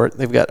action for it.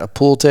 They've got a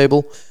pool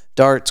table,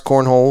 darts,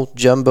 cornhole,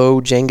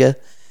 jumbo, Jenga,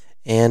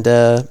 and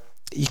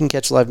you can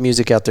catch live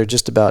music out there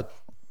just about,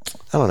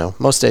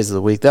 most days of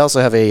the week. They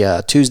also have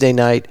a Tuesday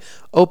night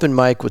open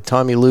mic with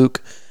Tommy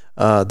Luke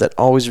that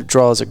always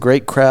draws a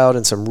great crowd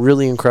and some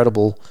really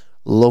incredible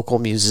local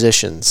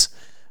musicians,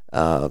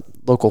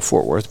 local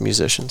Fort Worth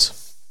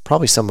musicians.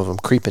 Probably some of them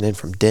creeping in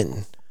from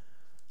Denton.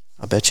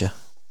 I bet you.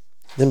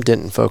 Them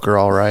Denton folk are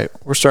all right.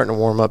 We're starting to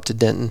warm up to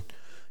Denton.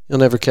 You'll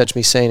never catch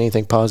me saying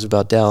anything positive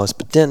about Dallas,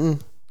 but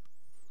Denton,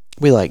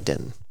 we like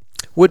Denton.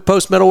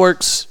 Woodpost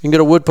Metalworks. You can go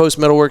to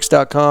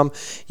woodpostmetalworks.com.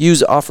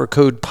 Use offer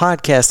code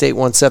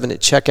podcast817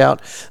 at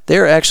checkout.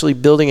 They're actually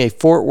building a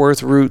Fort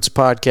Worth Roots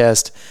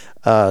podcast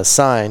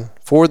sign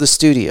for the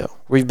studio.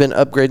 We've been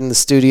upgrading the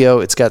studio.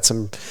 It's got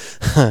some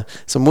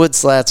wood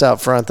slats out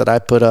front that I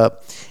put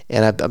up,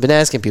 and I've been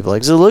asking people,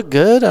 like, does it look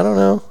good? I don't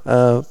know.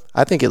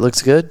 I think it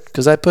looks good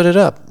because I put it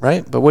up,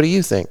 right? But what do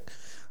you think?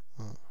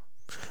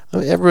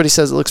 Everybody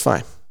says it looks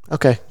fine.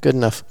 Okay, good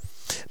enough.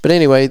 But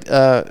anyway,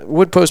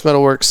 Woodpost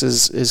Metalworks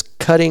is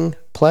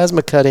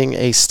plasma cutting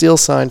a steel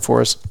sign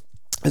for us.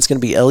 It's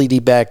going to be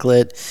LED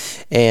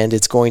backlit, and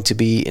it's going to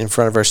be in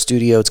front of our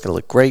studio. It's going to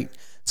look great.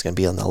 It's going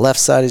to be on the left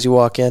side as you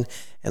walk in.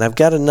 And I've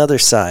got another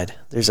side.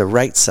 There's a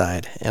right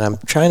side. And I'm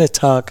trying to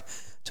talk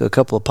to a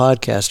couple of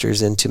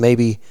podcasters into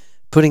maybe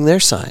putting their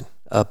sign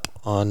up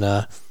on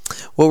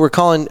what we're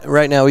calling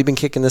right now, we've been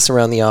kicking this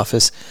around the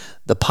office,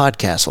 the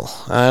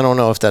Podcastle. I don't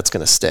know if that's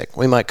going to stick.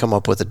 We might come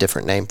up with a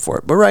different name for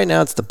it. But right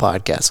now it's the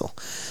Podcastle.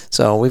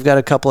 So we've got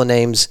a couple of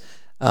names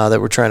that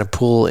we're trying to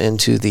pull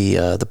into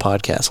the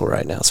Podcastle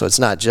right now. So it's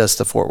not just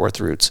the Fort Worth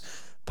Roots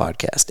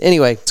podcast.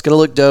 Anyway, it's going to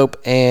look dope,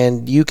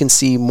 and you can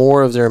see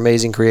more of their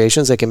amazing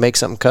creations. They can make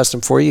something custom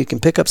for you. You can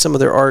pick up some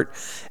of their art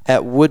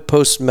at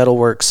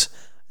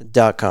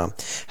woodpostmetalworks.com.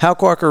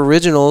 Houk Walker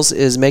Originals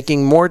is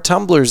making more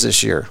tumblers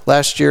this year.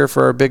 Last year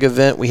for our big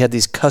event, we had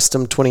these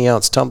custom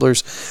 20-ounce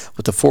tumblers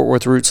with the Fort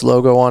Worth Roots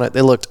logo on it.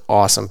 They looked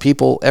awesome.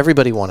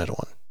 Everybody wanted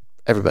one.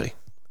 Everybody.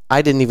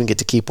 I didn't even get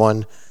to keep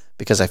one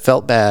because I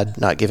felt bad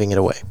not giving it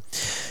away.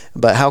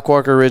 But Houk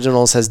Walker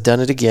Originals has done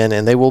it again,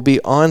 and they will be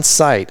on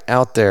site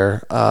out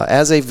there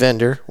as a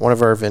vendor, one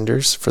of our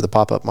vendors for the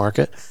pop-up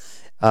market,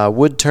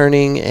 wood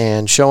turning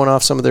and showing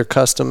off some of their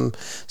custom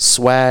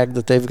swag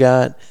that they've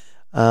got,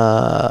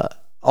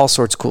 all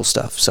sorts of cool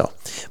stuff. So,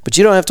 but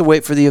you don't have to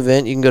wait for the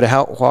event. You can go to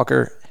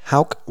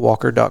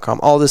houkwalker.com.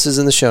 All this is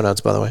in the show notes,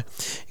 by the way.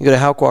 You can go to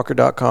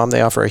houkwalker.com. They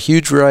offer a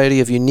huge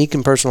variety of unique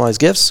and personalized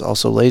gifts,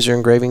 also laser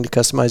engraving to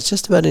customize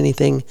just about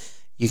anything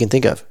you can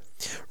think of.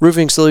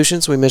 Roofing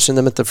Solutions, we mentioned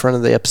them at the front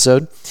of the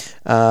episode.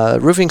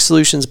 Roofing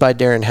Solutions by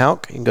Darren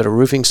Houk. You can go to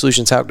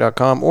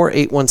roofingsolutionshouk.com or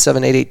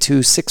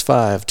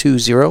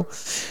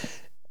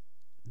 817-882-6520.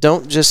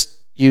 Don't just,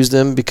 use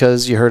them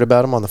because you heard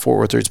about them on the Fort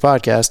Worth Roots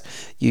podcast.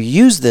 You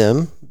use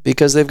them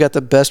because they've got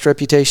the best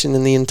reputation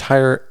in the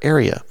entire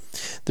area.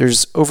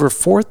 There's over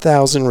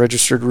 4,000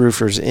 registered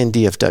roofers in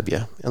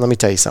DFW. And let me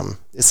tell you something.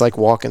 It's like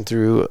walking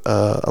through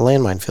a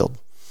landmine field.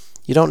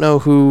 You don't know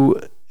who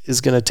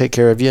is going to take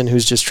care of you and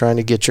who's just trying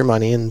to get your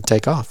money and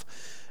take off.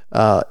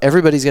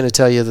 Everybody's going to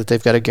tell you that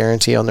they've got a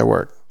guarantee on their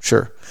work.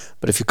 Sure.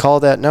 But if you call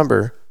that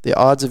number, the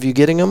odds of you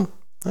getting them,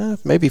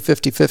 maybe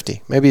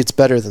 50-50. Maybe it's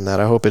better than that.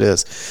 I hope it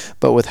is.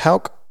 But with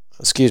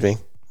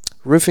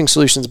Roofing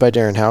Solutions by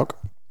Darren Hauk,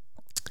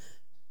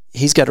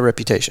 he's got a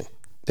reputation.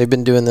 They've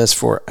been doing this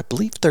for, I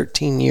believe,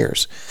 13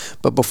 years.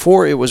 But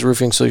before it was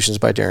Roofing Solutions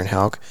by Darren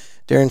Hauk,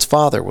 Darren's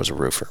father was a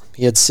roofer.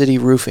 He had City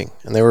Roofing,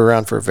 and they were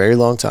around for a very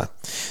long time.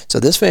 So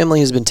this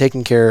family has been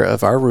taking care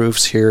of our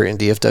roofs here in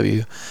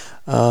DFW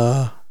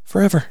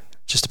forever.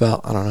 Just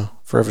about, I don't know,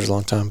 forever's a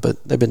long time,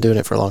 but they've been doing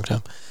it for a long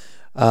time.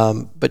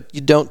 But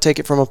you don't take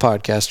it from a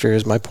podcaster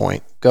is my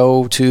point.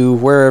 Go to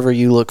wherever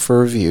you look for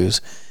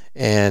reviews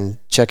and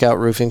check out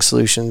Roofing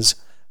Solutions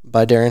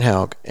by Darren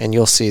Hauk, and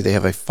you'll see they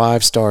have a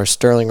 5-star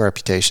sterling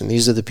reputation.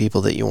 These are the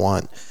people that you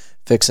want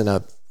fixing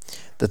up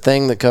the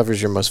thing that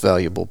covers your most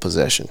valuable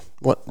possession.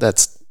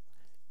 That's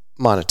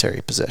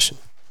monetary possession,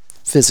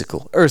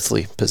 physical,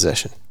 earthly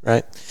possession,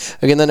 right?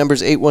 Again, that number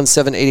is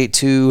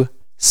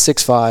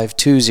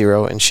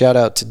 817-882-6520, and shout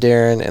out to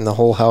Darren and the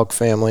whole Hauk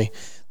family.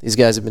 These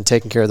guys have been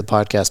taking care of the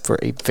podcast for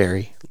a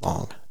very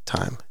long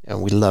time,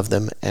 and we love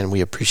them, and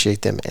we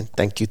appreciate them, and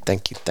thank you.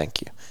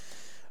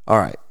 All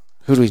right,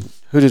 who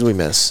did we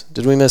miss?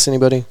 Did we miss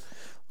anybody?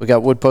 We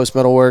got Wood Post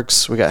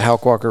Metalworks. We got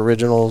Hauk Walker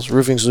Originals,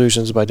 Roofing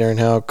Solutions by Darren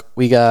Hauk.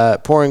 We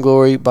got Pouring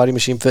Glory, Body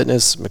Machine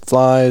Fitness,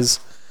 McFly's,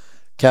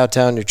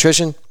 Cowtown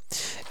Nutrition.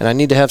 And I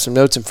need to have some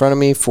notes in front of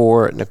me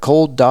for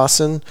Nicole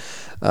Dawson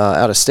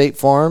out of State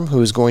Farm,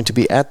 who is going to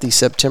be at the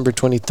September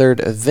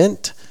 23rd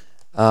event.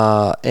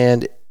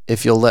 And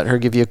if you'll let her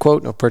give you a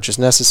quote, no purchase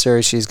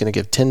necessary, she's going to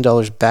give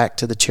 $10 back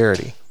to the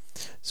charity.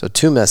 So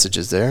 2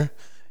 messages there.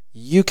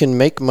 You can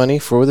make money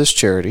for this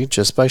charity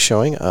just by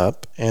showing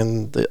up,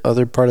 and the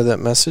other part of that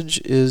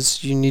message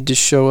is you need to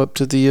show up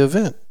to the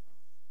event.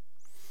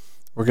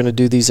 We're going to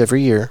do these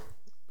every year,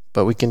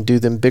 but we can do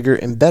them bigger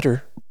and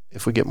better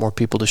if we get more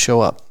people to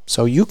show up.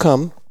 So you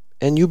come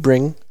and you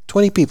bring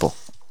 20 people,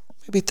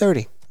 maybe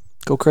 30.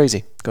 Go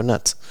crazy. Go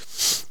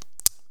nuts.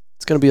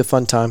 It's going to be a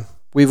fun time.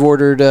 We've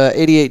ordered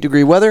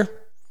 88-degree weather,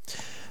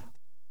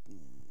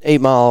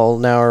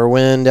 8-mile-an-hour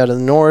wind out of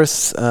the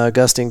north,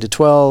 gusting to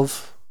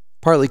 12.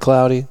 Partly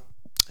cloudy.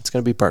 It's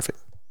going to be perfect.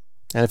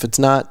 And if it's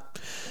not,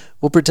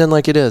 we'll pretend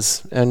like it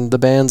is. And the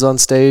bands on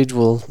stage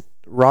will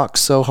rock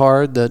so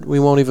hard that we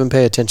won't even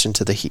pay attention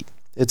to the heat.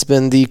 It's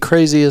been the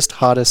craziest,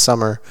 hottest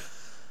summer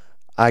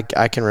I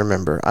can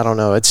remember. I don't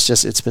know.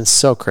 It's been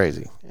so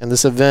crazy. And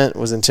this event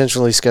was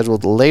intentionally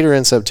scheduled later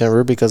in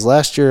September because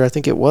last year I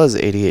think it was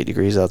 88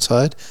 degrees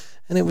outside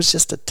and it was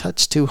just a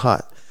touch too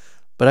hot.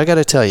 But I got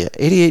to tell you,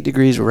 88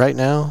 degrees right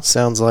now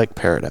sounds like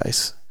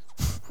paradise.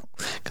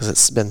 Because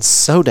it's been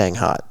so dang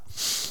hot.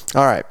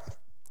 All right.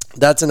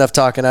 That's enough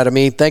talking out of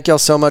me. Thank y'all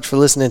so much for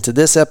listening to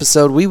this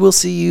episode. We will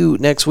see you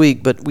next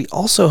week, but we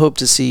also hope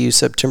to see you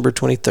September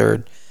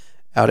 23rd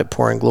out at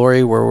Pouring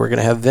Glory, where we're going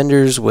to have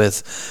vendors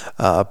with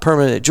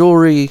permanent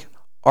jewelry,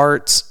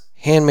 arts,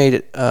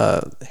 handmade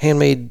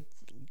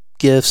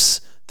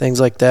gifts, things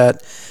like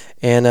that,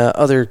 and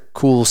other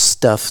cool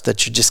stuff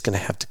that you're just going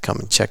to have to come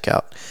and check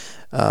out.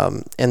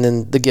 And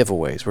then the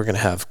giveaways. We're going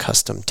to have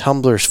custom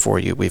tumblers for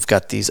you. We've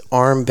got these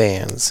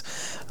armbands,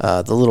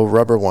 the little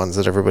rubber ones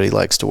that everybody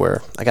likes to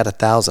wear. I got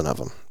 1,000 of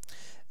them.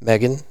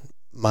 Megan,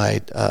 my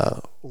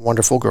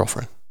wonderful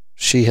girlfriend,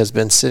 she has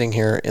been sitting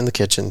here in the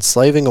kitchen,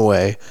 slaving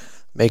away,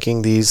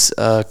 making these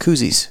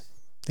koozies,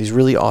 these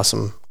really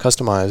awesome,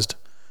 customized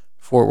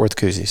Fort Worth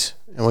koozies.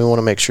 And we want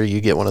to make sure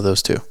you get one of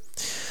those too.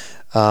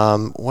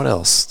 What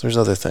else? There's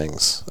other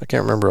things. I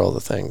can't remember all the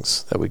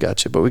things that we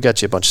got you, but we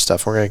got you a bunch of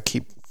stuff. We're going to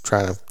keep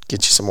trying to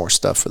get you some more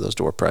stuff for those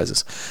door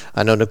prizes.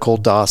 I know Nicole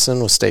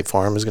Dawson with State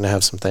Farm is going to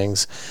have some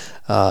things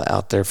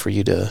out there for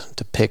you to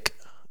pick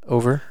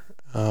over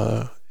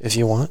if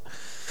you want.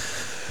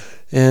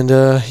 And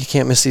you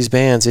can't miss these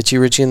bands. Itchy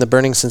Richie and the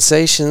Burning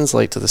Sensations,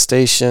 Late to the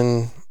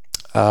Station.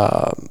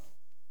 I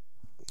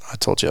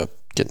told you I'm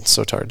getting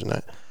so tired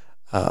tonight.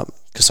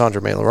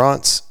 Cassandra May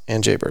Laurence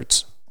and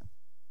JAYBIRDS.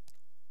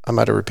 I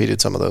might have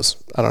repeated some of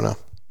those. I don't know.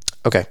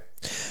 Okay.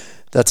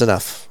 That's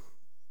enough.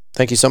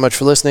 Thank you so much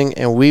for listening,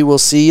 and we will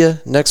see you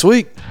next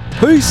week.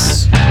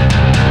 Peace.